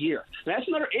once a year. Now, that's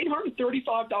another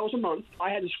 $835 a month I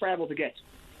had to scrabble to get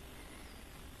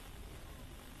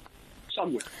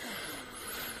somewhere.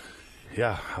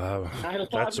 Yeah,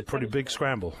 that's a pretty big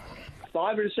scramble.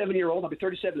 5 and 7-year-old, I'll be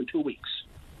 37 in 2 weeks.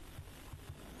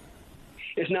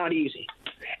 It's not easy.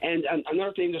 And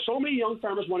another thing, there's so many young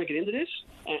farmers want to get into this,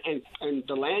 and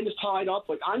the land is tied up.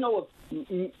 Like, I know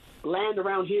of land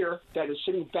around here that is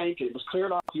sitting vacant. It was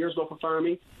cleared off years ago for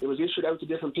farming. It was issued out to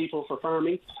different people for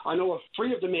farming. I know of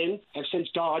 3 of the men have since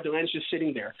died. The land is just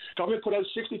sitting there. Government put out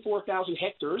 64,000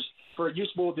 hectares for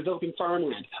usable developing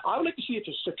farmland. I would like to see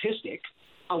a statistic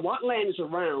on what land is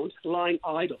around lying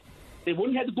idle. They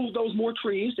wouldn't have to bulldoze more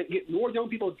trees that get more young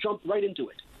people to jump right into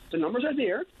it. The numbers are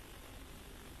there.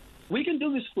 We can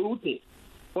do this food thing,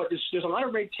 but there's a lot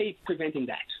of red tape preventing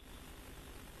that.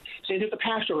 Same with the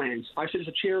pasture lands. I sit as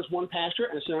a chair as one pasture,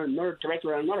 and I sit on another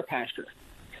director on another pasture.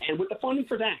 And with the funding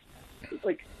for that,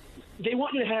 like, they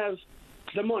want you to have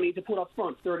the money to put up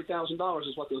front. $30,000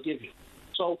 is what they'll give you.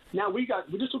 So now we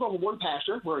just took over one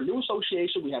pasture. We're a new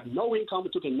association. We have no income. We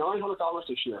took in $900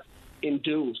 this year in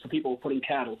dues for people putting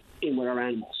cattle in with our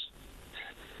animals.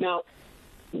 Now,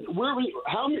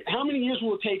 how many years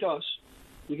will it take us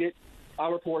to get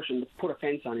our portion to put a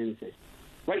fence on anything?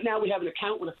 Right now we have an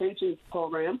account with a fencing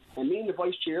program, and me and the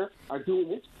vice chair are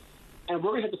doing it, and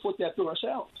we're going to have to foot that through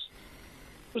ourselves.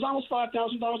 There's almost $5,000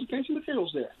 of fencing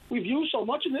materials there. We've used so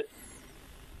much of it.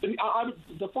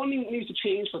 The funding needs to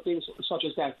change for things such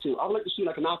as that, too. I would like to see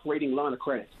like an operating line of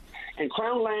credit. And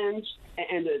Crown Lands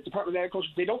and the Department of Agriculture,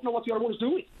 they don't know what the other one's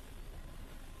doing.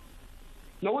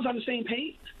 No one's on the same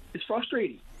page. It's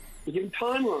frustrating. We're giving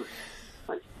timelines.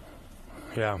 Right?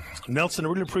 Yeah. Nelson, I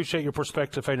really appreciate your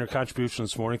perspective and your contribution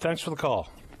this morning. Thanks for the call.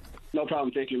 No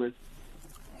problem. Thank you, man.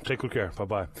 Take good care.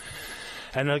 Bye-bye.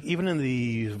 And even in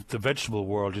the vegetable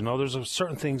world, there's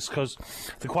certain things, because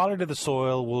the quality of the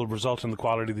soil will result in the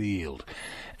quality of the yield.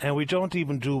 And we don't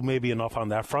even do maybe enough on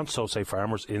that front, so say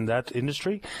farmers in that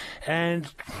industry.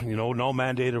 And, no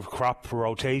mandate of crop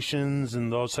rotations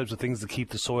and those types of things to keep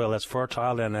the soil as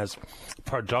fertile and as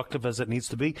productive as it needs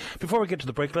to be. Before we get to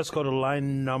the break, let's go to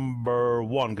line number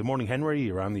 1. Good morning, Henry.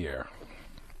 You're on the air.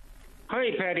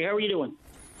 Hi, Paddy. How are you doing?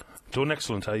 Doing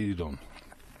excellent. How are you doing?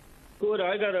 Good.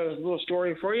 I got a little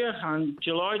story for you. On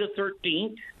July the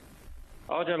 13th,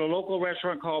 I was at a local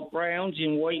restaurant called Brown's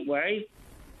in White Way.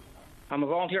 I'm a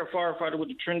volunteer firefighter with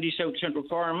the Trinity South Central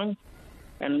Firemen,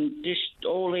 and this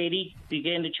old lady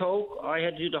began to choke. I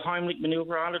had to do the Heimlich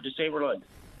maneuver on her to save her life.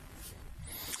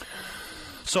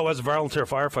 So as a volunteer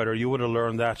firefighter, you would have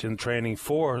learned that in training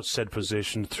for said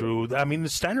position through, the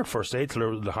standard first aid,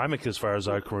 the Heimlich, as far as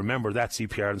I can remember, that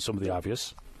CPR and some of the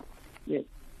obvious. Yeah.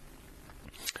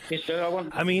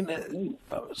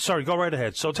 Sorry, go right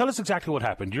ahead. So tell us exactly what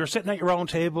happened. You're sitting at your own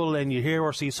table and you hear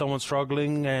or see someone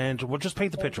struggling, and we'll just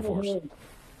paint the picture for us.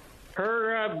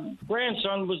 Her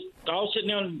grandson was all sitting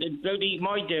down about to eat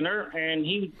my dinner, and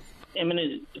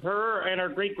her and her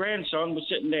great-grandson was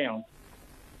sitting down.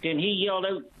 Then he yelled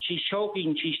out, she's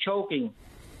choking.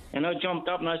 And I jumped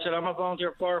up and I said, I'm a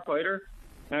volunteer firefighter,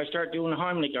 and I started doing the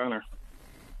Heimlich on her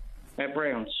at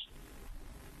Brown's.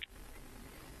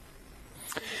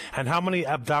 And how many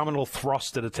abdominal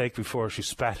thrusts did it take before she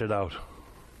spat it out?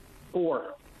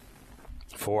 4.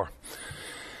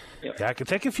 Yep. Yeah, it could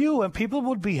take a few, and people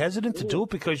would be hesitant to do it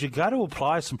because you got to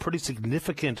apply some pretty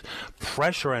significant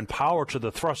pressure and power to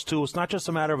the thrust too. It's not just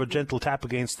a matter of a gentle tap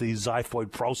against the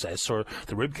xiphoid process or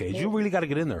the rib cage. You really got to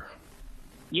get in there.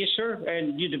 Yes, sir.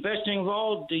 And the best thing of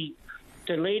all, the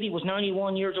lady was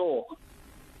 91 years old.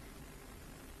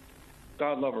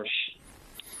 God love her.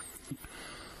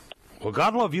 Well,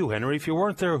 God love you, Henry. If you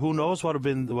weren't there, who knows what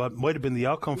might have been the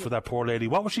outcome for that poor lady.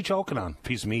 What was she choking on?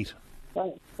 Piece of meat?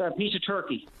 A piece of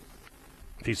turkey.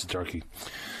 Piece of turkey.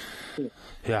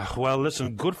 Yeah, well,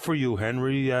 listen, good for you,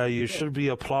 Henry. You should be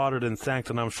applauded and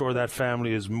thanked, and I'm sure that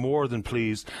family is more than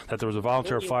pleased that there was a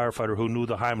volunteer firefighter who knew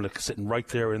the Heimlich sitting right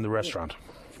there in the restaurant.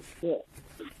 Yeah.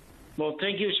 Well,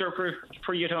 thank you, sir,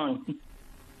 for your time.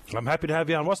 I'm happy to have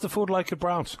you on. What's the food like at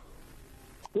Brown's?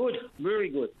 Good, very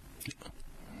good.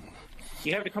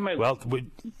 You have to come out.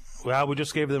 Well, we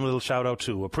just gave them a little shout-out,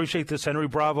 too. Appreciate this, Henry.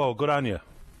 Bravo. Good on you.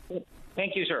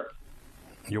 Thank you, sir.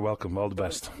 You're welcome. All the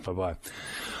best. Bye-bye.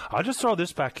 I'll just throw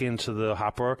this back into the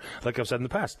hopper, like I've said in the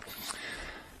past.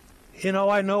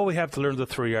 I know we have to learn the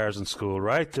 3 R's in school,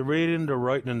 right? The reading, the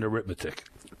writing, and the arithmetic.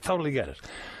 Totally get it.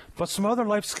 But some other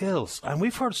life skills. And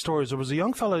we've heard stories. There was a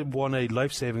young fellow who won a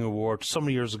life-saving award some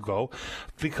years ago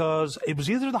because it was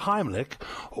either the Heimlich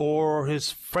or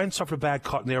his friend suffered a bad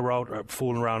cut and they were out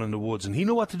fooling around in the woods, and he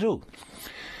knew what to do.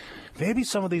 Maybe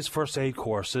some of these first aid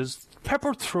courses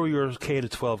peppered through your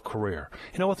K-12 career.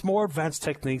 With more advanced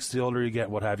techniques, the older you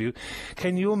get, what have you.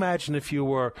 Can you imagine if you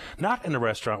were not in a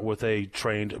restaurant with a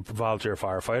trained volunteer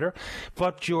firefighter,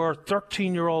 but your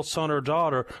 13-year-old son or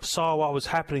daughter saw what was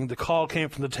happening, the call came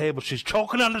from the table, she's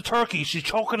choking on the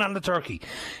turkey,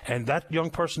 and that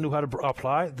young person knew how to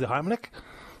apply the Heimlich?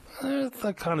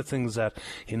 the kind of things that,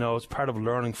 it's part of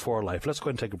learning for life. Let's go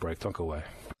ahead and take a break. Don't go away.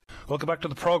 Welcome back to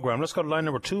the programme. Let's go to line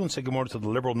number 2 and say good morning to the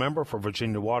Liberal member for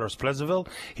Virginia Waters Pleasantville.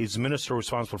 He's the Minister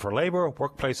responsible for Labour,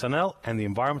 Workplace NL and the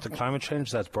Environment and Climate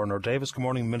Change. That's Bernard Davis. Good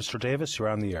morning, Minister Davis. You're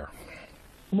on the air.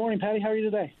 Good morning, Paddy. How are you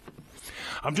today?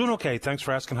 I'm doing okay. Thanks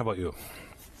for asking. How about you?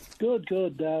 Good.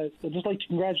 I'd just like to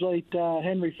congratulate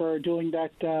Henry for doing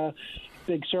that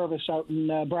big service out in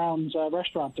Brown's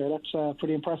restaurant there. That's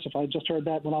pretty impressive. I just heard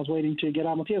that when I was waiting to get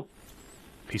on with you.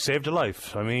 He saved a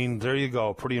life. I mean, there you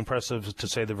go. Pretty impressive, to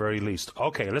say the very least.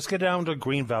 Okay, let's get down to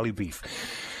Green Valley beef.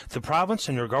 The province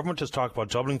and your government has talked about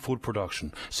doubling food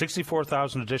production,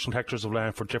 64,000 additional hectares of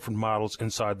land for different models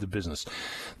inside the business.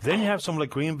 Then you have someone like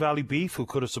Green Valley Beef, who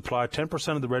could have supplied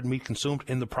 10% of the red meat consumed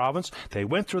in the province. They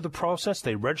went through the process.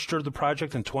 They registered the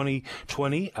project in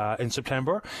 2020 in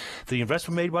September. The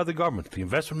investment made by the government, the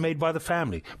investment made by the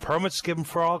family, permits given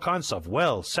for all kinds of stuff,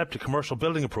 well, septic, commercial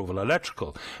building approval,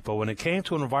 electrical. But when it came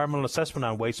to an environmental assessment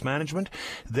on waste management,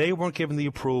 they weren't given the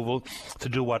approval to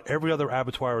do what every other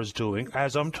abattoir is doing,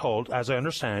 as I'm told, as I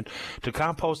understand, to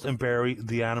compost and bury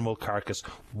the animal carcass.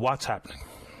 What's happening?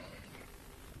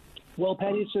 Well,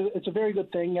 Paddy, it's a very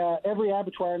good thing. Every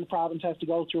abattoir in the province has to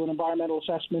go through an environmental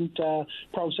assessment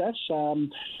process.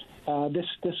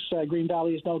 This Green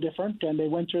Valley is no different, and they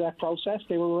went through that process.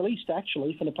 They were released,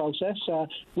 actually, from the process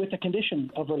with a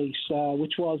condition of release,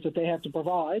 which was that they had to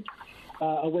provide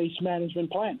a waste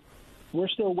management plan. We're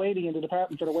still waiting in the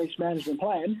department for the waste management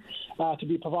plan to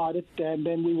be provided, and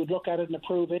then we would look at it and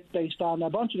approve it based on a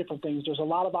bunch of different things. There's a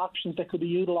lot of options that could be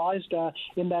utilized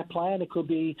in that plan. It could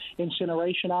be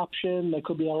incineration option. There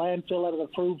could be a landfill at an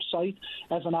approved site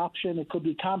as an option. It could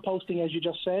be composting, as you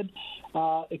just said.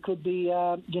 It could be,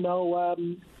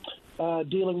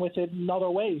 dealing with it in other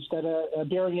ways, that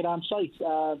burying it on site,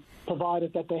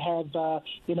 provided that they have,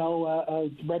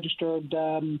 a registered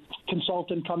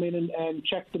consultant come in and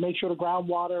check to make sure the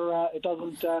groundwater, it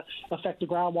doesn't affect the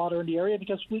groundwater in the area,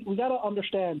 because we got to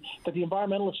understand that the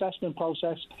environmental assessment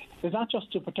process is not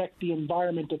just to protect the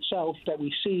environment itself that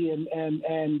we see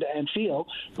and feel,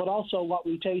 but also what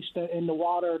we taste in the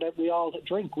water that we all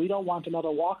drink. We don't want another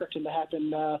Walkerton to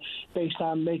happen based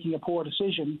on making a poor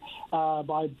decision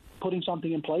by putting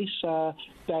something in place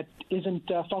that isn't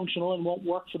functional and won't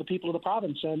work for the people of the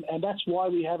province. And that's why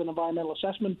we have an environmental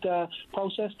assessment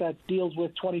process that deals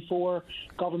with 24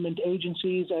 government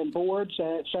agencies and boards,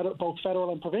 both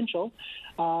federal and provincial,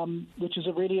 which is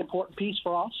a really important piece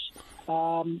for us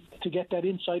to get that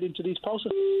insight into these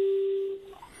processes.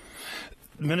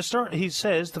 Minister, he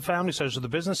says, the family says, or the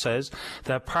business says,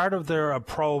 that part of their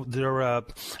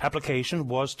application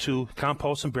was to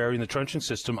compost and bury in the trenching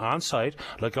system on site,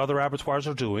 like other abattoirs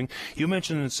are doing. You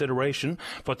mentioned incineration,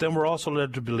 but then we're also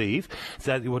led to believe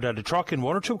that you would have to truck in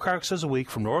 1 or 2 carcasses a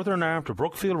week from Northern Arm to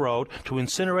Brookfield Road to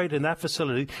incinerate in that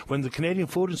facility, when the Canadian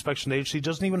Food Inspection Agency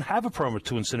doesn't even have a permit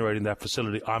to incinerate in that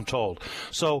facility, I'm told.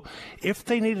 So if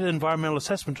they needed an environmental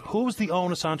assessment, who's the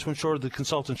onus on to ensure the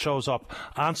consultant shows up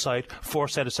on site for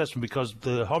said assessment? Because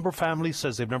the Humber family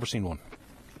says they've never seen one.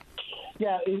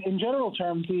 Yeah, in general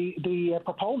terms, the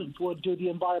proponent would do the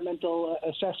environmental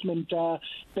assessment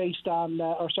based on,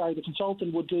 the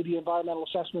consultant would do the environmental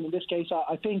assessment. In this case,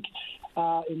 I think,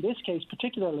 in this case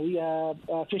particularly,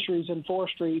 Fisheries and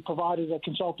Forestry provided a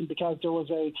consultant because there was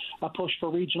a push for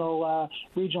regional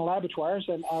abattoirs,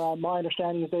 and my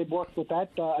understanding is they've worked with that.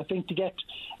 I think to get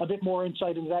a bit more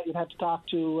insight into that, you'd have to talk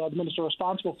to the minister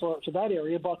responsible for that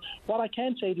area. But what I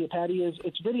can say to you, Paddy, is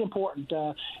it's really important.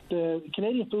 The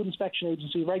Canadian Food Inspection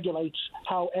Agency regulates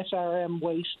how SRM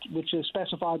waste, which is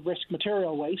specified risk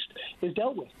material waste, is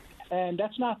dealt with. And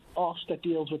that's not us that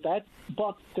deals with that,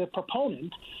 but the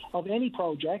proponent of any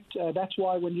project. That's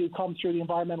why when you come through the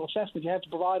environmental assessment, you have to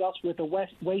provide us with a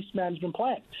waste management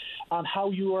plan on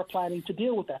how you are planning to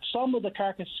deal with that. Some of the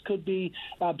carcass could be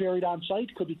buried on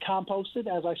site, could be composted,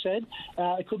 as I said.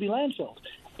 It could be landfilled.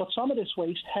 But some of this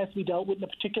waste has to be dealt with in a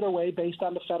particular way based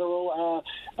on the federal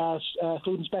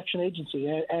food inspection agency,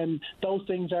 and those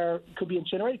things could be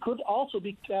incinerated. Could also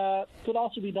be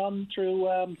done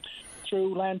through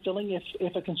landfilling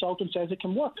if a consultant says it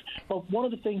can work. But one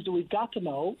of the things that we've got to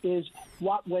know is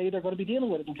what way they're going to be dealing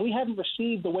with it. If we haven't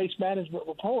received the waste management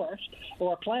report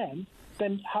or plan,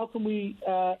 then how can we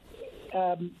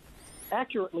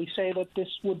accurately say that this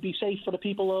would be safe for the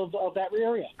people of that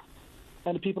area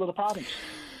and the people of the province?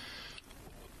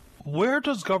 Where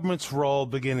does government's role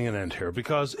beginning and end here?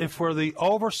 Because if we're the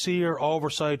overseer,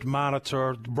 oversight,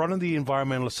 monitor, running the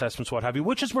environmental assessments, what have you,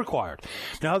 which is required.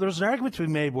 Now, there's an argument to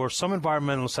be made where some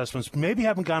environmental assessments maybe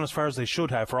haven't gone as far as they should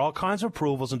have for all kinds of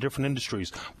approvals in different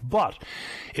industries. But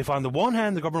if on the one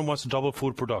hand the government wants to double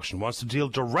food production, wants to deal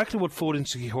directly with food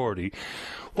insecurity,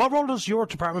 what role does your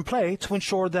department play to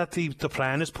ensure that the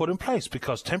plan is put in place?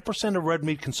 Because 10% of red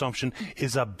meat consumption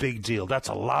is a big deal. That's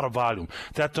a lot of volume.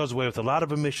 That does away with a lot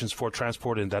of emissions for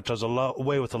transport in. That does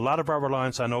away with a lot of our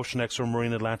reliance on Ocean X or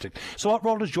Marine Atlantic. So what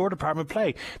role does your department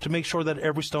play to make sure that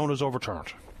every stone is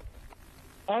overturned?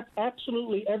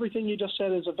 Absolutely. Everything you just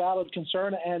said is a valid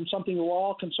concern and something we're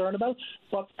all concerned about.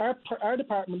 But our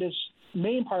department is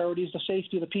main priority is the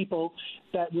safety of the people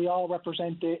that we all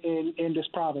represent in this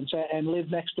province and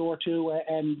live next door to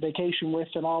and vacation with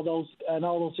and all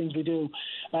those things we do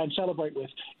and celebrate with.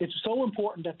 It's so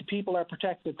important that the people are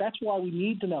protected. That's why we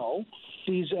need to know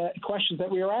these questions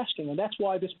that we are asking, and that's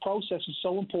why this process is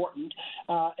so important.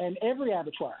 And every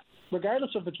abattoir,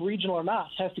 regardless if it's regional or not,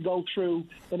 has to go through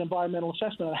an environmental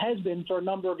assessment. It has been for a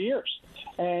number of years.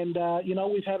 And,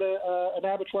 we've had an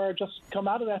abattoir just come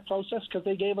out of that process because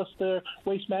they gave us the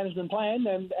waste management plan,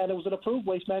 and it was an approved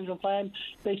waste management plan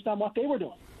based on what they were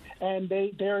doing. And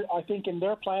I think in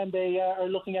their plan, they are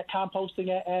looking at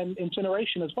composting and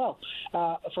incineration as well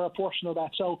for a portion of that.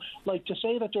 So, to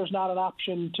say that there's not an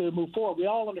option to move forward, we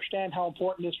all understand how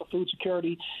important it is for food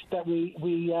security that we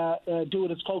do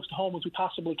it as close to home as we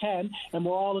possibly can, and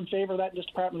we're all in favor of that in this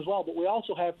department as well. But we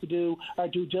also have to do our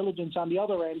due diligence on the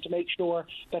other end to make sure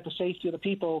that the safety of the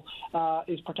people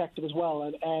is protected as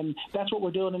well. And that's what we're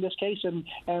doing in this case,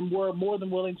 and we're more than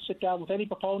willing to sit down with any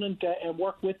proponent and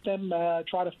work with them,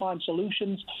 try to find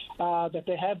solutions that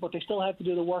they have, but they still have to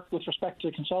do the work with respect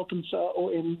to consultants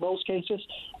or in most cases,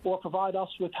 or provide us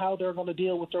with how they're going to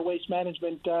deal with their waste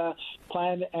management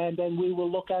plan, and then we will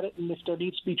look at it, and if there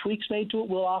needs to be tweaks made to it,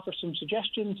 we'll offer some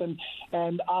suggestions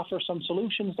and offer some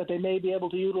solutions that they may be able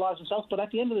to utilize themselves. But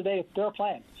at the end of the day, it's their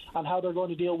plan on how they're going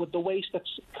to deal with the waste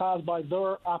that's caused by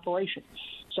their operation.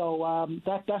 So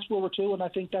that's where we're to, and I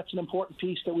think that's an important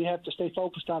piece that we have to stay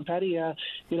focused on, Paddy.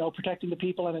 Protecting the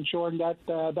people and ensuring that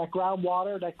that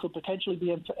groundwater that could potentially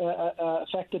be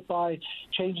affected by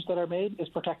changes that are made is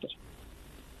protected.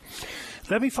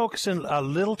 Let me focus in a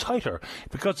little tighter,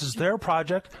 because it's their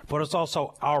project, but it's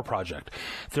also our project.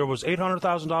 There was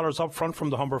 $800,000 up front from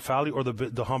the Humber family or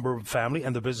the Humber family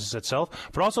and the business itself,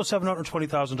 but also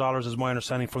 $720,000 is my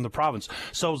understanding from the province.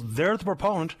 So they're the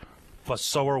proponent, but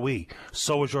so are we.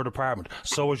 So is your department.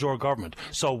 So is your government.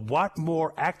 So what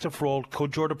more active role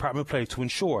could your department play to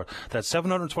ensure that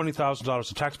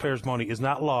 $720,000 of taxpayers' money is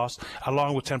not lost,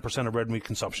 along with 10% of red meat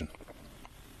consumption?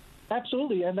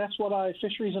 Absolutely, and that's what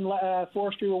Fisheries and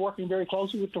Forestry were working very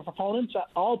closely with the proponents,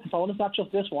 all proponents, not just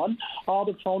this one, all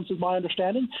the proponents is my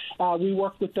understanding. We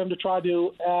work with them to try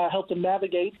to help them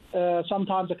navigate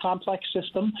sometimes a complex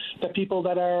system that people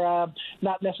that are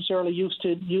not necessarily used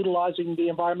to utilizing the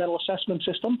environmental assessment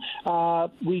system.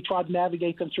 We try to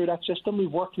navigate them through that system.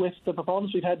 We've worked with the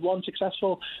proponents. We've had one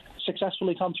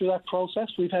successfully come through that process.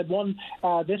 We've had one,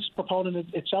 this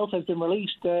proponent itself has been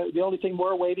released. The only thing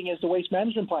we're waiting is the waste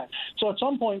management plan. So at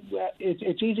some point,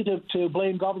 it's easy to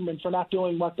blame government for not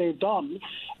doing what they've done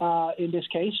in this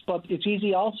case, but it's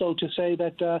easy also to say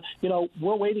that,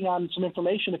 we're waiting on some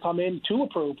information to come in to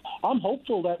approve. I'm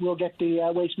hopeful that we'll get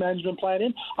the waste management plan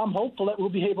in. I'm hopeful that we'll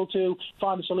be able to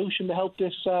find a solution to help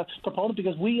this proponent,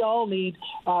 because we all need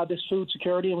this food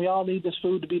security, and we all need this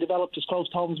food to be developed as close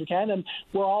to home as we can, and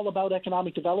we're all about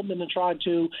economic development and trying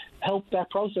to help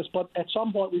that process. But at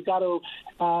some point, we've got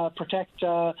to protect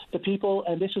the people,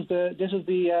 and this is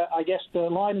the I guess the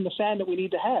line in the sand that we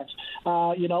need to have.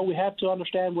 We have to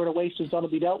understand where the waste is going to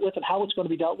be dealt with and how it's going to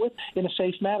be dealt with in a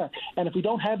safe manner. And if we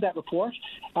don't have that report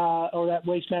or that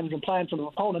waste management plan from the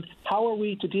proponent, how are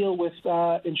we to deal with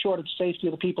ensure the safety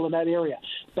of the people in that area?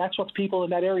 That's what the people in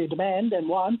that area demand and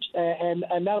want, and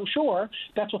I'm sure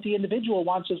that's what the individual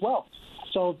wants as well.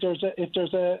 So if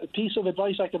there's a piece of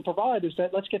advice I can provide, is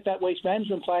that let's get that waste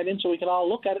management plan in so we can all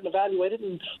look at it and evaluate it,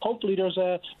 and hopefully there's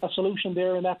a solution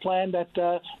there in that plan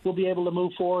that we'll be able to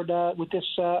move forward with this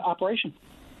operation.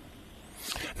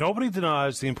 Nobody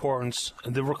denies the importance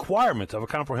and the requirement of a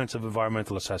comprehensive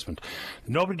environmental assessment.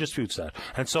 Nobody disputes that.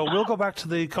 And so we'll go back to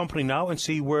the company now and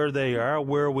see where they are,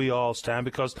 where we all stand,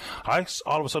 because I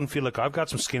all of a sudden feel like I've got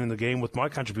some skin in the game with my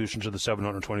contribution to the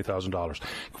 $720,000.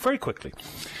 Very quickly.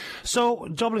 So,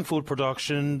 doubling food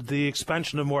production, the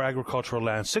expansion of more agricultural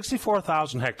land,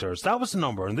 64,000 hectares. That was the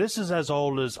number, and this is as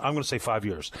old as, I'm going to say, 5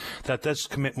 years, that this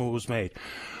commitment was made.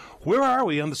 Where are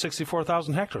we on the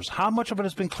 64,000 hectares? How much of it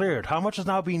has been cleared? How much is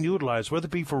now being utilised, whether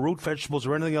it be for root vegetables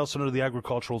or anything else under the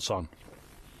agricultural sun?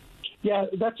 Yeah,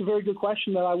 that's a very good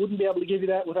question, and I wouldn't be able to give you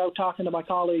that without talking to my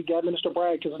colleague, Minister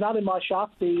Bragg, because it's not in my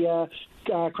shop. The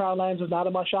Crown Lands is not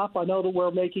in my shop. I know that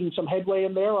we're making some headway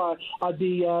in there. I'd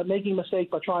be making a mistake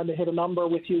by trying to hit a number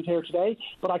with you here today,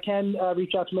 but I can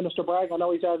reach out to Minister Bragg. I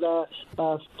know he's at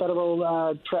a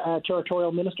federal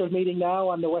territorial ministers meeting now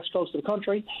on the west coast of the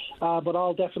country, but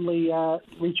I'll definitely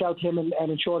reach out to him and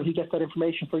ensure that he gets that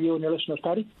information for you and your listeners,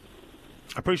 Paddy.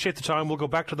 I appreciate the time. We'll go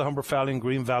back to the Humber Valley and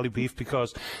Green Valley beef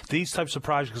because these types of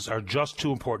projects are just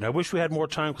too important. I wish we had more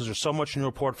time because there's so much in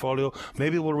your portfolio.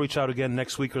 Maybe we'll reach out again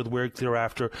next week or the week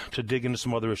thereafter to dig into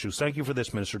some other issues. Thank you for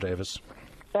this, Minister Davis.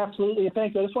 Absolutely, and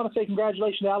thank you. I just want to say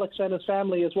congratulations to Alex and his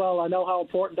family as well. I know how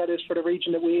important that is for the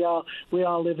region that we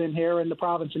all live in here and the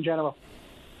province in general.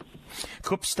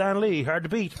 Cup Stanley, hard to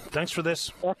beat. Thanks for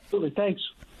this. Absolutely, thanks.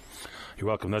 You're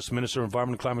welcome. That's Minister of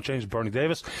Environment and Climate Change, Bernie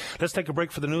Davis. Let's take a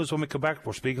break for the news. When we come back,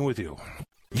 we're speaking with you.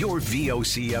 Your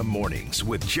VOCM mornings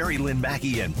with Jerry Lynn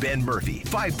Mackey and Ben Murphy,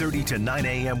 5:30 to 9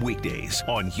 a.m. weekdays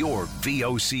on your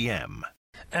VOCM.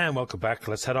 And welcome back.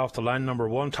 Let's head off to line number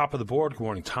 1, top of the board. Good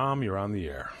morning, Tom. You're on the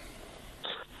air.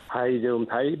 How you doing,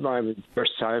 Paddy? My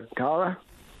first time caller.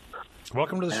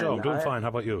 Welcome to the show. I'm doing fine. How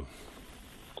about you?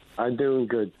 I'm doing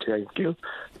good, thank you.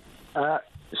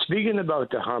 Speaking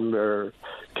about the Humber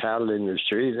cattle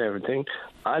industry and everything,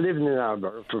 I lived in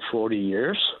Alberta for 40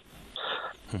 years,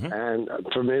 and I'm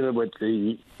familiar with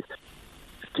the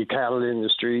cattle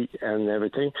industry and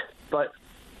everything. But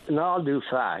in all due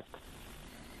fact,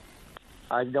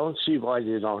 I don't see why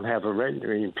they don't have a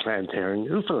rendering plant here in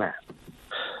Newfoundland,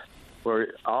 where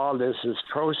all this is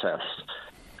processed,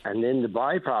 and then the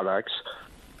byproducts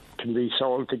can be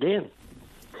sold again.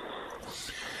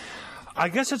 I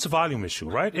guess it's a volume issue,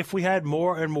 right? If we had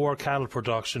more and more cattle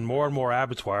production, more and more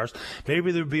abattoirs,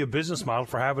 maybe there would be a business model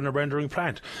for having a rendering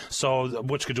plant, so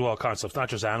which could do all kinds of stuff, not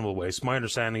just animal waste. My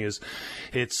understanding is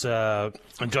it's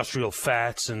industrial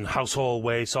fats and household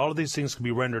waste. All of these things can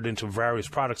be rendered into various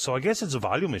products. So I guess it's a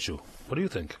volume issue. What do you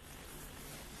think?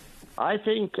 I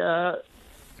think,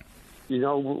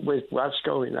 with what's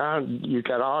going on, you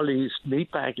got all these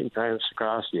meatpacking plants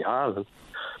across the island,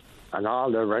 and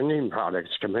all the rendering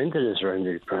products come into this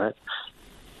rendering plant,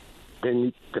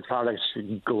 then the products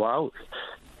can go out.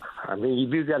 I mean,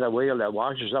 if you've got a whale that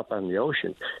washes up on the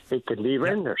ocean, it can be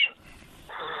rendered.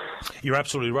 You're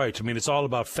absolutely right. I mean, it's all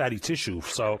about fatty tissue.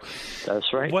 So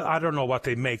that's right. Well, I don't know what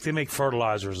they make. They make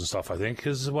fertilizers and stuff, I think,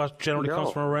 is what generally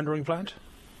comes from a rendering plant.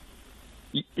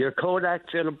 Your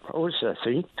Kodak film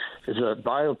processing is a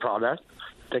bioproduct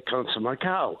that comes from a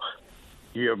cow.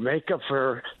 Your makeup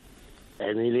for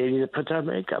any lady that puts on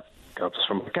makeup comes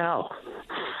from a cow.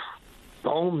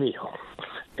 Bone meal,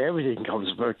 everything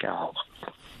comes from a cow.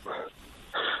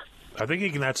 I think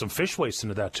you can add some fish waste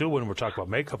into that too when we're talking about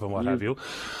makeup and what have you.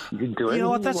 You know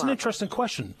what? That's an interesting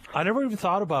question. I never even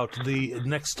thought about the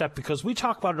next step because we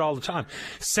talk about it all the time.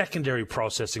 Secondary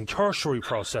processing, tertiary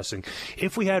processing.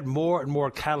 If we had more and more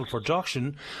cattle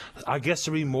production, I guess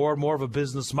there'd be more and more of a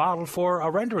business model for a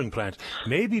rendering plant.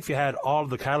 Maybe if you had all of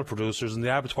the cattle producers and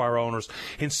the abattoir owners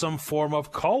in some form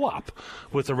of co-op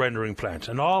with the rendering plant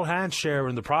and all hands share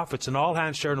in the profits and all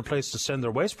hands share in a place to send their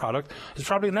waste product is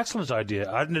probably an excellent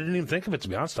idea. I didn't even think of it, to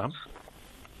be honest, Tom.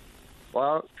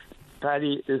 Well,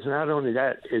 Paddy, it's not only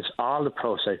that, it's all the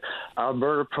process.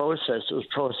 Alberta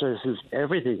processes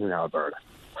everything in Alberta.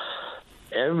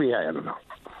 Every animal.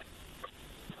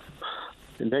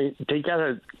 And they got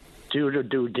to do the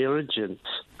due diligence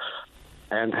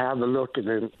and have a look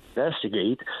and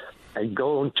investigate and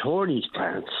go and tour these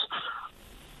plants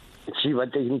and see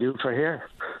what they can do for here.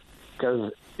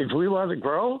 Because if we want to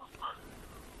grow,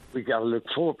 we got to look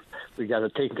forward. We got to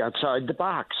think outside the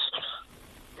box.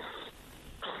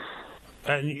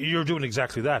 And you're doing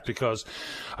exactly that because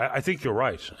I think you're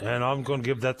right. And I'm going to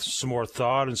give that some more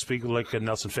thought and speak like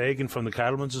Nelson Fagan from the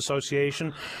Cattlemen's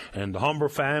Association and the Humber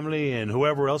family and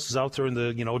whoever else is out there in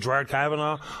the, Gerard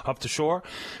Kavanagh up the shore.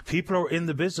 People are in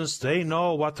the business. They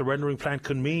know what the rendering plant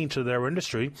can mean to their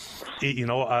industry.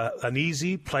 An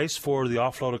easy place for the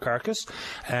offload of carcass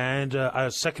and a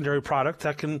secondary product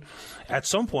that can, at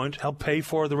some point, help pay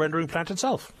for the rendering plant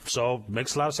itself. So it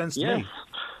makes a lot of sense to me.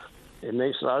 It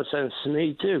makes a lot of sense to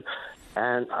me, too.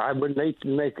 And I would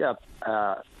make up...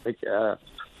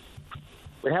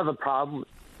 we have a problem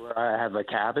where I have a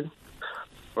cabin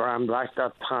where I'm Black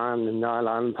Duck Pond and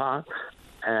Nylon Pond,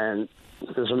 and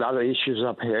there's a lot of issues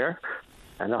up here.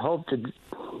 And I hope that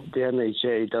the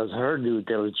MHA does her due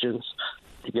diligence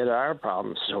to get our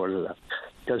problems sorted out,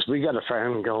 because we got a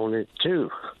farm going in, too.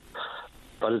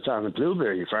 but it's on a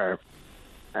blueberry farm.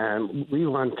 And we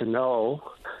want to know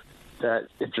that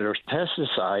if there's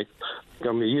pesticide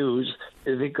going to be used,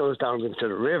 if it goes down into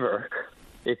the river,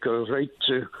 it goes right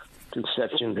to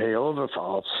Conception Bay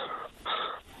Overfalls.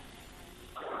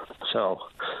 So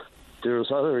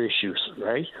there's other issues,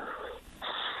 right,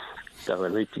 that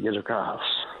I'd like to get across.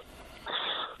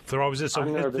 There always is. So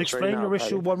explain your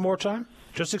issue one more time.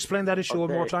 Just explain that issue one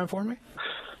more time for me.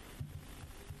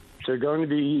 They're going to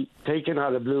be taking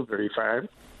out a blueberry farm,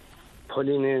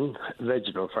 putting in a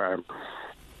vegetable farm.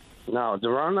 Now, the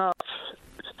runoff,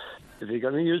 if you're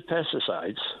going to use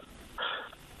pesticides,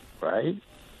 right,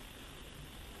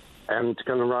 and it's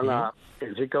going to run off,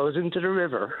 if it goes into the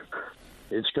river,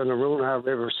 it's going to ruin our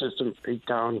river system right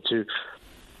down to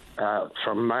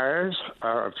from Mars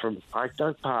or from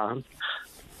Blackduck Pond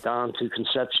down to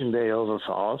Conception Bay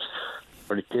Overfalls,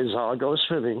 where the kids all go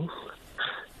swimming,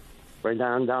 right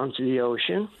down to the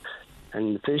ocean,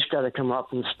 and the fish got to come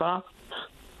up and stop.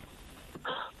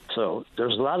 So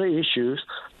there's a lot of issues.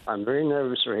 I'm very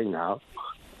nervous right now.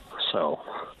 So,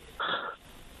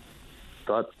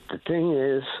 but the thing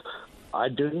is, I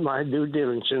do my due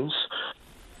diligence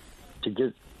to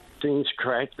get things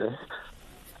corrected,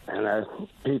 and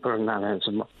people are not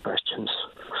answering my questions.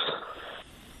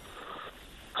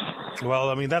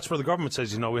 Well, I mean, that's where the government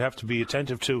says, we have to be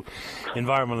attentive to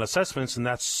environmental assessments, and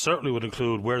that certainly would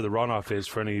include where the runoff is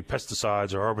for any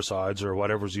pesticides or herbicides or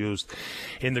whatever's used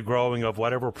in the growing of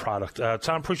whatever product.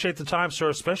 Tom, appreciate the time, sir,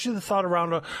 especially the thought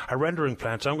around a rendering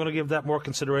plant. I'm going to give that more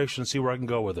consideration and see where I can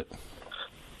go with it.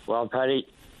 Well, Paddy,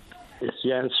 it's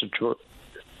the answer to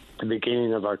the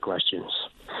beginning of our questions.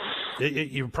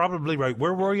 You're probably right.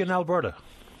 Where were you in Alberta?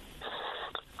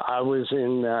 I was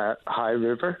in High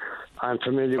River. I'm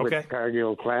familiar with the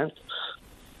Cargill plant.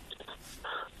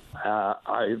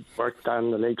 I worked on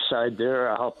the lakeside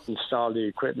there. I helped install the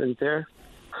equipment there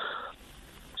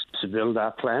to build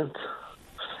that plant.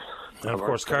 And of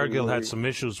course, Cargill had some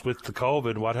issues with the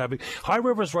COVID and what have you. High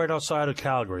River's right outside of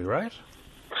Calgary, right?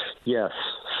 Yes,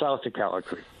 south of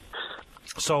Calgary.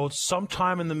 So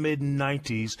sometime in the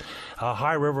mid-90s,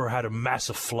 High River had a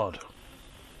massive flood.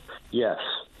 Yes.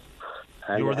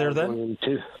 You were there then?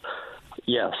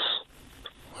 Yes.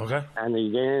 Okay. And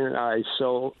again,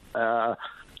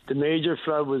 the major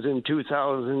flood was in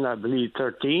 2000, I believe,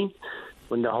 13,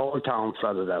 when the whole town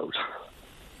flooded out.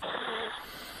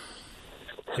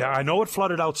 Yeah, I know it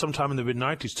flooded out sometime in the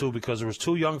mid-90s, too, because there was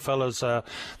two young fellas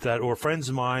that were friends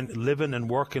of mine living and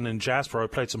working in Jasper. I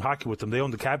played some hockey with them. They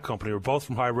owned the cab company. They were both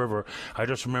from High River. I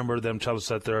just remember them tell us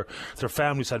that their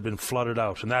families had been flooded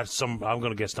out. And that's I'm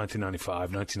going to guess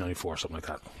 1995, 1994, something like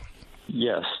that.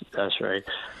 Yes, that's right.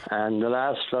 And the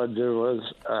last flood, there was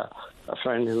a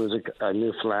friend who was a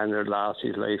Newfoundlander lost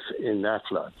his life in that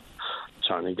flood,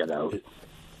 trying to get out.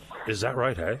 Is that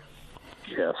right, hey?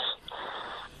 Yes.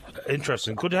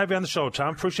 Interesting. Good to have you on the show,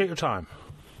 Tom. Appreciate your time.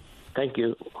 Thank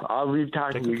you. I'll be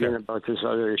talking to you again about this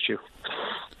other issue.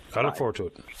 I look forward to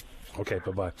it. Okay,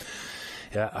 bye-bye.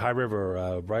 Yeah, High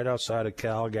River, right outside of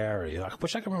Calgary. I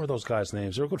wish I could remember those guys'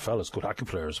 names. They were good fellas, good hockey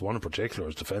players. One in particular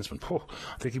is defenseman.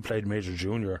 I think he played Major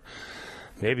Junior,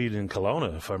 maybe in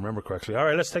Kelowna, if I remember correctly. All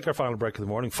right, let's take our final break of the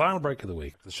morning, final break of the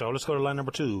week. The show. Let's go to line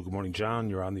number 2. Good morning, John.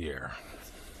 You're on the air.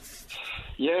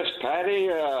 Yes, Patty.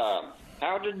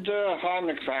 How did the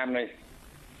Heimlich family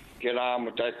get on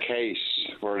with that case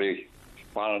where they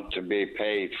wanted to be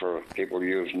paid for people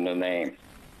using the name?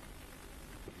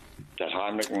 That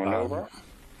Heimlich went over?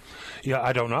 Yeah,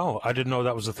 I don't know. I didn't know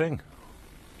that was a thing.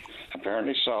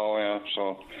 Apparently so, yeah.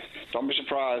 So don't be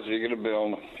surprised if you get a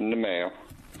bill in the mail.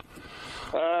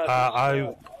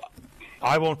 I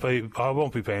won't pay. I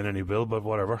won't be paying any bill, but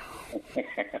whatever.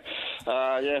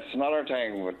 Yes, another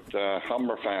thing with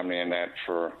Humber family and that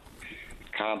for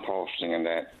composting and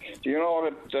that. Do you know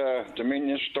that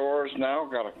Dominion Stores now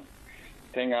got a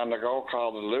thing on the go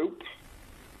called the Loop?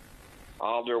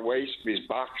 All their waste is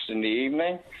boxed in the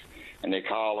evening, and they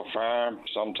call the farm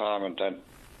sometime in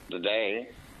the day,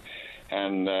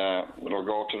 and it'll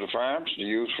go to the farms to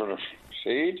use for the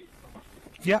feed.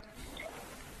 Yeah.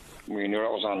 We knew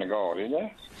that was on the go, didn't you?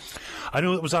 I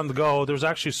knew it was on the go. There was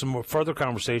actually some further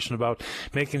conversation about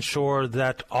making sure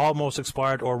that almost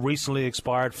expired or recently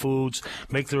expired foods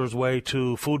make their way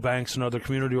to food banks and other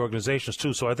community organizations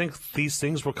too. So I think these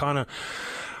things were kind of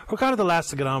the last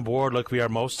to get on board, like we are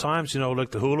most times.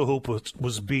 Like the hula hoop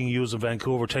was being used in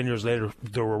Vancouver. 10 years later,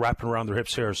 they were wrapping around their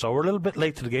hips here. So we're a little bit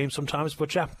late to the game sometimes,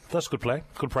 but yeah, that's good play.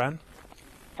 Good plan.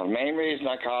 The main reason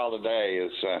I called today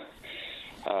is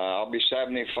I'll be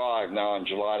 75 now on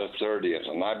July the 30th,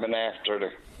 and I've been after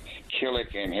the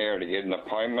Killick in here to get an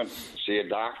appointment, see a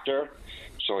doctor,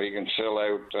 so he can fill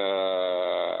out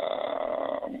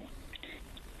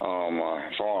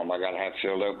my form I got to have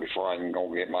filled out before I can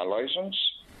go get my license.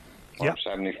 Yep. I'm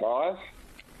 75.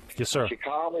 Yes, sir. She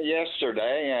called me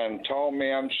yesterday and told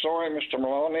me, I'm sorry, Mr.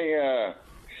 Maloney,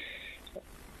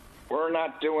 we're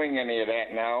not doing any of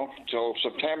that now till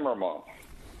September month.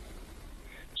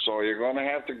 So you're going to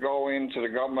have to go into the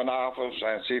government office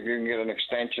and see if you can get an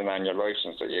extension on your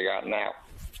license that you got now.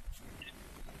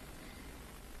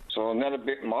 So not a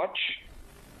bit much.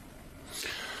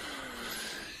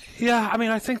 Yeah, I mean,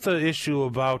 I think the issue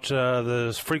about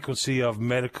the frequency of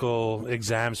medical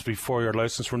exams before your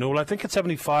license renewal, I think at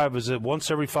 75, is it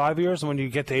once every 5 years? And when you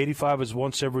get to 85, is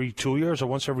once every 2 years or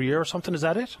once every year or something? Is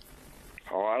that it?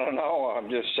 Oh, I don't know. I'm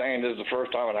just saying this is the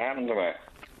first time it happened to me.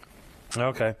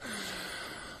 Okay.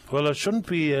 Well, it shouldn't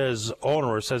be as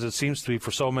onerous as it seems to be for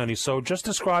so many. So just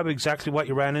describe exactly what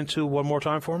you ran into one more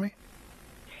time for me.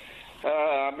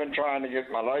 I've been trying to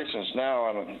get my license now,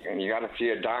 and you got to see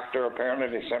a doctor. Apparently,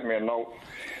 they sent me a note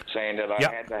saying that I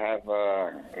had to have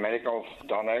medical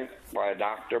done out by a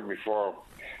doctor before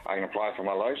I can apply for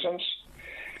my license.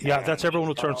 Yeah, that's everyone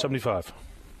who turns 75.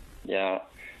 Yeah.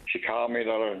 She called me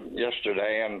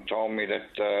yesterday and told me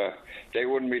that they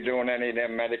wouldn't be doing any of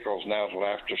them medicals now till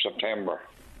after September.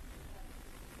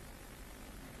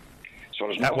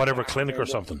 So at whatever clinic or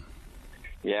something.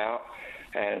 Yeah.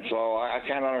 And so I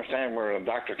can't understand where the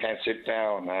doctor can't sit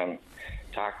down and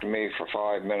talk to me for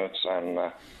 5 minutes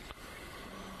and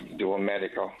do a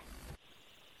medical.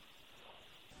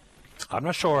 I'm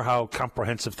not sure how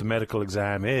comprehensive the medical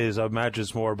exam is. I imagine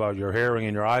it's more about your hearing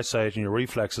and your eyesight and your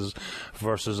reflexes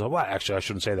versus, well, actually, I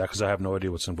shouldn't say that because I have no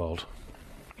idea what's involved.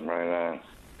 Right.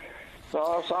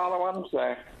 So that's all I want to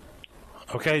say.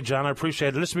 Okay, John, I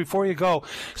appreciate it. Listen, before you go,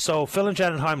 so Phil and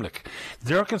Janet Heimlich,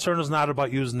 their concern is not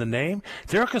about using the name.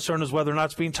 Their concern is whether or not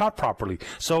it's being taught properly.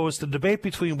 So it's the debate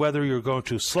between whether you're going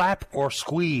to slap or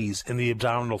squeeze in the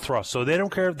abdominal thrust. So they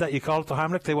don't care that you call it the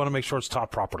Heimlich. They want to make sure it's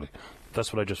taught properly.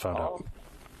 That's what I just found out.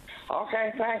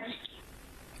 Okay, thanks.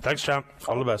 Thanks, John.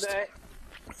 All the best.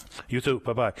 You too.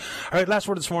 Bye-bye. All right, last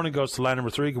word this morning goes to line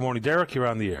number 3. Good morning, Derek. You're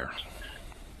on the air.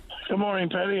 Good morning,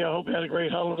 Paddy. I hope you had a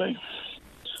great holiday.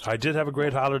 I did have a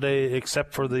great holiday,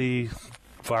 except for the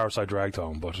virus I dragged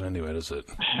home. But anyway, that's it.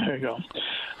 There you go.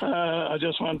 I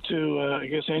just want to,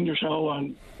 end your show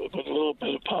on with a little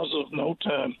bit of positive note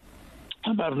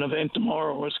about an event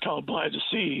tomorrow. It's called By the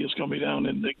Sea. It's going to be down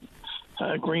in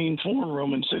the Green Forum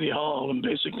Room in City Hall, and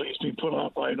basically it's being put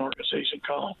on by an organization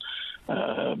called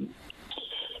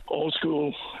Old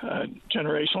School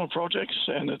Generational Projects,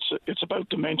 and it's about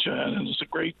dementia, and it's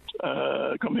going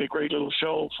to be a great little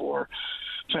show for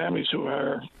families who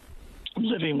are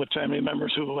living with family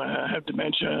members who have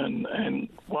dementia and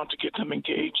want to get them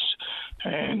engaged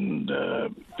and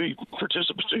be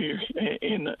participatory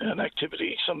in an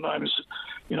activity. Sometimes,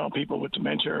 people with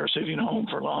dementia are sitting home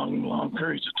for long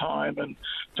periods of time, and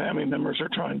family members are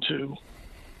trying to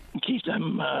keep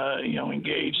them,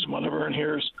 engaged and whatever. And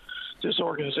here's this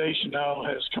organization now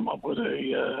has come up with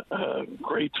a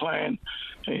great plan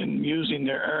in using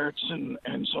their arts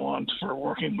and so on for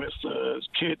working with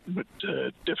kids with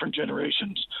different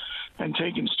generations and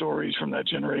taking stories from that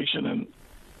generation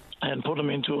and put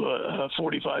them into a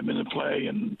 45-minute play.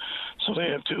 And so they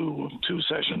have two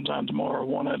sessions on tomorrow,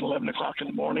 one at 11 o'clock in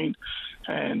the morning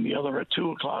and the other at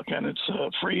 2 o'clock. And it's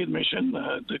free admission.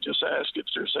 They just ask if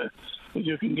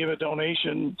you can give a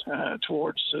donation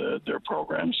towards their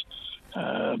programs.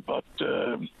 But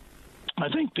I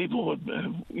think people would,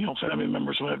 family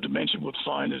members who have dementia would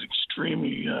find it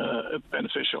extremely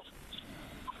beneficial.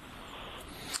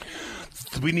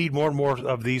 We need more and more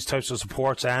of these types of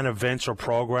supports and events or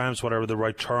programs, whatever the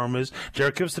right term is.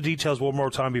 Derek, give us the details one more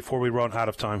time before we run out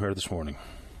of time here this morning.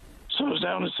 So it's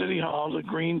down at City Hall, the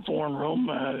Green Forum Room,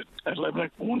 at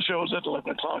 11. One show is at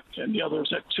 11 o'clock and the other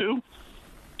is at 2.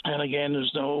 And again,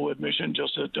 there's no admission,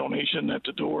 just a donation at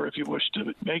the door. If you wish to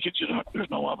make it, there's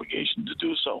no obligation to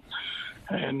do so.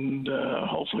 And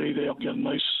hopefully they'll get a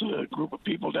nice group of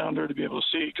people down there to be able to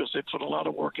see, because they put a lot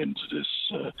of work into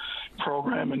this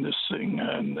program and this thing.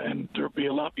 And there'll be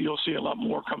you'll see a lot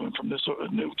more coming from this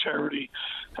new charity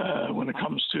when it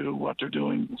comes to what they're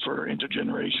doing for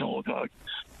intergenerational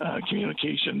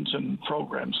communications and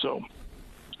programs. So.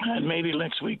 And maybe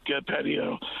next week, Patty,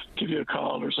 I'll give you a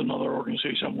call. There's another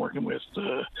organization I'm working with,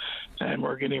 and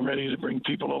we're getting ready to bring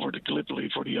people over to Gallipoli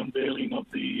for the unveiling of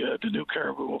the new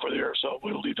caribou over there. So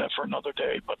we'll leave that for another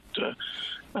day. But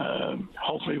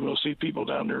hopefully we'll see people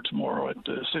down there tomorrow at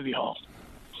City Hall.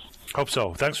 Hope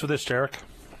so. Thanks for this, Derek.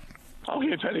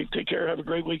 Okay, Patty. Take care. Have a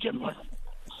great weekend.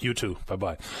 You too.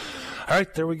 Bye-bye. All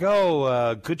right, there we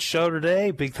go. Good show today.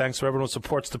 Big thanks to everyone who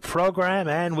supports the program,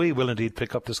 and we will indeed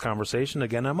pick up this conversation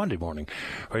again on Monday morning,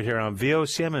 right here on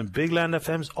VOCM and Big Land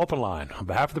FM's Open Line. On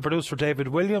behalf of the producer, David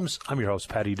Williams, I'm your host,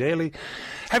 Paddy Daly.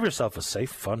 Have yourself a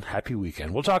safe, fun, happy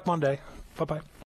weekend. We'll talk Monday. Bye-bye.